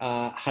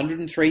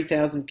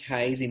 103,000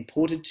 Ks,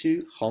 imported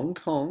to Hong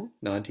Kong,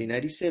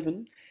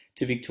 1987,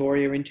 to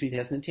Victoria in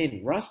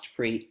 2010.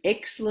 Rust-free,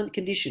 excellent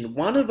condition.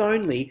 One of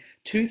only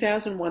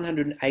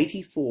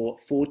 2,184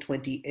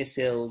 420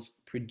 SLs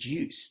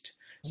produced.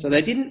 So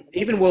they didn't,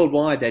 even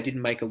worldwide, they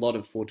didn't make a lot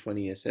of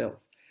 420 SLs.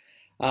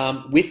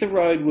 With the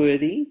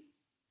roadworthy,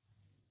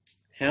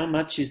 how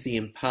much is the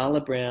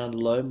Impala Brown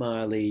low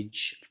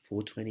mileage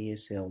 420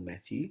 SL,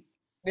 Matthew?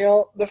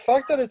 Now, the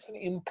fact that it's an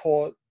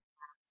import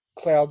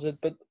clouds it,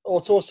 but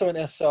it's also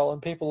an SL,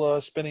 and people are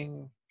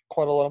spending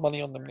quite a lot of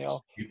money on them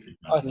now.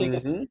 I think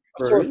I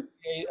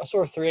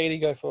saw a 380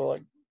 go for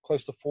like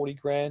close to 40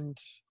 grand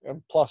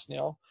and plus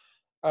now.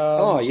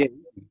 Yeah,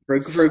 for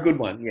a good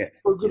one,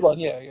 yes. For a good one,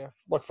 yeah.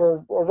 Like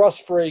for a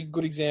rust-free,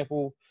 good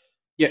example.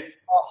 Yeah.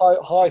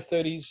 High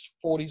 30s,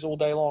 40s all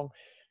day long.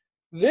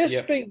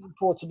 This being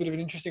import's a bit of an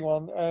interesting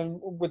one, and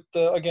with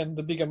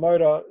the bigger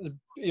motor is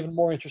even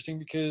more interesting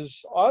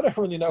because I don't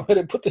really know where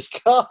to put this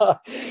car.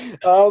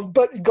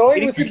 But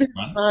going with a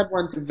hard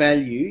one to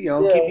value,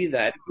 I'll give you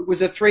that. If it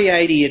was a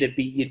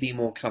 380, you'd be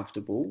more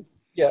comfortable.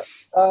 Yeah.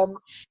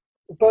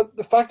 But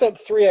the fact that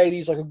 380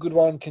 is like a good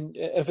one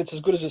if it's as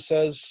good as it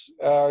says,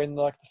 in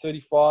like the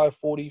 35,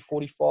 40,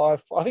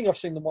 45. I think I've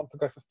seen them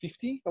go for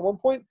 50 at one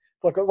point.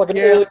 Like an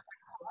early.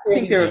 I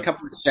think there are a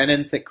couple of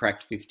Shannons that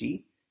cracked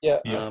 50. Yeah,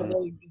 for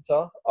early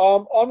winter.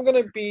 I'm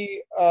going to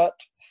be at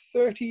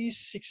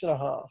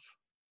 36.5.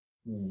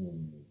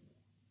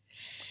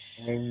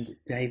 And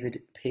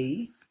David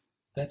P.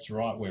 That's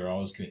right where I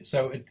was going.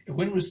 So did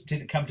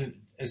it come to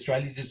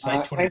Australia? Did it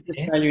say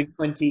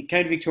 2010?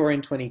 Came to Victoria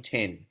in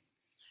 2010.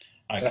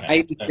 Okay.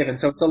 87.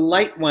 So it's a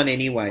late one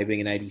anyway, being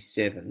an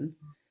 87.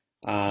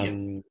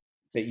 But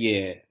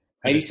yeah,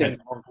 87.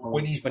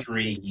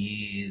 23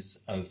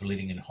 years of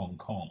living in Hong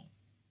Kong.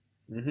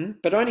 Mm-hmm.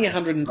 But only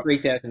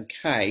 103,000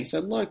 K, so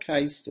low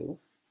K still.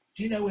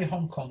 Do you know where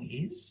Hong Kong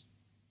is?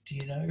 Do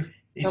you know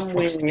its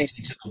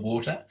proximity to the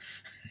water?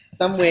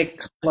 Somewhere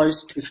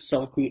close to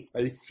salty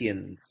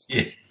oceans.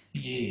 Yeah.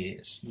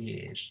 Yes.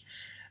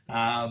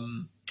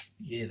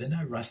 The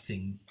no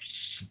rusting.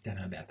 Don't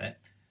know about that.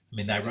 I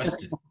mean, they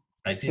rusted.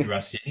 They did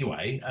rust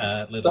anyway.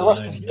 Let alone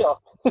putting them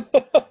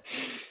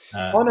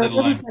on an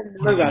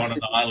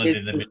island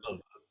in the middle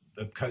of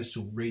the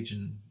coastal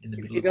region in the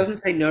middle. It doesn't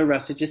say no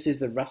rust. It just says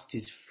the rust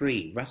is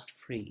free. Rust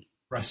free.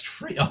 Rust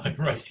free. Oh,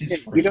 rust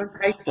is free. You don't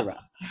pay for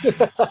rust.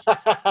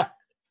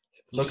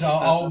 Look, with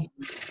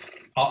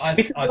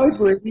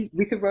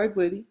a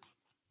roadworthy.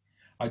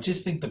 I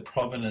just think the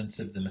provenance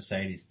of the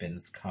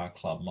Mercedes-Benz car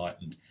club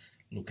mightn't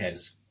look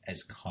as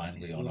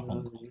kindly on a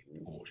Hong Kong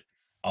import.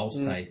 I'll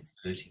say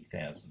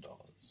 $30,000.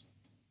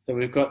 So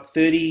we've got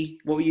 30.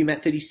 What were you,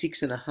 Matt?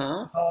 36 and a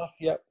half? Half,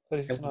 yep,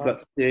 36 And and a we've half.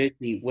 got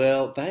 30.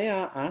 Well, they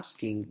are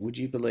asking, would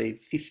you believe,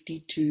 Oh,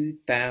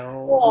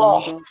 $52,000.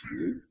 what?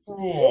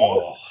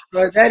 Oh,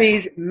 So that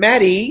is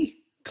Maddie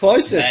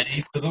closest.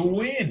 Maddie for the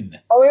win.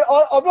 I mean,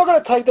 I'm not going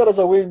to take that as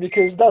a win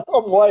because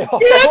I'm way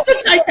off. You have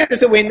to take that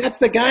as a win. That's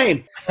the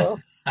game. Uh,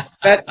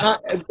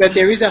 But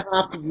there is a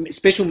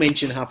special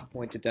mention, half a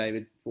point to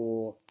David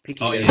for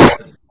picking Oh, a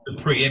yes. The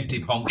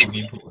preemptive Hong Kong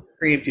import.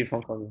 preemptive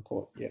Hong Kong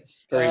import.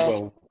 Yes, very uh,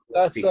 well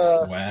that's picked.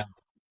 Wow.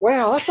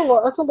 wow. That's a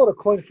lot. That's a lot of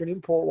coin for an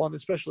import one,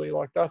 especially.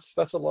 Like that's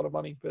a lot of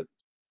money. But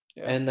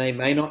yeah, And they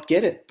may not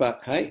get it, but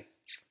hey,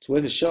 it's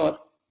worth a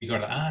shot. You got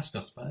to ask,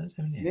 I suppose,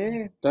 haven't you?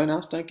 Yeah, don't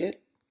ask, don't get.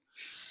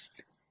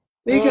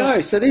 There you uh,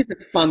 go. So there's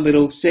a fun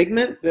little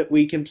segment that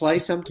we can play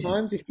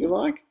sometimes if you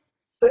like.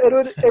 so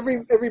Edward,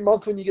 every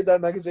month when you get that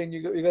magazine,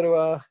 you got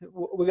to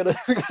we got to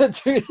we got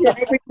to do Yeah,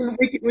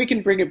 that. we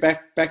can bring it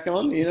back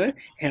on. You know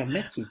how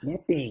much is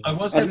napping? I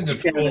was I'd having a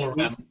look down trawl at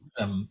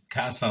around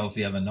car sales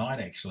the other night,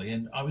 actually,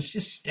 and I was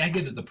just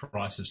staggered at the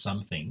price of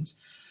some things.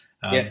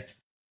 yeah.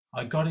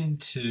 I got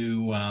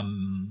into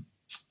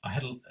I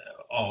had a,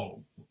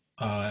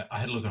 I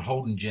had a look at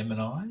Holden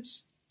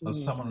Geminis.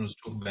 Someone was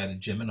talking about a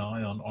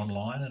Gemini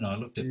online, and I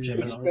looked at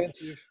Gemini.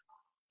 Expensive.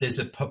 There's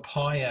a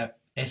Papaya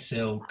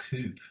SL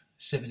Coupe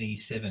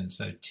 77,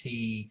 so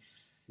TC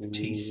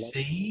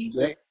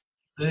Yep.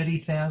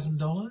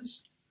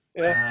 $30,000.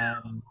 Yeah,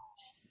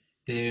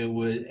 There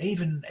were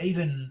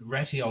even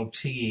ratty old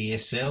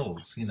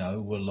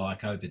TESLs, were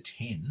like over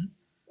 10.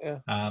 yeah,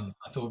 I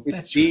thought It's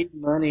that's big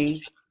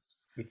money.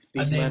 It's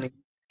and big then money.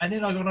 and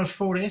then I got a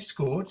Ford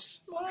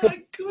Escorts.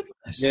 My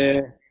goodness. Yeah,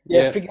 yeah.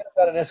 yeah. Forget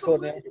about an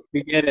escort now.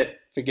 Forget it.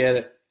 Forget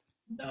it.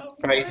 No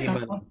Crazy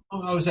way. money.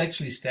 I was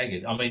actually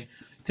staggered. I mean,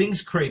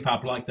 things creep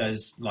up like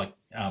those, like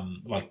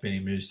Benny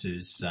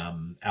Moose's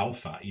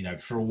Alpha.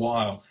 For a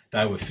while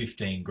they were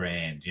 15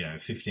 grand.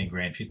 15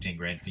 grand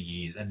for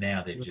years, and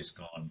now they've just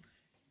gone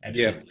Yeah.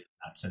 absolutely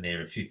nuts, and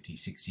they're a 50,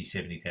 60,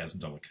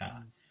 $70,000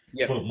 car.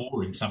 Yeah. Well,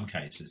 more in some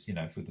cases.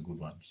 For the good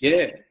ones.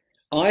 Yeah.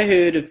 I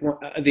heard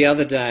of the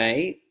other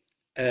day,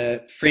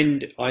 a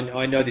friend,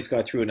 I know this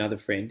guy through another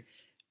friend,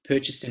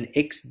 purchased an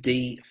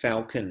XD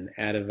Falcon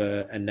out of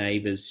a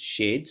neighbour's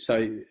shed.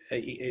 So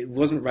it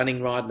wasn't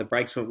running right and the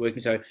brakes weren't working.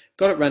 So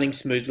got it running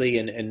smoothly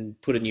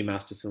and put a new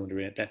master cylinder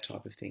in it, that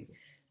type of thing.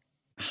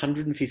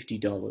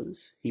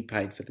 $150 he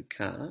paid for the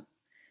car.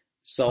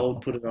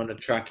 Sold, put it on a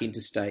truck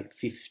interstate,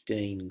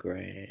 15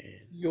 grand.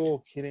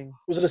 You're kidding.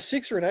 Was it a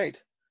 6 or an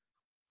 8?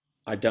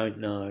 I don't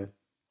know.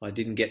 I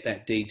didn't get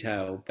that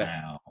detail, but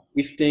Wow.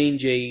 15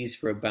 G's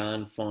for a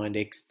barn find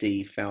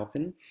XD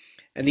Falcon.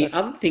 And the That's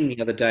other thing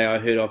the other day I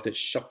heard of that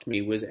shocked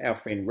me was our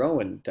friend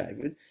Rowan,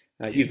 David.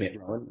 You've Yes. met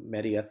Rowan,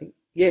 Maddie, I think.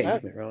 Yeah, mad.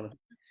 you've met Rowan.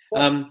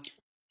 What?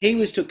 He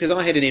was took because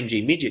I had an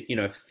MG midget,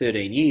 for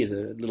 13 years,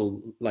 a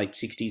little late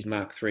 60s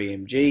Mark III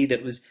MG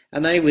that was,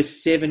 and they were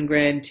 7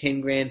 grand,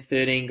 10 grand,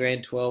 13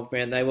 grand, 12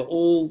 grand. They were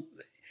all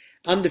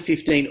under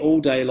 15 all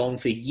day long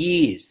for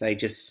years. They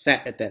just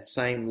sat at that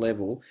same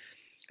level.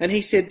 And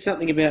he said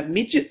something about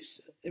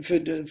midgets for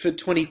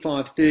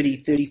 25, 30,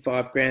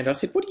 35 grand. I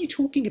said, what are you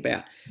talking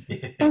about?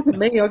 Bugger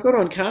me, I got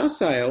on car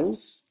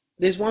sales.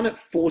 There's one at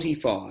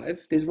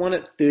 45. There's one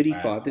at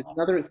 35. Wow. There's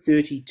another at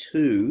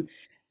 32.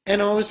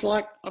 And I was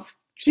like, oh,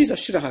 geez, I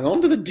should have hung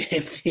on to the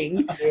damn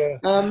thing.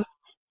 Yeah.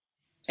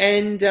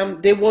 And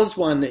there was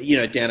one,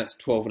 down at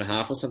 12 and a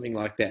half or something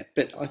like that.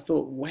 But I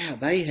thought, wow,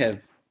 they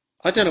have,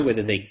 I don't know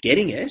whether they're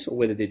getting it or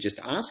whether they're just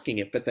asking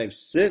it, but they've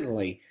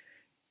certainly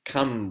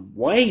come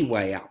way,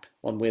 way up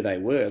on where they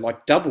were,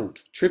 like doubled,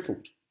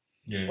 tripled.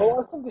 Yeah.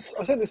 Well,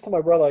 I sent this to my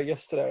brother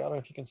yesterday. I don't know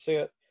if you can see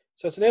it.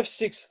 So it's an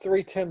F6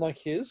 310 like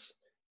his.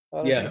 I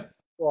don't know if you Yeah. can see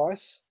the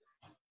price.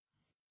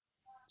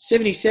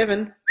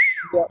 77.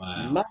 Yeah,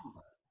 Wow.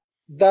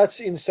 that's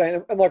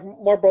insane. And like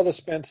my brother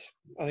spent,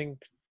 I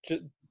think,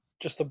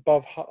 just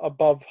above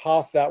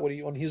half that what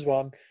he on his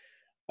one.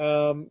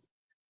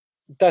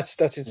 That's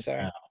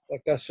insane. Wow.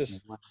 Like that's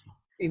just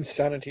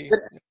insanity. But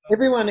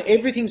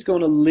everything's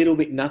gone a little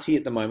bit nutty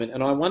at the moment,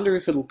 and I wonder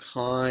if it'll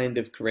kind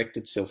of correct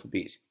itself a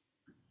bit.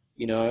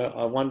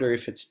 I wonder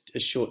if it's a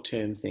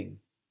short-term thing.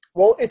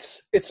 Well,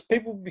 it's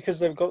people because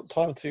they've got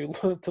time to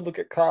look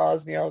at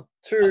cars now.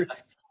 2,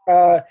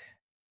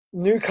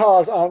 new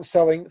cars aren't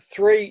selling.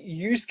 3,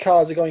 used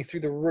cars are going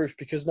through the roof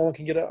because no one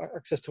can get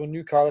access to a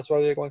new car. That's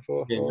why they're going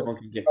for Yeah, no one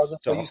can get cars.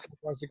 That's why stock. used car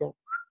prices are going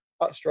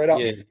up straight up.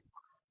 Yeah,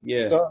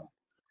 yeah, So,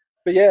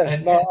 but yeah,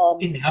 And no,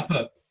 in the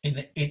upper in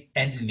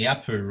the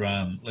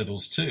upper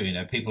levels too,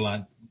 people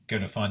aren't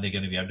going to find they're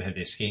going to be able to have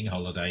their skiing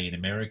holiday in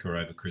America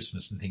over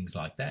Christmas and things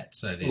like that.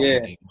 So they're yeah,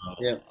 thinking, well,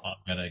 yeah, I'm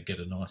going to get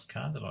a nice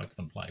car that I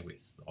can play with.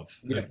 I've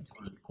yeah.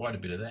 heard quite a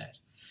bit of that.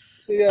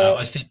 so yeah,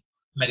 I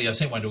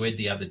sent one to Ed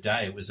the other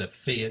day. It was a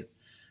Fiat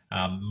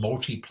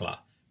Multipla,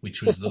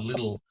 which was the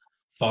little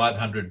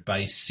 500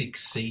 base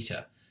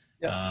 6-seater,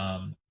 yeah,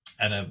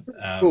 and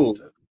a Cool.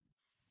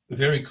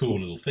 very cool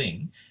little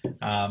thing.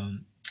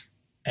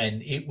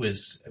 and it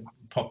was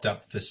popped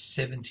up for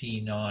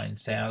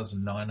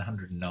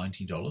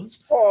 $79,990.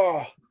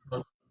 Oh,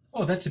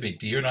 Oh, that's a bit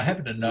dear. And I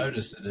happened to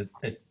notice that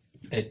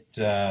it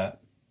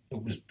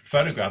was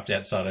photographed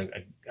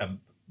outside a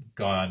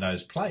guy I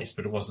know's place,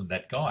 but it wasn't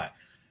that guy.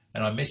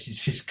 And I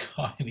messaged this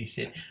guy, and he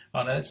said,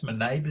 "Oh no, that's my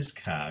neighbour's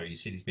car." He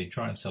said he's been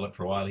trying to sell it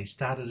for a while. He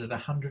started at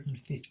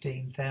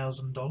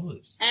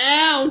 $115,000.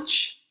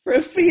 Ouch! For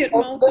a Fiat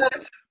Multi.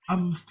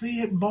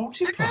 Fiat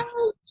Multipla.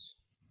 Ouch!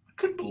 I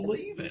couldn't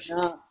believe it.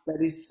 Nuts.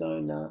 That is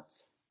so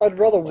nuts. I'd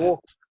rather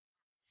walk.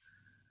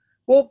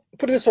 Well,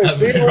 put it this way,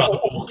 I'd rather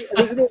walk.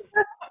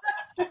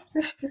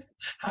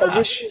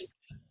 Harsh.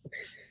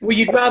 Well,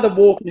 you'd rather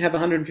walk and have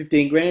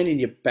 115 grand in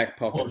your back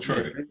pocket. Oh,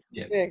 true.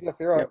 Yeah. Yeah,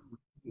 exactly right.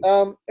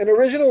 An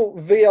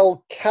original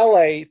VL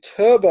Calais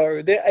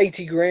Turbo, they're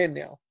 80 grand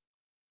now.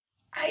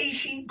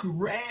 80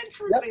 grand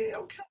for a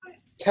VL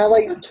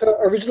Calais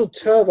original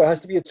turbo has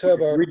to be a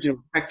turbo. Original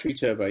factory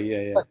turbo,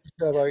 yeah. Factory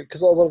turbo,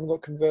 because a lot of them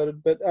got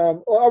converted. But I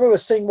remember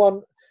seeing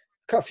one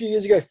a few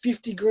years ago,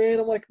 50 grand.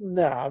 I'm like,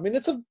 nah. I mean,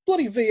 it's a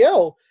bloody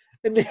VL,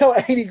 and now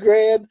 80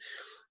 grand.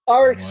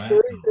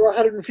 RX3 for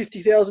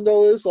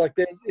 $150,000. Like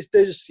they're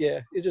just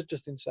it's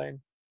just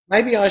insane.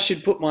 Maybe I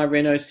should put my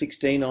Renault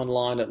 16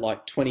 online at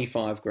like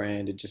 25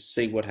 grand and just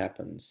see what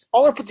happens.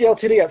 I'm gonna put the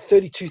LTD at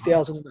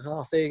 32,000 and a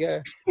half. There you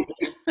go.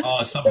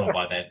 Oh, someone will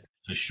buy that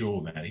for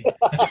sure, Matty.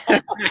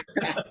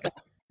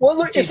 Well,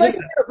 look, if they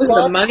can get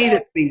the money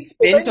that's been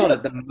spent on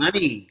it, the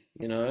money,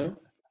 you know.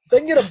 They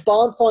can get a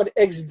barn find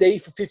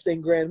XD for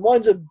 15 grand.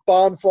 Mine's a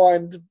barn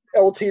find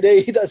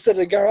LTD that's set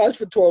in a garage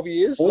for 12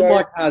 years. All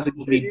my cars are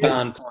going to be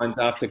barn finds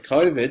after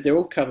COVID. They're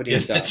all covered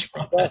in dust.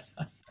 Right.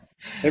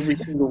 Every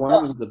single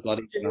one is a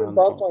bloody barn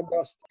find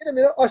dust. In a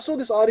minute, I saw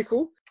this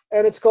article,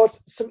 and it's got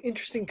some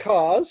interesting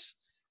cars.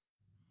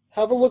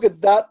 Have a look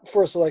at that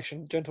for a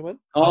selection, gentlemen.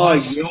 Oh, I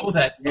saw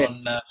that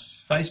on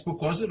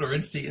Facebook, was it, or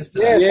Insta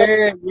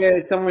yesterday?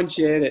 Yeah. Someone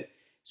shared it.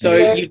 So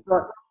you've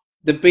got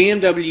the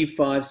BMW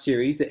 5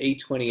 Series, the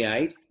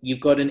E28. You've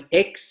got an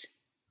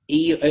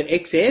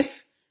XF.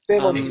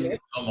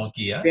 Fairmont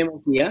Gear.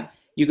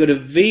 You've got a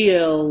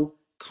VL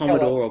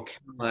Commodore or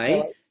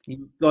Calais.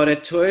 You've got a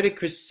Toyota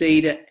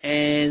Cressida,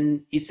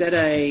 and is that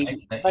a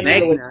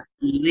Magna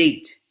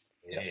Elite?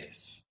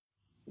 Yes.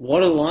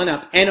 What a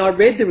lineup. And I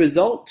read the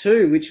result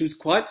too, which was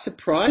quite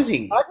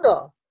surprising.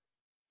 Magna?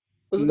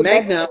 Was it the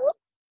Magna?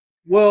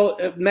 Well,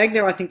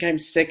 Magna I think came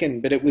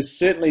second, but it was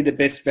certainly the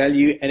best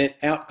value, and it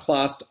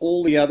outclassed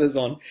all the others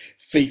on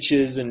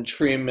features and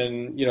trim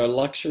and,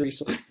 luxury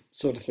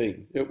sort of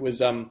thing. It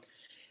was,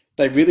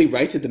 they really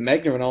rated the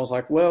Magna, and I was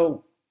like,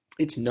 well,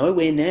 it's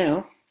nowhere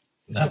now.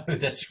 No,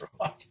 that's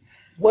right.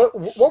 What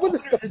were the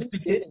stuff? I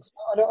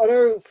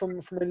know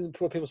from reading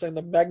people saying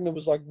the Magna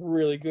was like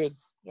really good.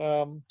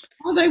 Well,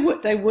 they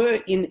were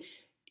in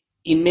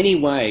many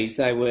ways.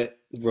 They were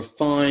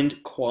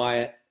refined,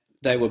 quiet.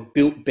 They were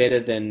built better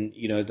than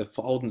the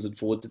Holdens and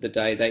Fords of the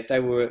day. They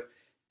were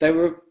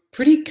a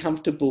pretty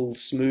comfortable,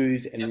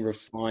 smooth, and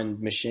refined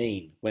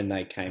machine when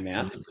they came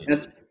out.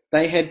 And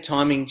they had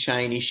timing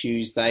chain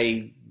issues.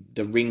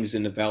 The rings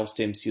and the valve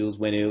stem seals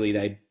went early.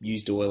 They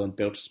used oil and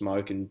belched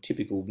smoke, and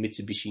typical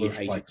Mitsubishi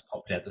 80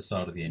 popped out the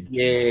side of the engine.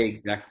 Yeah,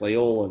 exactly,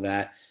 all of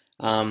that.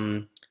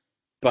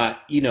 But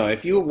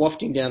if you were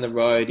wafting down the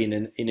road in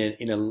a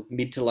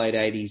mid to late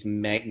 80s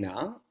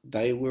Magna,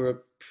 they were a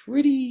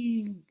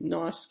pretty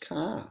nice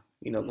car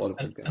in a lot of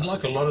regards. And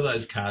like a lot of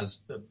those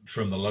cars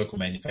from the local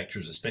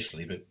manufacturers,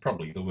 especially, but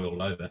probably the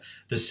world over,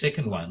 the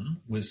second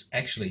one was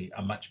actually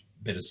a much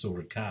better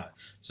sorted car.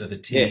 So the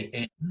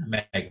TN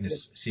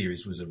Magnus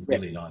series was a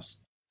really nice,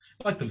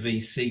 like the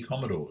VC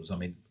Commodores. I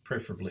mean,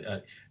 preferably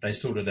they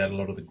sorted out a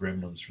lot of the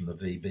gremlins from the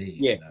VBs.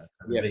 Yeah,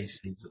 the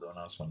VCs were the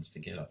nice ones to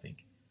get, I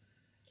think.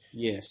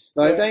 Yes,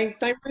 so they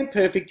weren't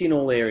perfect in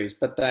all areas,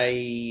 but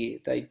they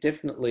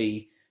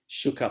definitely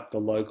shook up the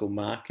local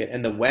market.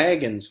 And the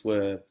wagons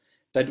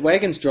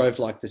drove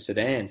like the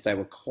sedans. They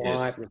were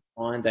quiet,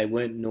 refined. They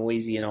weren't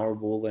noisy and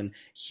horrible, and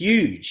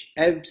huge,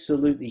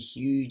 absolutely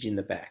huge in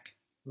the back.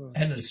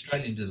 And an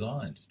Australian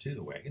designed too,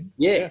 the wagon.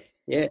 Yeah,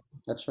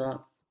 that's right.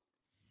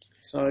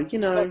 So they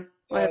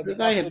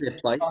have their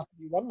place.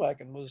 R31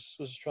 wagon was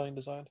Australian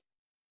designed.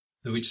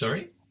 The which?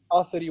 Sorry.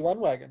 R31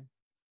 wagon.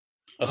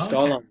 A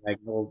Skyline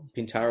wagon or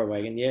Pintara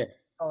wagon, yeah.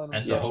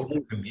 And the whole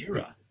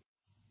Chimera.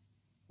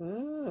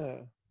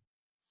 Ah.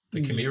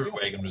 The Chimera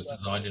wagon was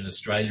designed in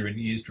Australia and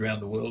used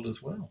around the world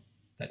as well.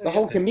 The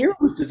whole Chimera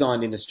was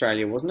designed in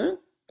Australia, wasn't it?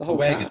 The whole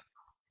wagon. car.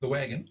 The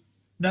wagon.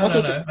 No.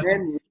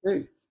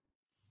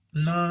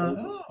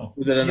 No. Oh.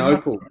 Was it an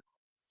Opal?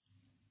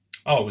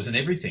 Oh, it was an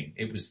everything.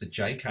 It was the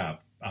J-Carb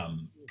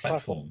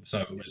platform.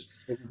 So it was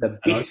an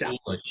Opal,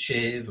 a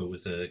Chev, it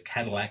was a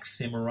Cadillac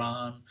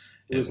Cimarron.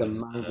 It was a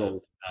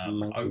Mongol.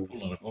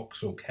 Opal and a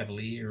Vauxhall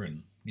Cavalier,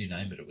 and you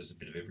name it. It was a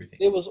bit of everything.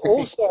 There was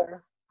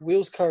also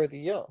Wheels Car of the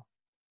Year.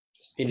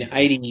 In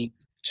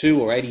 82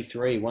 or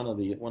 83, one of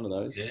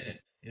those. Yeah.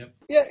 Yep.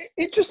 Yeah,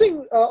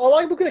 interesting. I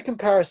like looking at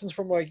comparisons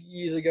from like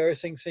years ago,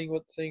 seeing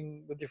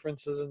the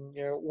differences, and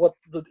what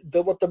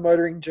the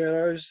motoring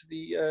journos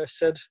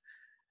said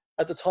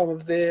at the time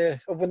of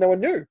when they were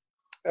new.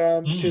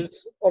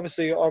 Because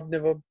obviously I've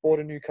never bought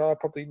a new car,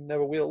 probably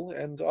never will,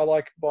 and I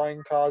like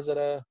buying cars that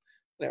are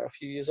a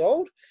few years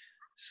old.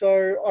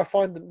 So I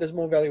find that there's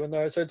more value in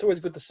those. So it's always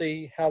good to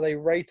see how they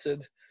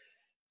rated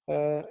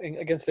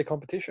against their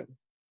competition.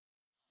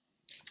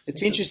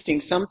 It's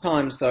interesting.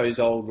 Sometimes those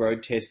old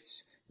road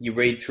tests, you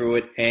read through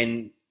it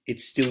and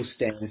it still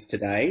stands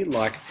today.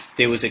 Like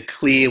there was a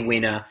clear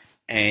winner,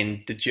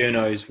 and the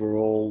journos were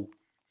all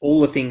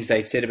the things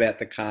they said about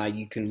the car.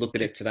 You can look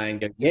at it today and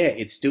go, yeah,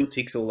 it still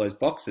ticks all those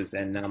boxes,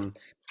 and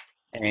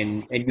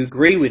you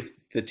agree with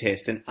the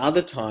test. And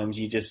other times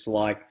you just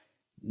like,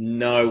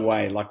 no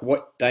way. Like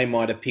what they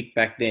might have picked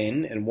back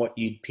then and what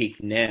you'd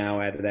pick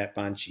now out of that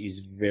bunch is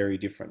very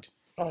different.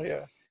 Oh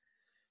yeah,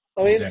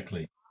 I mean,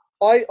 Exactly.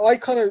 I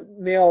kind of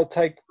now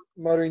take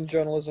motoring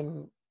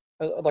journalism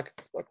as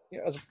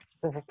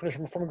from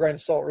a grain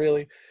of salt,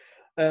 really.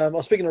 I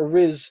was speaking to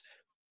Riz,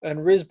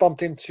 and Riz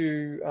bumped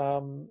into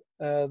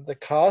the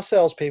car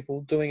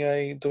salespeople doing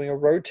a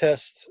road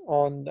test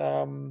on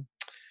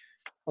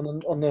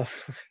the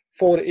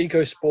Ford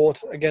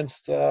EcoSport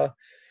against I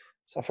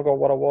forgot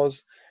what it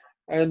was,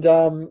 and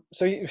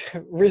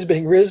Riz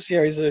being Riz,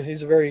 he's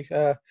a very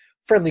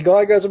friendly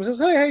guy. Goes up and says,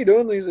 "Hey, how you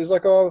doing?" He's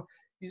like, "Oh,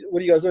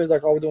 what are you guys doing?" He's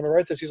like, "Oh, we're doing a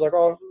road test." He's like,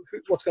 "Oh,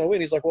 what's going to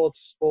win?" He's like, "Well,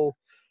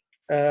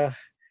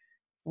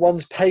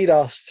 one's paid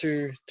us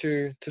to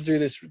do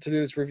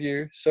this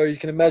review, so you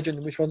can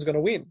imagine which one's going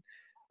to win."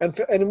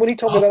 And when he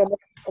told me that,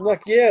 I'm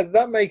like, yeah,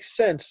 that makes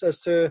sense as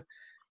to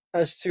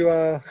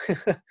Wow.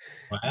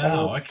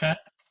 Okay.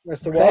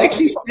 as to They why.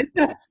 actually said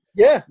that.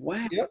 Yeah,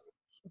 Wow. yeah.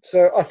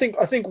 So I think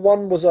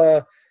one was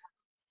I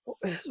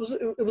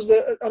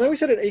know we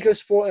said an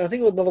EcoSport, and I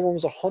think another one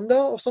was a Honda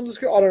of some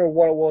description. I don't know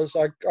what it was.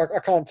 I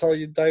can't tell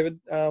you, David.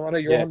 I know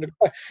you're a Honda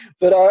guy,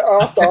 but I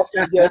have to ask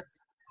him again.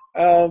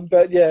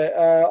 But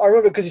yeah, I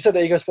remember because you said the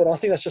EcoSport. I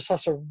think that's just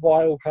such a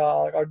vile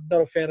car. Like, I'm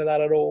not a fan of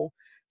that at all.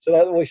 So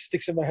that always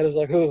sticks in my head as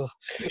like, ugh.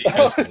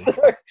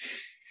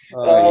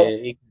 Oh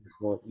yeah,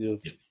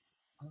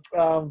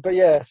 But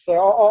yeah, so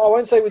I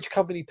won't say which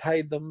company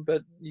paid them,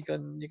 but you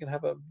can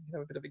have a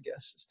bit of a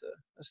guess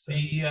as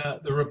to.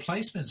 The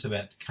replacement's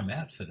about to come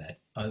out for that.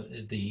 I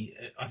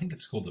think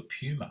it's called the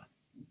Puma.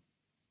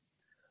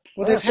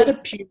 Well, they've had a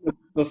Puma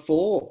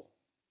before.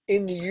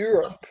 In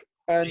Europe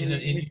and In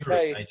Europe, UK.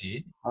 they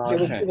did. Oh,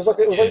 It okay. was a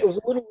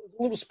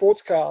little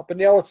sports car, but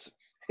now it's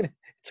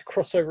a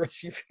crossover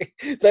SUV.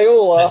 They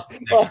all are. That's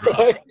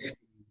exactly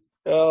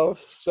right.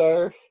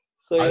 So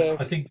yeah.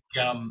 I think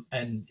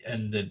and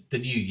the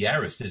new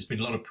Yaris. There's been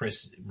a lot of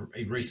press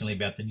recently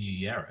about the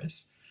new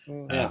Yaris,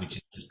 which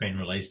has just been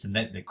released, and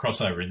that the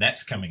crossover and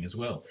that's coming as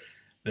well.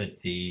 But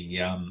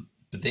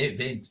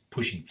they're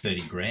pushing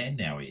 30 grand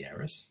now a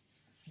Yaris.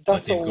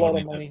 That's a they've lot gone of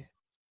into money.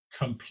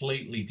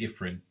 completely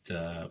different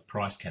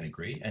price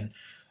category, and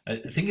I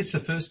think it's the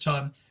first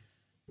time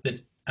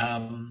that.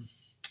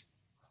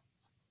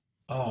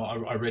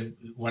 I read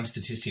one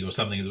statistic or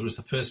something. It was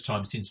the first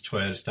time since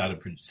Toyota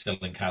started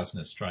selling cars in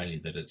Australia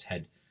that it's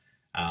had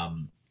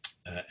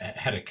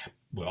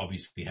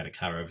obviously had a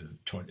car over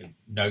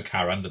no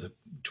car under the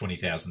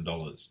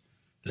 $20,000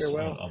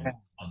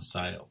 on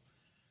sale.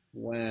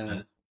 Wow.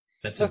 So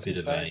that's a bit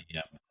insane. of a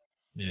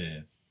yeah.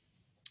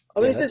 I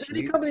mean, if there's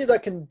any company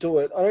that can do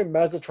it, I know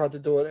Mazda tried to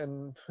do it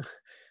and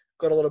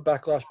got a lot of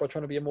backlash by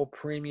trying to be a more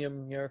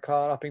premium,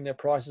 car, upping their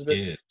prices. But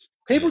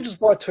people just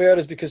buy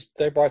Toyotas because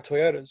they buy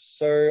Toyotas.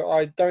 So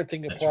I don't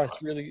think the price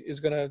really is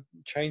going to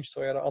change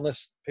Toyota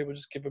unless people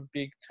just give a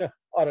big.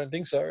 I don't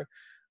think so.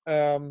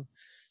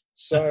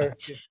 So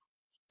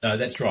no,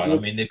 that's right. I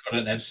mean, they've got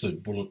an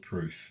absolute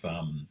bulletproof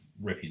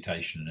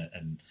reputation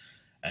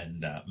and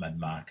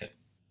market.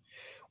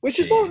 Which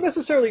is not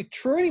necessarily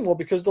true anymore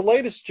because the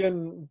latest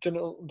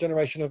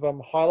generation of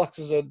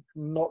Hiluxes are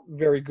not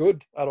very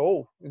good at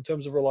all in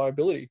terms of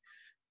reliability.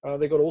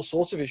 They've got all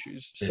sorts of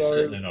issues. They're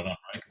certainly not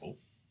unbreakable.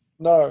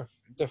 No,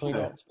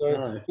 definitely not.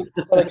 So,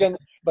 but again,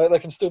 they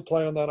can still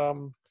play on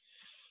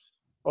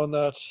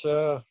that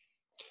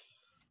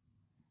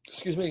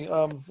excuse me,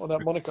 on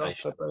that moniker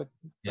that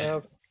they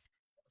have.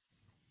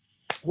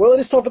 Well, it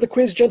is time for the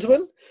quiz,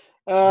 gentlemen.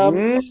 So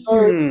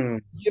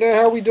you know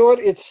how we do it.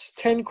 It's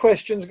 10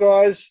 questions,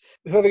 guys.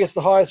 Whoever gets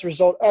the highest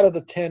result out of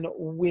the 10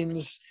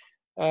 wins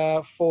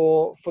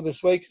for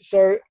this week.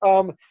 So,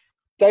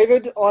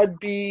 David,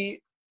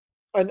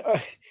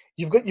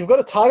 you've got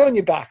a target on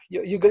your back.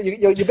 You're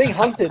being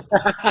hunted.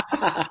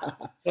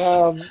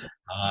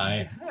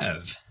 I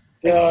have.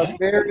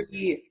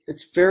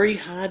 It's very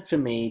hard for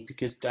me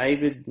because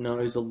David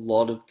knows a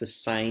lot of the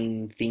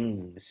same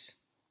things.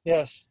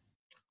 Yes.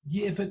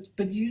 Yeah,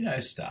 but you know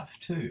stuff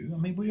too. I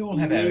mean, we all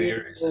have our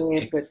areas of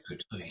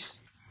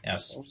expertise, our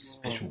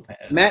special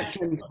powers. Matt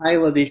can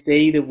tailor this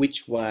either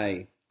which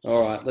way.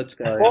 All right, let's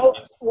go.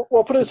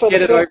 Well, put it this way.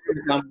 Get it over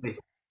and done with.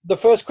 The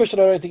first question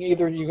I don't think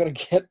either of you are going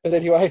to get, but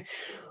anyway.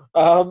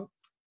 In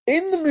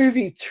the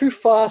movie Too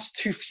Fast,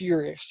 Too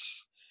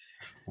Furious,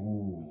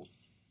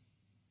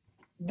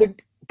 the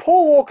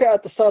Paul Walker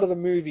at the start of the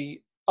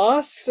movie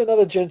asks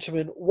another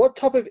gentleman what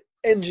type of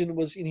engine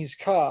was in his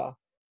car,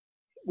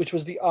 which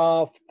was the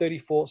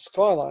R34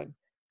 Skyline.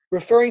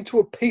 Referring to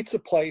a pizza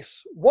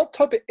place, what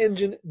type of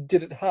engine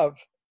did it have?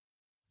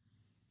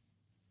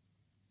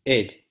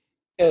 Ed,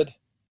 Ed.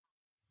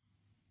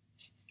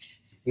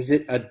 is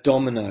it a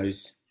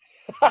Domino's?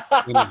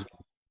 engine?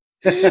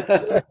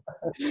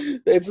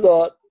 It's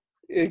not.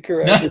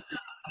 Incorrect. No,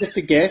 Just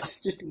a guess.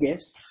 Just a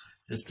guess.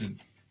 just a.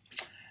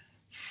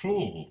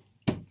 Phew.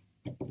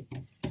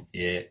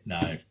 Yeah, no.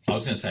 I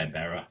was going to say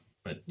Barra,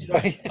 but you know,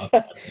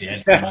 that's the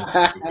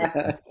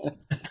answer.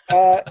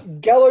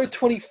 Gallo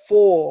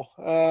 24.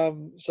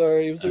 So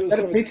it was At a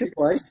kind of pizza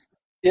place.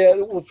 yeah.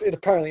 Well,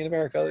 apparently in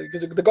America,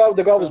 because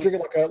the guy was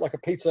drinking like a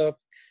pizza,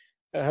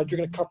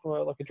 drinking a cup from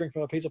a drink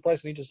from a pizza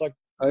place, and he just like.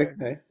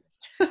 Okay.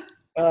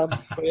 But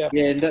yeah.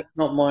 Yeah, that's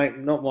not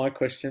my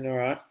question. All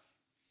right.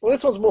 Well,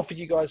 this one's more for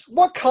you guys.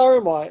 What car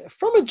am I?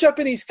 From a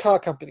Japanese car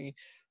company.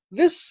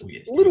 This Oh,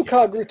 yes, here little we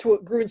go. car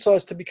grew in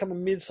size to become a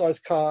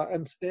mid-sized car,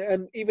 and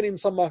even in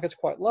some markets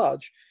quite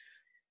large.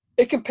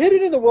 It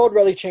competed in the World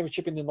Rally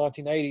Championship in the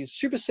 1980s,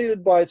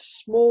 superseded by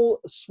its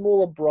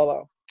smaller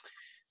brother.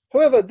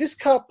 However, this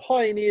car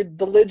pioneered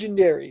the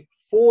legendary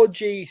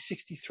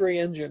 4G63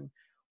 engine,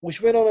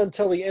 which went on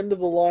until the end of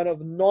the line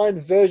of 9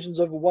 versions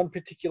of one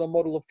particular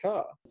model of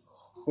car.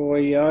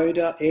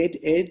 Toyota, Ed,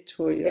 Ed?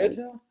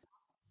 Toyota,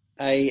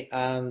 a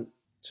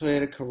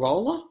Toyota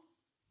Corolla.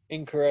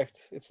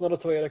 Incorrect. It's not a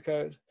Toyota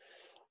code.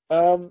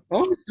 Oh,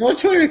 it's not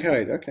a Toyota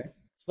code. Okay.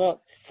 It's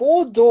not.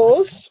 4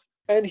 doors,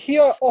 and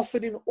here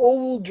offered in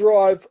all-wheel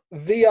drive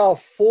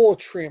VR4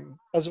 trim,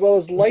 as well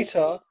as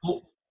later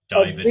Oh,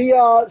 a David.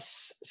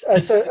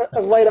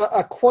 later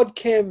a quad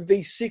cam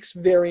V6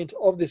 variant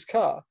of this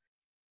car.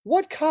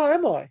 What car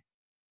am I?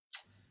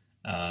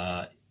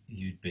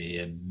 You'd be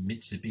a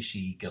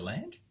Mitsubishi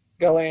Galant.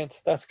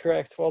 Galant. That's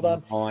correct. Well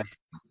done.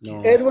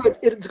 Nice. Edward,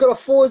 it's got a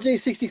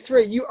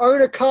 4G63. You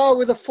own a car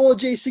with a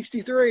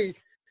 4G63.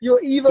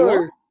 Your Evo. Do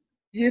I?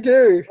 You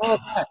do. Oh,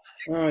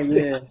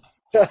 yeah.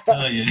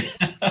 Oh yeah.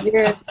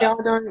 Yeah, I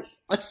don't. It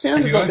Have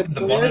sounded you like a opened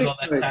the bonnet Toyota on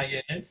that code. car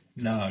yet? Ed?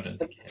 No, I don't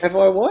think you have. Have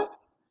I what?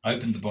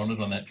 Opened the bonnet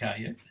on that car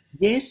yet?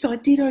 Yes, I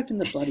did open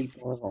the bloody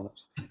bonnet on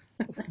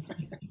it.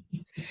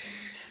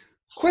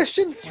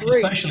 Question Well,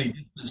 you're 3. socially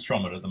distanced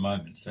from it at the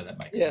moment, so that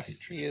makes it a Yes, bit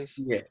he tricky. is.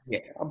 Yeah.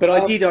 But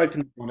I did open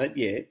the bonnet,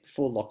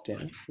 before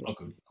lockdown. Yeah. Oh,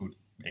 good,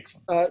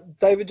 excellent.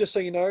 David, just so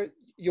you know,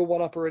 you're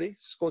one up already.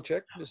 Score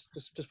check. Just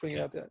putting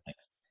it out there.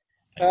 Thanks.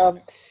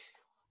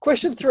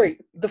 Question 3.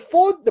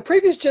 The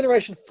previous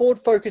generation Ford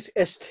Focus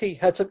ST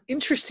had some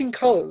interesting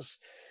colors,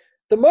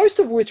 the most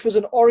of which was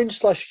an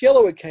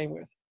orange/yellow it came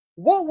with.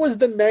 What was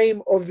the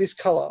name of this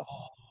color?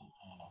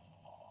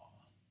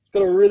 It's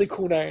got a really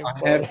cool name.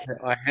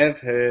 I have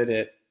heard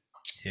it.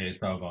 Yeah,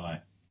 so have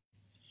I.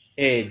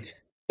 Ed,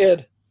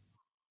 Ed,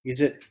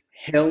 is it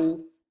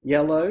hell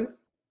yellow?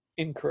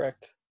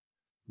 incorrect.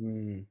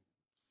 A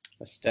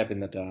stab in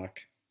the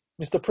dark.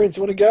 Mr. Prince,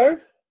 you want to go?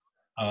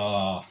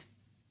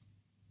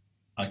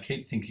 I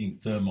keep thinking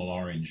thermal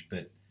orange,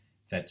 but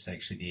that's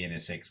actually the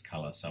NSX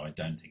colour, so I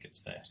don't think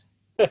it's that.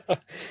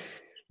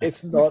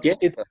 It's not. Guess.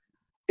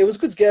 It was a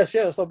good guess.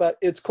 Yeah, it's not bad.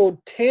 It's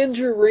called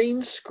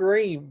Tangerine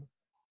Scream.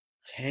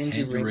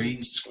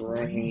 Tangerine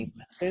Scream.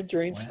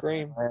 Tangerine Wow.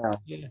 Scream. Wow.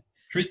 Yeah.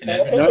 Truth in Uh,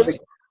 advertising,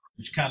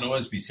 which can't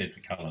always be said for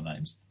colour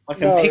names. I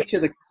can picture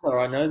the colour.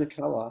 I know the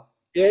colour.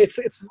 Yeah, it's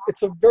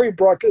a very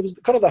bright. It was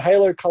kind of the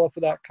halo color for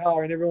that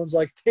car, and everyone's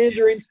like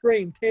Tangerine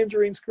Scream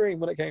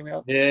when it came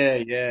out.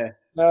 Yeah.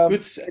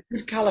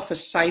 Good colour for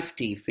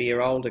safety for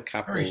your older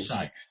couples. Very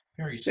safe.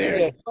 Very safe.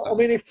 Yeah, I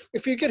mean,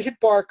 if you get hit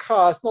by a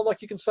car, it's not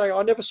like you can say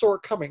I never saw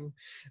it coming.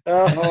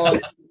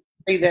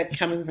 See that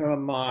coming from a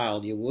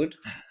mile, you would.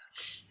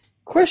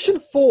 Question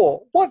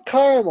 4. What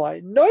car am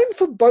I? Known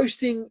for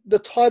boasting the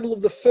title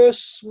of the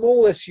first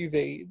small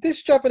SUV,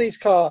 this Japanese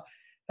car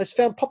has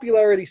found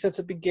popularity since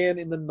it began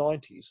in the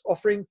 90s,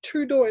 offering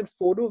 2-door and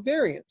 4-door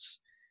variants.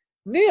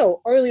 Now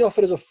only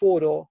offered as a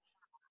 4-door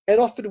and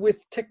offered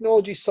with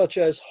technology such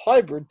as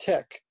hybrid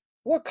tech.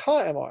 What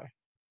car am I?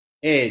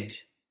 Ed.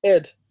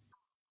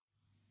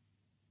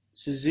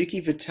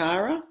 Suzuki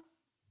Vitara?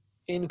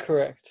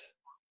 Incorrect.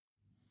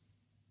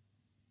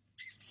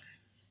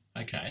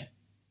 Okay.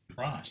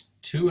 Right.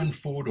 2 and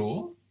 4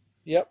 door.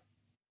 Yep.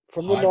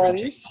 From the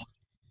Hybrid 90s.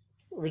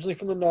 Originally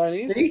from the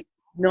 90s. See?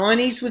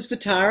 90s was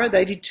Vitara.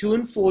 They did 2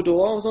 and 4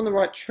 door. I was on the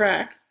right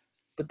track.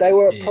 But they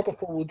were a proper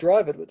 4-wheel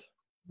drive, Edward.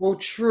 Well,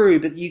 true,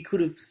 but you could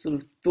have sort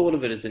of thought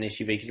of it as an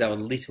SUV because they were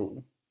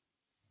little.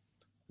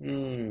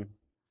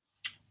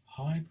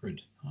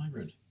 Hybrid.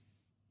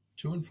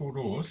 2 and 4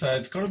 door. So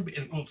it's got to be.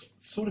 Well, it's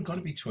sort of got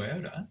to be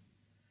Toyota.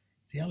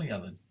 The only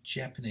other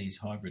Japanese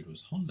hybrid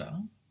was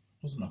Honda.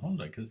 It wasn't a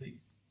Honda because he.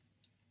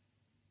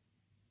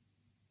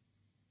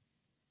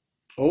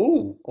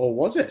 Oh, or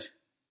was it?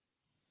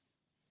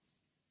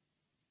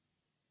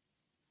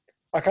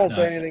 I can't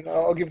say anything.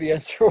 I'll give the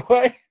answer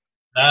away.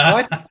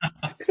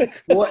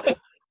 What?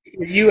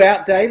 Is you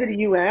out, David? Are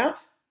you out?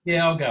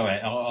 Yeah, I'll go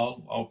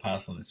out. I'll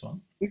pass on this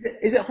one.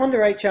 Is it Honda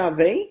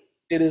HR-V?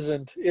 It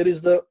isn't. It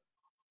is the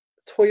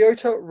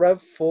Toyota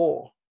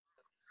RAV4.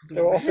 They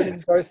were offered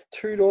in both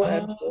two-door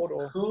and Oh,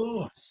 four-door. of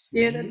course.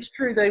 Yeah, that's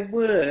true. They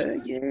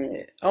were.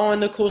 Yeah. Oh,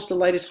 and of course, the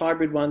latest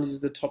hybrid one is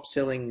the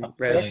top-selling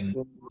Selling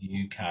RAV4.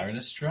 new car in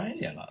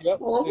Australia last Yep.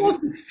 week. Well, I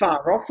wasn't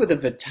far off with the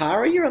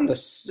Vitara. You're on the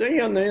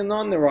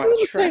They're right on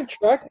the same track.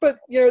 track, but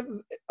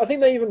I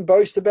think they even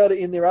boast about it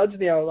in their ads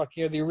now, like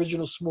the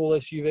original small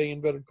SUV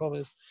inverted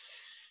commas.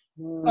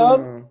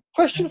 Hmm.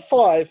 Question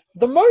 5: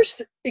 the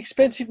most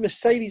expensive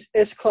Mercedes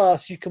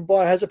S-Class you can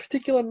buy has a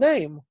particular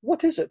name.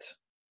 What is it,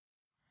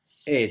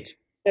 Ed.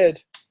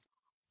 Ed?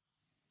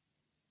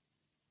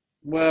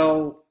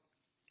 Well,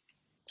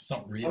 It's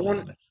not I really want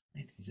a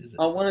Mercedes, is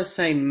I it? want to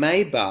say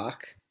Maybach.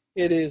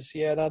 It is,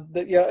 yeah, no,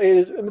 yeah, it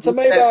is. It's a Is that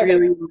Maybach.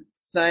 really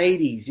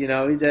Mercedes?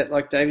 Is that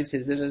like David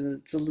says?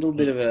 It's a little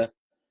bit of a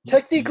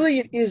Technically,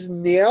 it is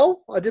now.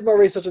 I did my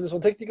research on this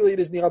one. Technically, it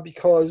is now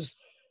because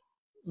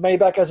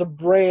Maybach as a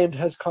brand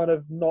has kind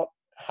of not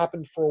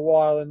happened for a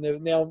while, and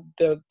now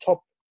their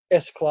top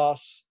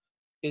S-Class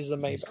is the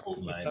It's Maybach.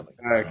 called Maybach. okay.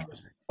 Right.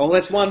 Well,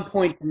 that's 1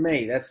 point to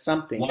me. That's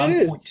something. It 1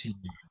 point is. to you.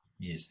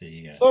 Yes, there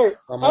you So,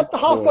 I'm on at the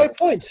board. halfway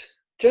point,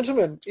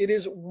 gentlemen, it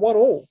is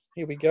 1-1.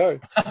 Here we go.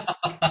 go.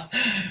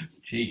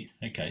 Gee,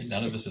 okay.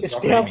 None of us are It's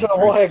down to screaming the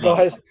through wire, blood.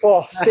 guys.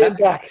 Oh, stand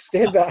back,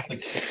 stand back.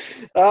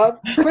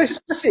 Question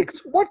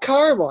 6. What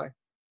car am I?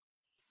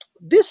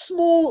 This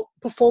small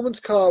performance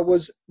car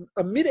was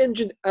a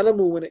mid-engine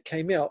animal when it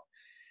came out.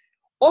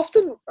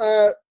 Often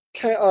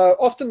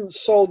often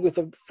sold with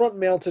a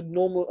front-mounted,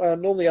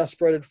 normally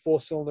aspirated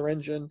four-cylinder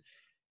engine.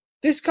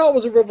 This car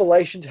was a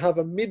revelation to have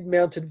a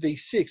mid-mounted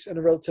V6 and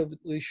a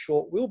relatively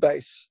short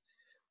wheelbase.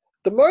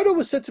 The motor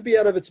was said to be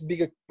out of its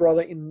bigger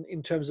brother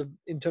in terms of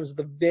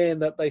the van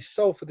that they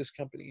sell for this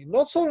company.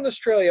 Not sold in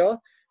Australia,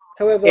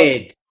 however.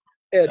 Ed.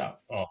 Ed,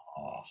 Oh,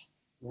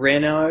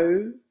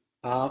 Renault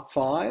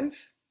R5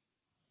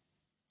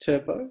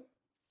 Turbo.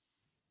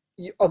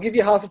 I'll give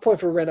you half a point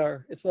for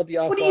Renault. It's not the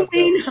What do you R5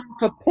 mean Turbo.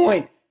 half a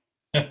point?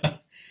 can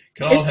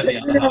I It's have the the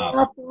other Renault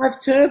half?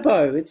 R5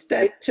 Turbo. It's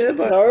that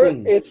turbo No,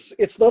 thing.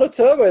 it's not a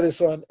turbo. This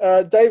one,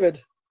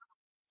 David.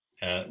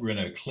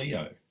 Renault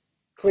Clio.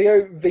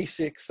 Clio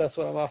V6. That's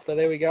what I'm after.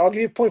 There we go. I'll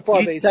give you You 0.5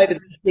 didn't each. say the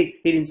V6.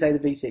 He didn't say the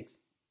V6.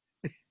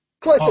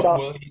 Close Oh, enough.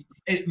 well,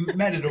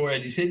 Matt had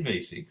already said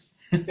V6.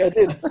 Yeah, I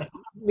did.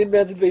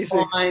 Mid-mounted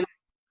V6. Fine.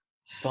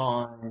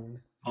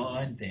 Fine.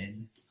 Fine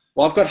then.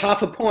 Well, I've got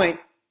half a point.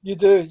 You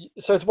do.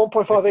 So it's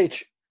 1.5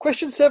 each.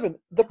 Question 7.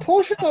 The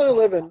Porsche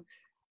 911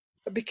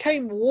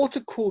 became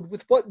water-cooled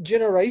with what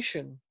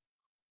generation?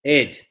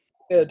 Ed,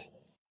 Ed.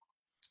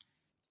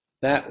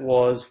 that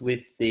was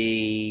with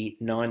the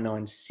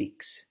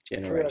 996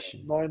 Correct.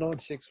 generation.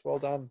 996. Well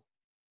done.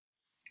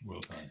 Well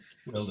done.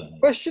 Well done.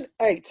 Question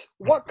 8.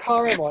 What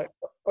car am I?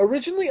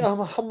 Originally a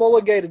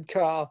homologated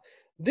car,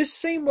 this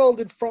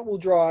seam-welded front-wheel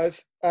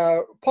drive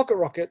pocket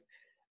rocket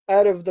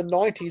out of the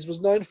 90s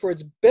was known for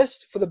its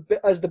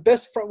as the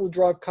best front-wheel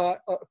drive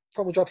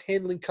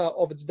handling car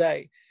of its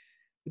day.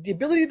 With the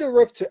ability to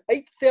rev to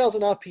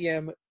 8,000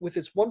 RPM with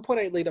its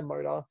 1.8-liter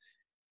motor,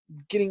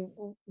 getting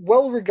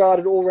well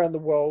regarded all around the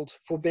world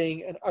for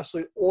being an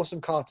absolute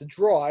awesome car to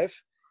drive.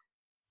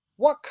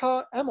 What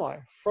car am I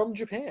from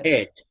Japan?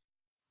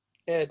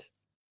 Ed.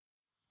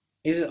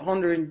 Is it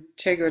Honda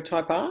Integra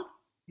Type R?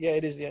 Yeah,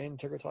 it is the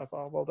Integra Type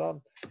R. Well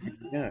done.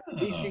 Yeah.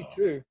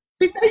 EC2.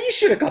 You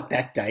should have got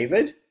that,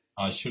 David.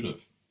 I should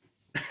have.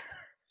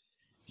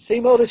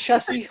 C-molded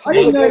chassis, I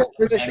didn't know homologated.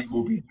 that was, Annie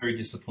will be very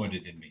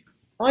disappointed in me.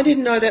 I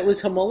didn't know that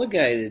was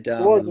homologated. It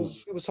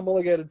was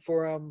homologated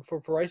for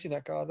racing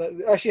that car. That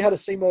it actually had a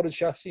C-molded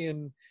chassis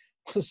and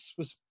was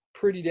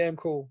pretty damn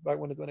cool back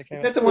when it came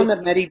out. Is that the one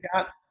that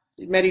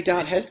Matty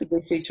Dart has, the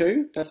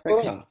DC2? That's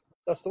that car.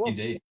 That's the one.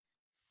 Indeed.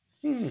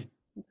 Okay.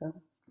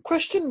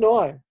 Question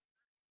 9.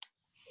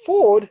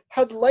 Ford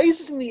had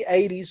lasers in the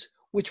 80s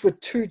which were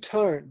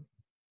two-tone.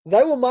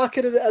 They were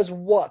marketed as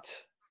what?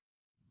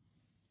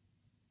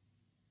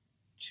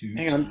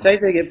 Hang on. Say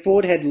that again.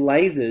 Ford had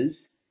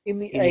lasers In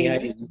the in the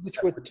 80s 80s which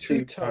that were were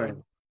two-tone.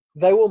 two-tone.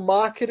 They were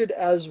marketed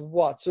as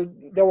what? So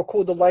they were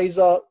called the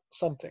laser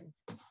something.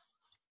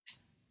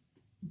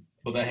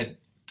 Well, they had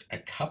a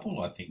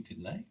couple, I think,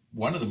 didn't they?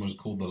 One of them was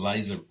called the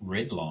Laser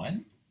Red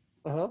Line.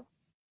 Uh-huh.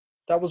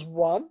 That was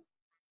one.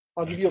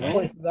 I'll give you a Okay.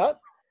 point for that.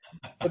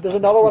 But there's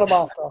another one I'm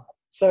after.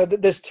 So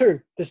there's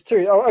two. There's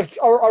two. I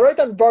wrote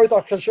down both.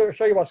 I can show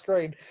you my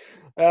screen.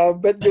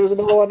 But there was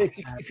another one. If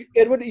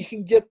Edward, you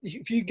can get.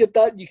 If you get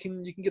that, you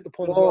can get the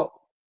point as well.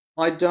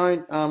 I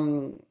don't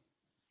know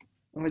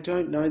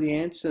the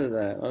answer to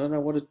that. I don't know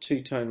what a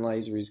two-tone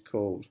laser is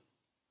called.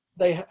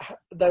 They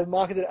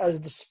marketed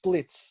as the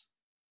splits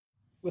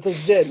with a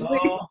Z.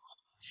 Oh,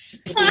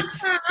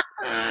 splits.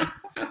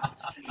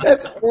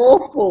 That's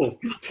awful.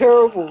 It's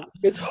terrible.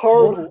 It's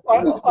horrible.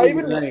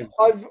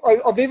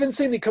 I've even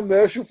seen the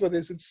commercial for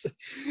this.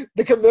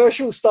 The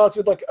commercial starts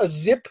with like a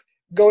zip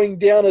going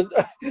down down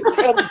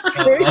the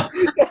street.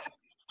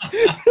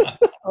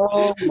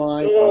 Oh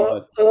my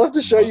god. I'll have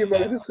to show you,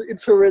 mate.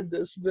 It's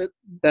horrendous, but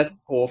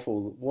That's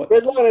awful. What?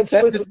 red line and That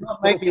splits. does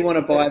not make me want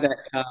to buy that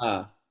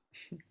car.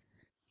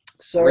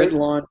 So Red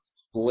line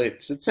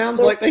splits. It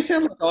sounds like they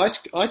sound like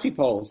icy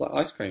poles, like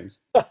ice creams.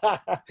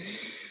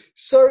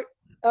 So,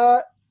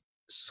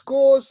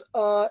 scores.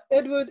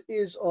 Edward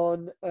is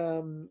on.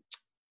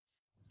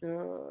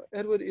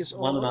 Edward is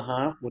One and a on.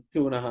 half or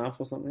 2.5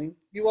 or something.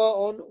 You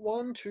are on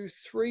 1, 2,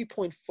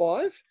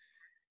 3.5,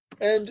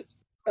 and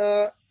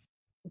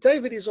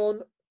David is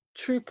on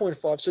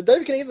 2.5. So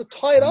David can either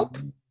tie it up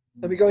and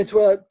we go into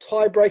a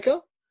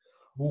tiebreaker,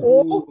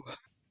 or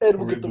Ed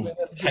will get the win.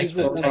 Take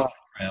the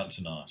crown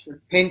tonight.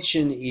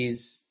 Pension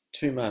is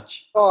too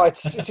much. Oh,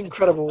 it's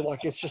incredible.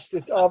 Like it's just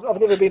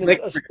I've never been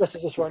as stressed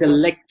as this right It's now.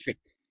 electric.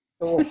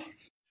 Oh.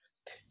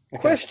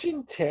 Okay.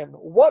 Question 10.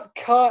 What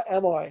car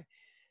am I?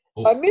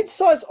 A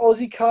mid-sized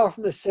Aussie car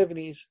from the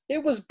 70s.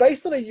 It was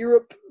based on a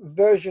Europe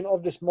version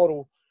of this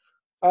model,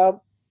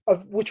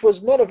 which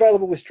was not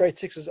available with straight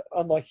sixes,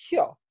 unlike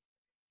here.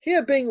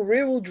 Here, being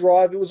rear-wheel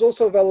drive, it was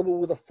also available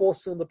with a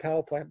 4-cylinder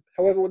power plant.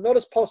 However, not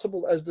as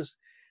popular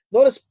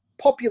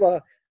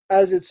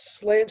as its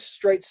slant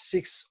straight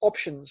six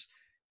options.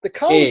 The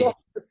car was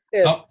offered with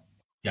Ed. Oh,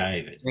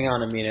 David. Hang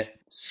on a minute.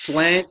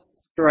 Slant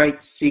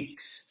straight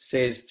six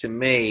says to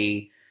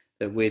me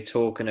that we're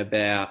talking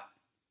about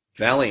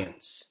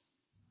Valiants.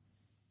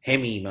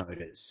 Hemi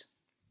motors.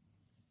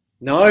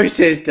 No,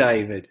 says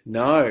David.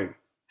 No.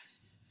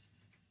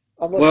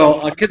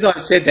 Well, because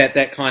I've said that,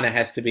 that kind of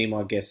has to be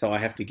my guess, so I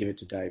have to give it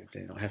to David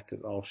now.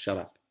 I'll shut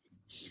up.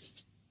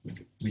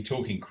 We're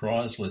talking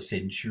Chrysler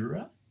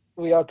Centura?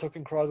 We are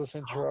talking Chrysler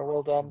Centura.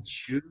 Well done.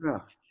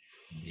 Centura.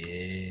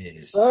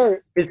 Yes. So,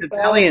 with the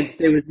Valiants,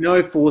 there was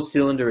no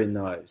 4-cylinder in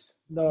those.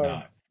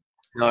 No,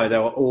 they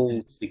were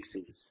all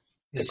sixes.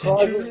 The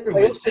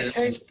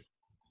Chrysler,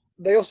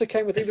 they also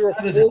came with either a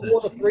 4 or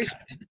a 3.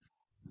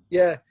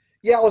 Yeah,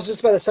 I was just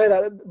about to say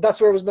that. That's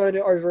where it was known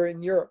over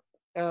in Europe.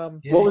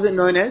 What was it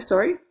known as?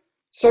 Sorry.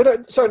 So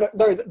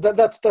no.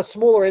 That's that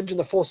smaller engine,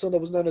 the 4-cylinder,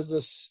 was known as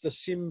the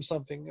Sim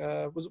something.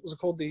 Was it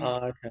called the?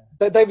 Oh, okay.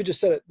 David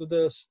just said it.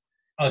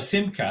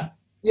 Simca.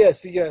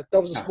 Yes, yeah,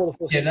 that was a smaller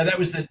 4-cylinder. Yeah, no, that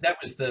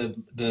was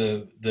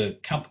the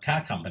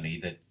car company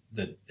that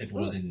it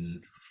was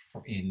in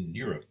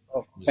Europe.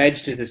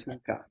 Badged as the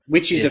Simca,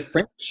 which is a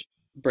French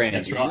brand.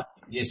 That's right.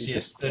 Yes,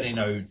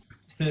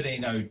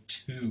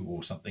 1302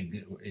 or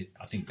something.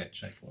 I think that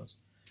shape was.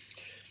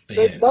 But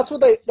so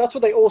that's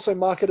what they also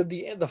marketed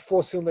the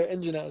 4-cylinder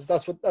engine as.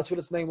 That's what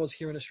its name was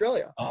here in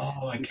Australia.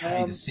 Oh,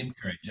 okay, the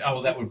Simca engine. Oh,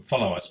 well, that would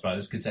follow, I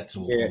suppose, because that's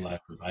all they were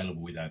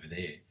available with over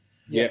there.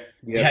 Yep.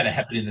 We had a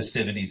habit in the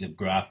 70s of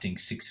grafting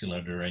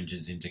 6-cylinder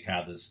engines into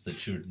cars that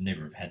should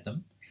never have had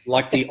them.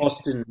 Like the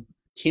Austin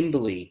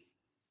Kimberley.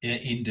 Yeah,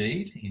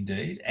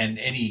 indeed. And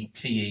any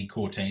TE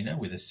Cortina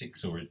with a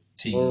 6 or a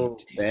TC or a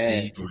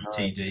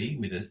TD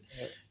with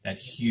that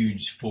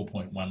huge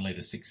 4.1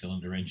 litre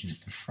 6-cylinder engine in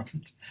the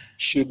front.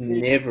 Should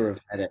never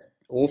have had it.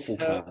 Awful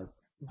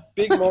cars.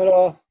 Big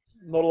motor,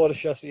 not a lot of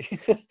chassis.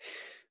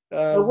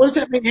 Well, what does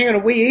that mean? Hang on, are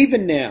we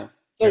even now?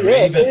 So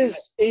it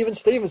is even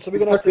Steven. So we're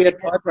going to have to be a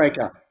tiebreaker. We're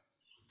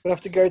going to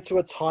have to go to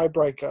a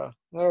tiebreaker.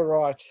 All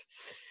right.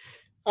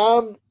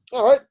 All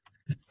right.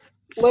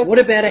 What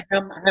about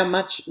how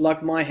much?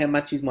 Like how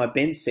much is my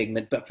Benz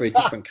segment, but for a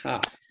different car?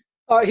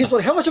 Here's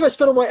one. How much have I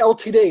spent on my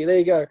LTD? There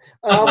you go.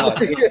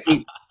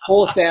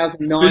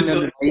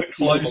 4,980.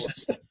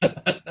 Closest.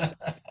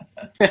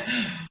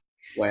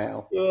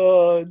 Wow.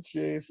 Oh,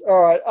 jeez.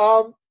 All right.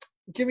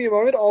 Give me a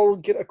moment. I'll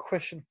get a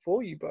question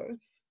for you both.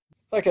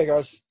 Okay,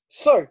 guys.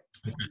 So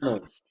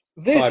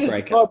this is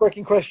the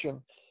tie-breaking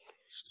question.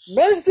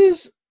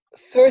 Mazda's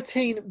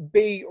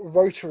 13B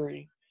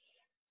Rotary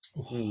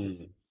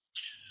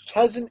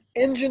has an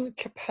engine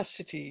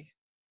capacity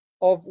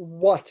of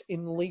what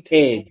in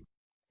litres?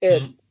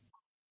 Ed.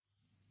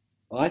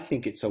 I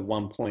think it's a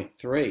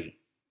 1.3.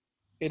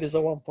 It is a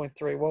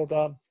 1.3. Well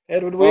done.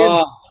 Edward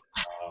wins.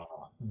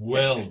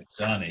 Well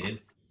done,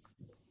 Ed.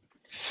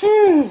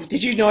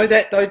 Did you know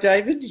that though,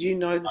 David? Did you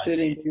know the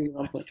 13B is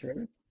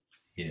 1.3?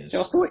 Yes.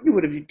 So I thought you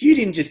would have. You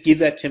didn't just give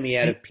that to me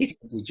out of pity,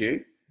 did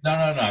you? No.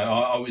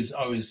 I was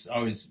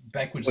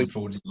backwards and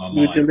forwards in my mind.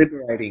 You were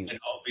deliberating. And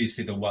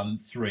obviously, the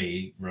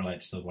 1.3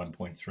 relates to the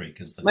 1.3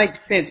 because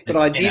makes sense. But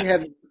I did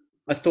have.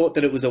 I thought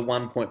that it was a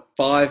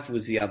 1.5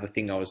 was the other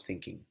thing I was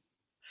thinking.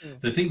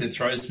 The thing that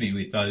throws me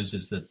with those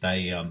is that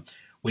they,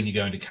 when you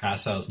go into car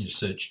sales and you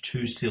search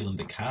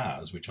 2-cylinder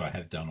cars, which I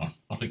have done on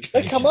occasion,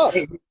 they come up.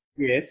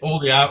 Yes. All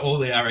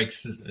the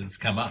RX has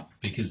come up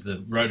because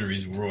the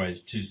rotaries were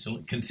always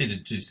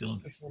considered 2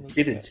 cylinders.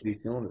 Considered 2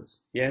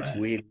 cylinders. Yeah, it's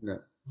weird, isn't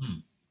it?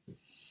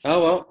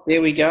 Oh well,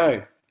 there we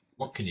go.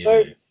 What can you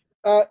do?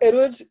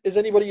 Edward, is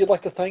anybody you'd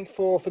like to thank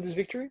for this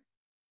victory?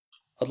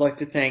 I'd like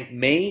to thank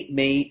me,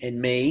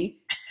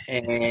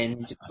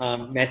 and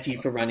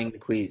Matthew for running the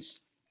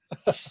quiz.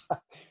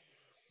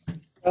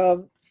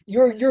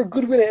 You're a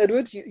good winner,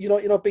 Edward.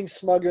 You're not being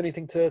smug or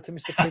anything to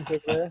Mr. Quint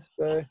over there.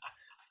 So.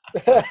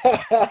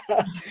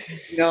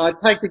 I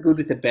take the good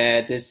with the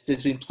bad. There's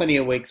been plenty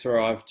of weeks where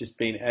I've just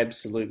been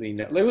absolutely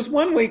there was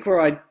one week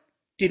where I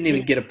didn't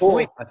even get a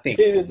point. I think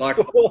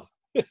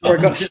Or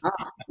I got half.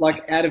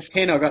 Like out of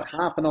 10, I got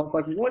half, and I was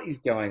like, "What is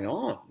going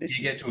on?" You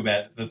get to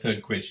about the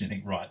third question, and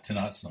think, right,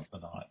 tonight's not the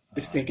night.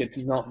 Just think it's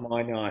not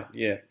my night.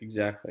 Yeah,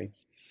 exactly.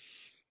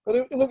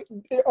 But look,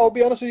 I'll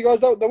be honest with you guys.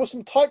 There were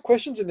some tight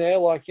questions in there,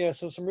 like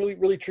some really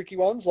really tricky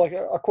ones. Like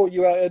I caught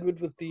you out, Edward,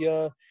 with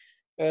the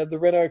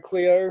Renault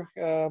Clio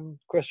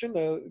question.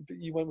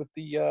 You went with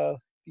the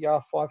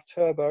R5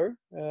 Turbo.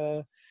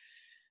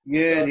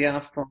 Yeah, So the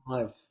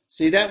R5.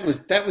 See, that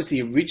was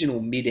the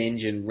original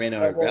mid-engine that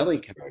Renault was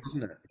rally car, correct.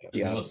 wasn't it? Yeah, The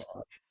It R5. was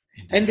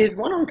And indeed. there's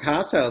one on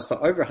car sales for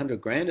over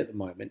 100 grand at the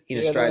moment in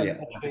yeah, they're Australia.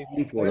 not cheap. They're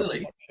Imported. Really?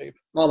 not cheap.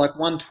 Oh, like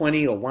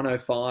 120 or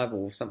 105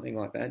 or something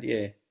like that.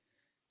 Yeah.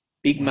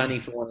 Big Wow. money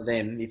for one of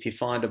them. If you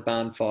find a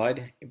barn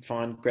find,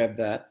 grab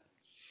that.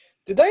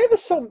 Did they ever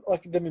sell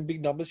like them in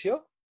big numbers here?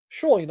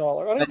 Surely not.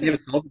 Like, I They don't think.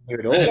 never sold them here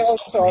at They all. never Yeah,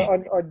 stopped so me.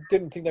 I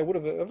didn't think they would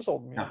have ever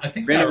sold them No. here. I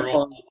think they Renault were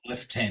all 5,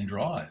 left-hand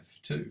drive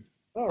too.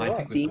 Oh I I right,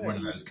 think it think was one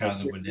okay. of those cars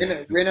that were never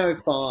Renault, built. Renault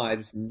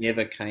 5s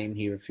never came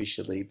here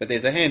officially, but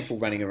there's a handful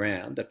running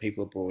around that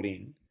people have brought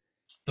in.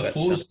 The But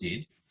fours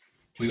did.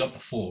 We got the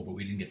four, but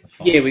we didn't get the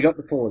yeah, five. we got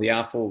the 4, the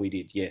R4 we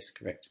did. Yes,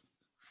 correct.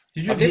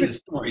 Did you I've ever hear never the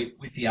driven one. story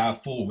with the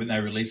R4 when they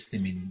released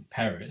them in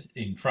Paris,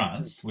 in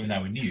France, when they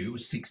were new? It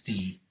was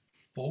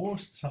 64,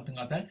 something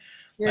like that.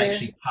 They Yeah.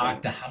 actually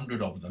parked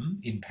 100 of them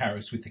in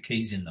Paris with the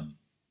keys in them,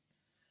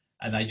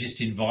 and they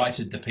just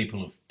invited the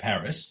people of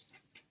Paris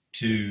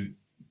to,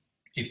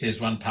 if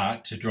there's one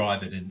parked, to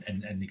drive it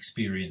and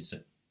experience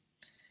it.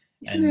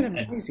 Isn't that And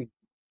amazing?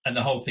 and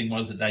the whole thing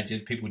was that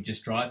people would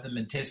just drive them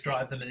and test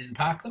drive them and then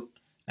park them,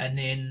 and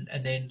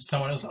then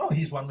someone else, oh,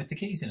 here's one with the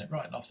keys in it,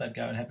 right? And off they'd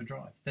go and have a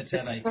drive. That's how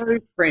It's they. so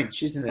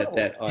French, isn't it, Oh,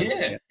 that Yeah,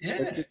 idea? It's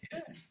yeah, just,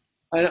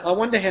 yeah. I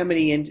wonder how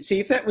many see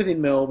if that was in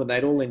Melbourne,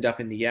 they'd all end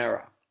up in the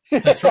Yarra.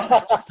 That's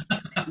right.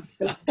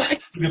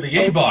 Like, Look at the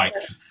I,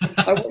 e-bikes.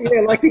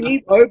 yeah, like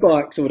the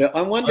e-bikes or whatever.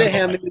 I wonder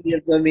how Mobike. many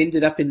of them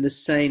ended up in the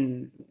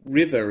Seine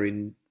River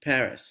in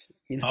Paris.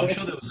 I'm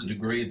sure there was a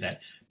degree of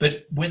that,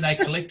 but when they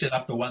collected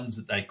up the ones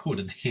that they could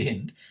at the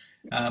end,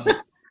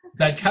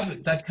 they'd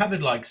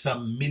covered like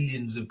some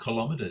millions of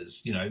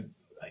kilometres,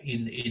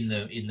 in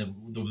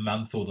the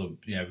month or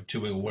the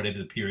 2 or whatever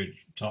the period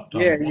time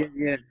Yeah, it yeah, was.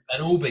 yeah.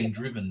 They'd all been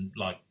driven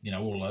like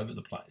all over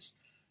the place,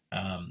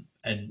 and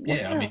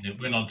yeah, I Wow. mean it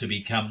went on to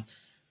become.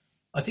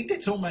 I think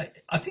it's almost.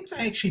 I think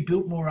they actually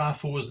built more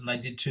R4s than they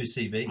did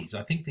 2CVs.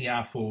 I think the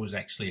R4 was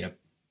actually a.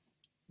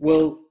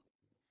 Well,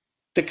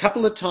 the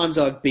couple of times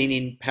I've been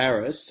in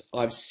Paris,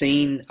 I've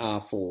seen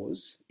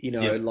R4s,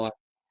 Yep. like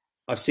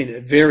I've seen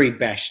it very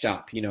bashed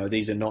up.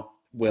 These are not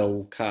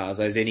well cars,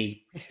 as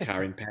any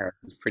car in Paris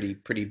is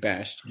pretty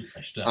bashed.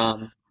 Bashed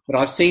up. But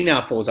I've seen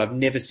R4s. I've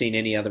never seen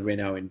any other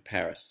Renault in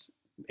Paris.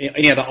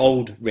 Any other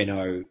old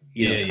Renault,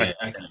 Yeah, yeah, classic.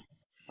 okay.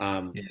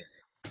 Um, Yeah.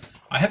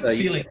 I have so a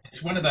yeah, feeling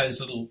it's one of those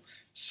little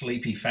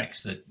sleepy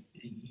facts that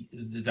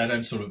they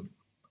don't sort of.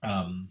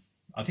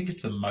 I think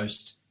it's the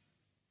most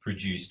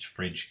produced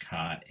French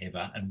car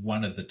ever, and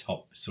one of the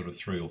top sort of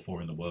 3 or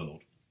 4 in the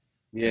world.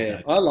 I yeah,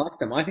 don't. I like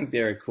them. I think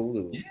they're a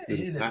cool Yeah,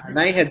 little yeah, they're car. And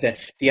pretty. they had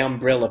the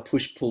umbrella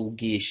push-pull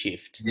gear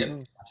shift Yep,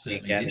 Mm.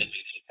 certainly out, did.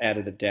 out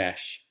of the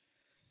dash.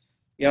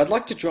 Yeah, I'd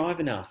like to drive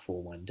an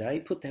R4 one day.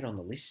 Put that on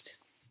the list.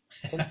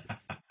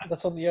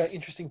 That's on the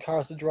interesting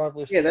cars to drive Yeah,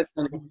 list. that's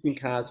on interesting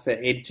cars for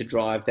Ed to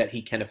drive that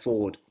he can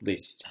afford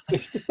list.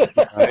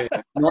 No,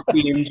 not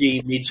the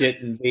MG Midget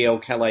and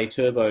VL Calais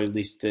Turbo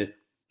list that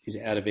is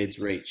out of Ed's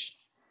reach.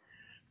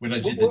 When I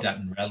What, did the what,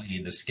 Dutton Rally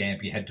in the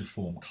Scamp, you had to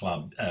form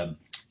club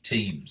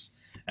teams,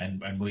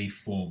 and we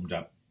formed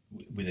up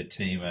with a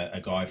team, a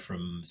guy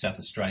from South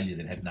Australia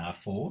that had an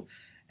R4,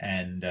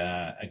 and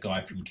a guy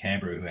from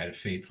Canberra who had a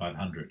Fiat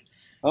 500.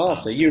 Oh,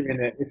 so So you're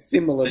in a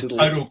similar the little.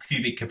 total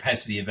cubic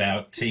capacity of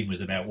our team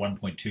was about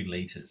 1.2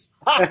 litres.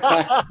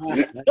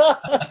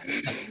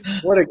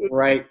 What a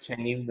great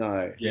team,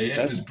 though. Yeah, yeah, it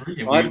That's, was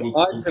brilliant. We I'd, were I'd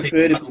all team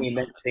prefer to huddled be in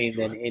up that as team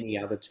you than were. any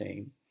other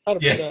team.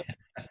 Yeah.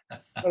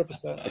 100%,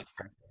 100%.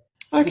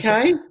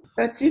 Okay,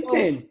 that's it Well,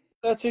 then.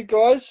 that's it,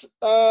 guys.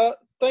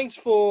 Thanks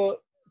for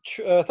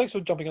thanks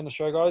for jumping on the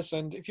show, guys.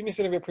 And if you missed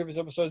any of our previous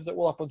episodes, that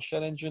will up on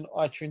Chat Engine,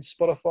 iTunes,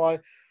 Spotify,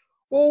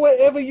 or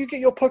wherever you get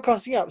your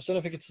podcasting apps. So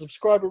don't forget to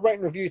subscribe, rate,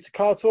 and review to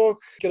Car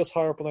Talk. Get us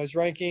higher up on those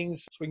rankings,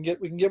 so we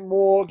can get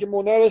more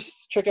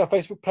noticed. Check our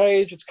Facebook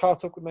page. It's Car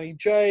Talk with Matty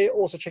J.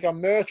 Also check our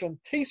merch on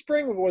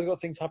Teespring. We've always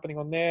got things happening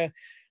on there.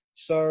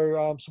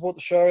 So support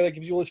the show. That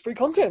gives you all this free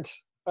content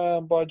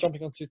by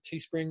jumping onto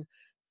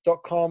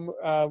teespring.com,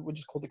 which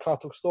is called the Car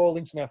Talk Store.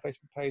 Links on our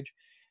Facebook page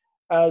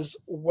as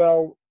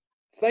well.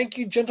 Thank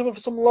you, gentlemen, for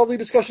some lovely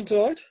discussion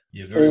tonight.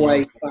 You're very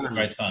Always welcome. It was fun.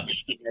 great fun.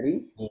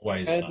 Eddie.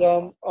 Always And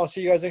fun. I'll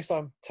see you guys next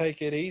time.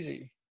 Take it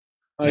easy.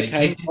 Take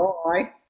Okay, care. bye.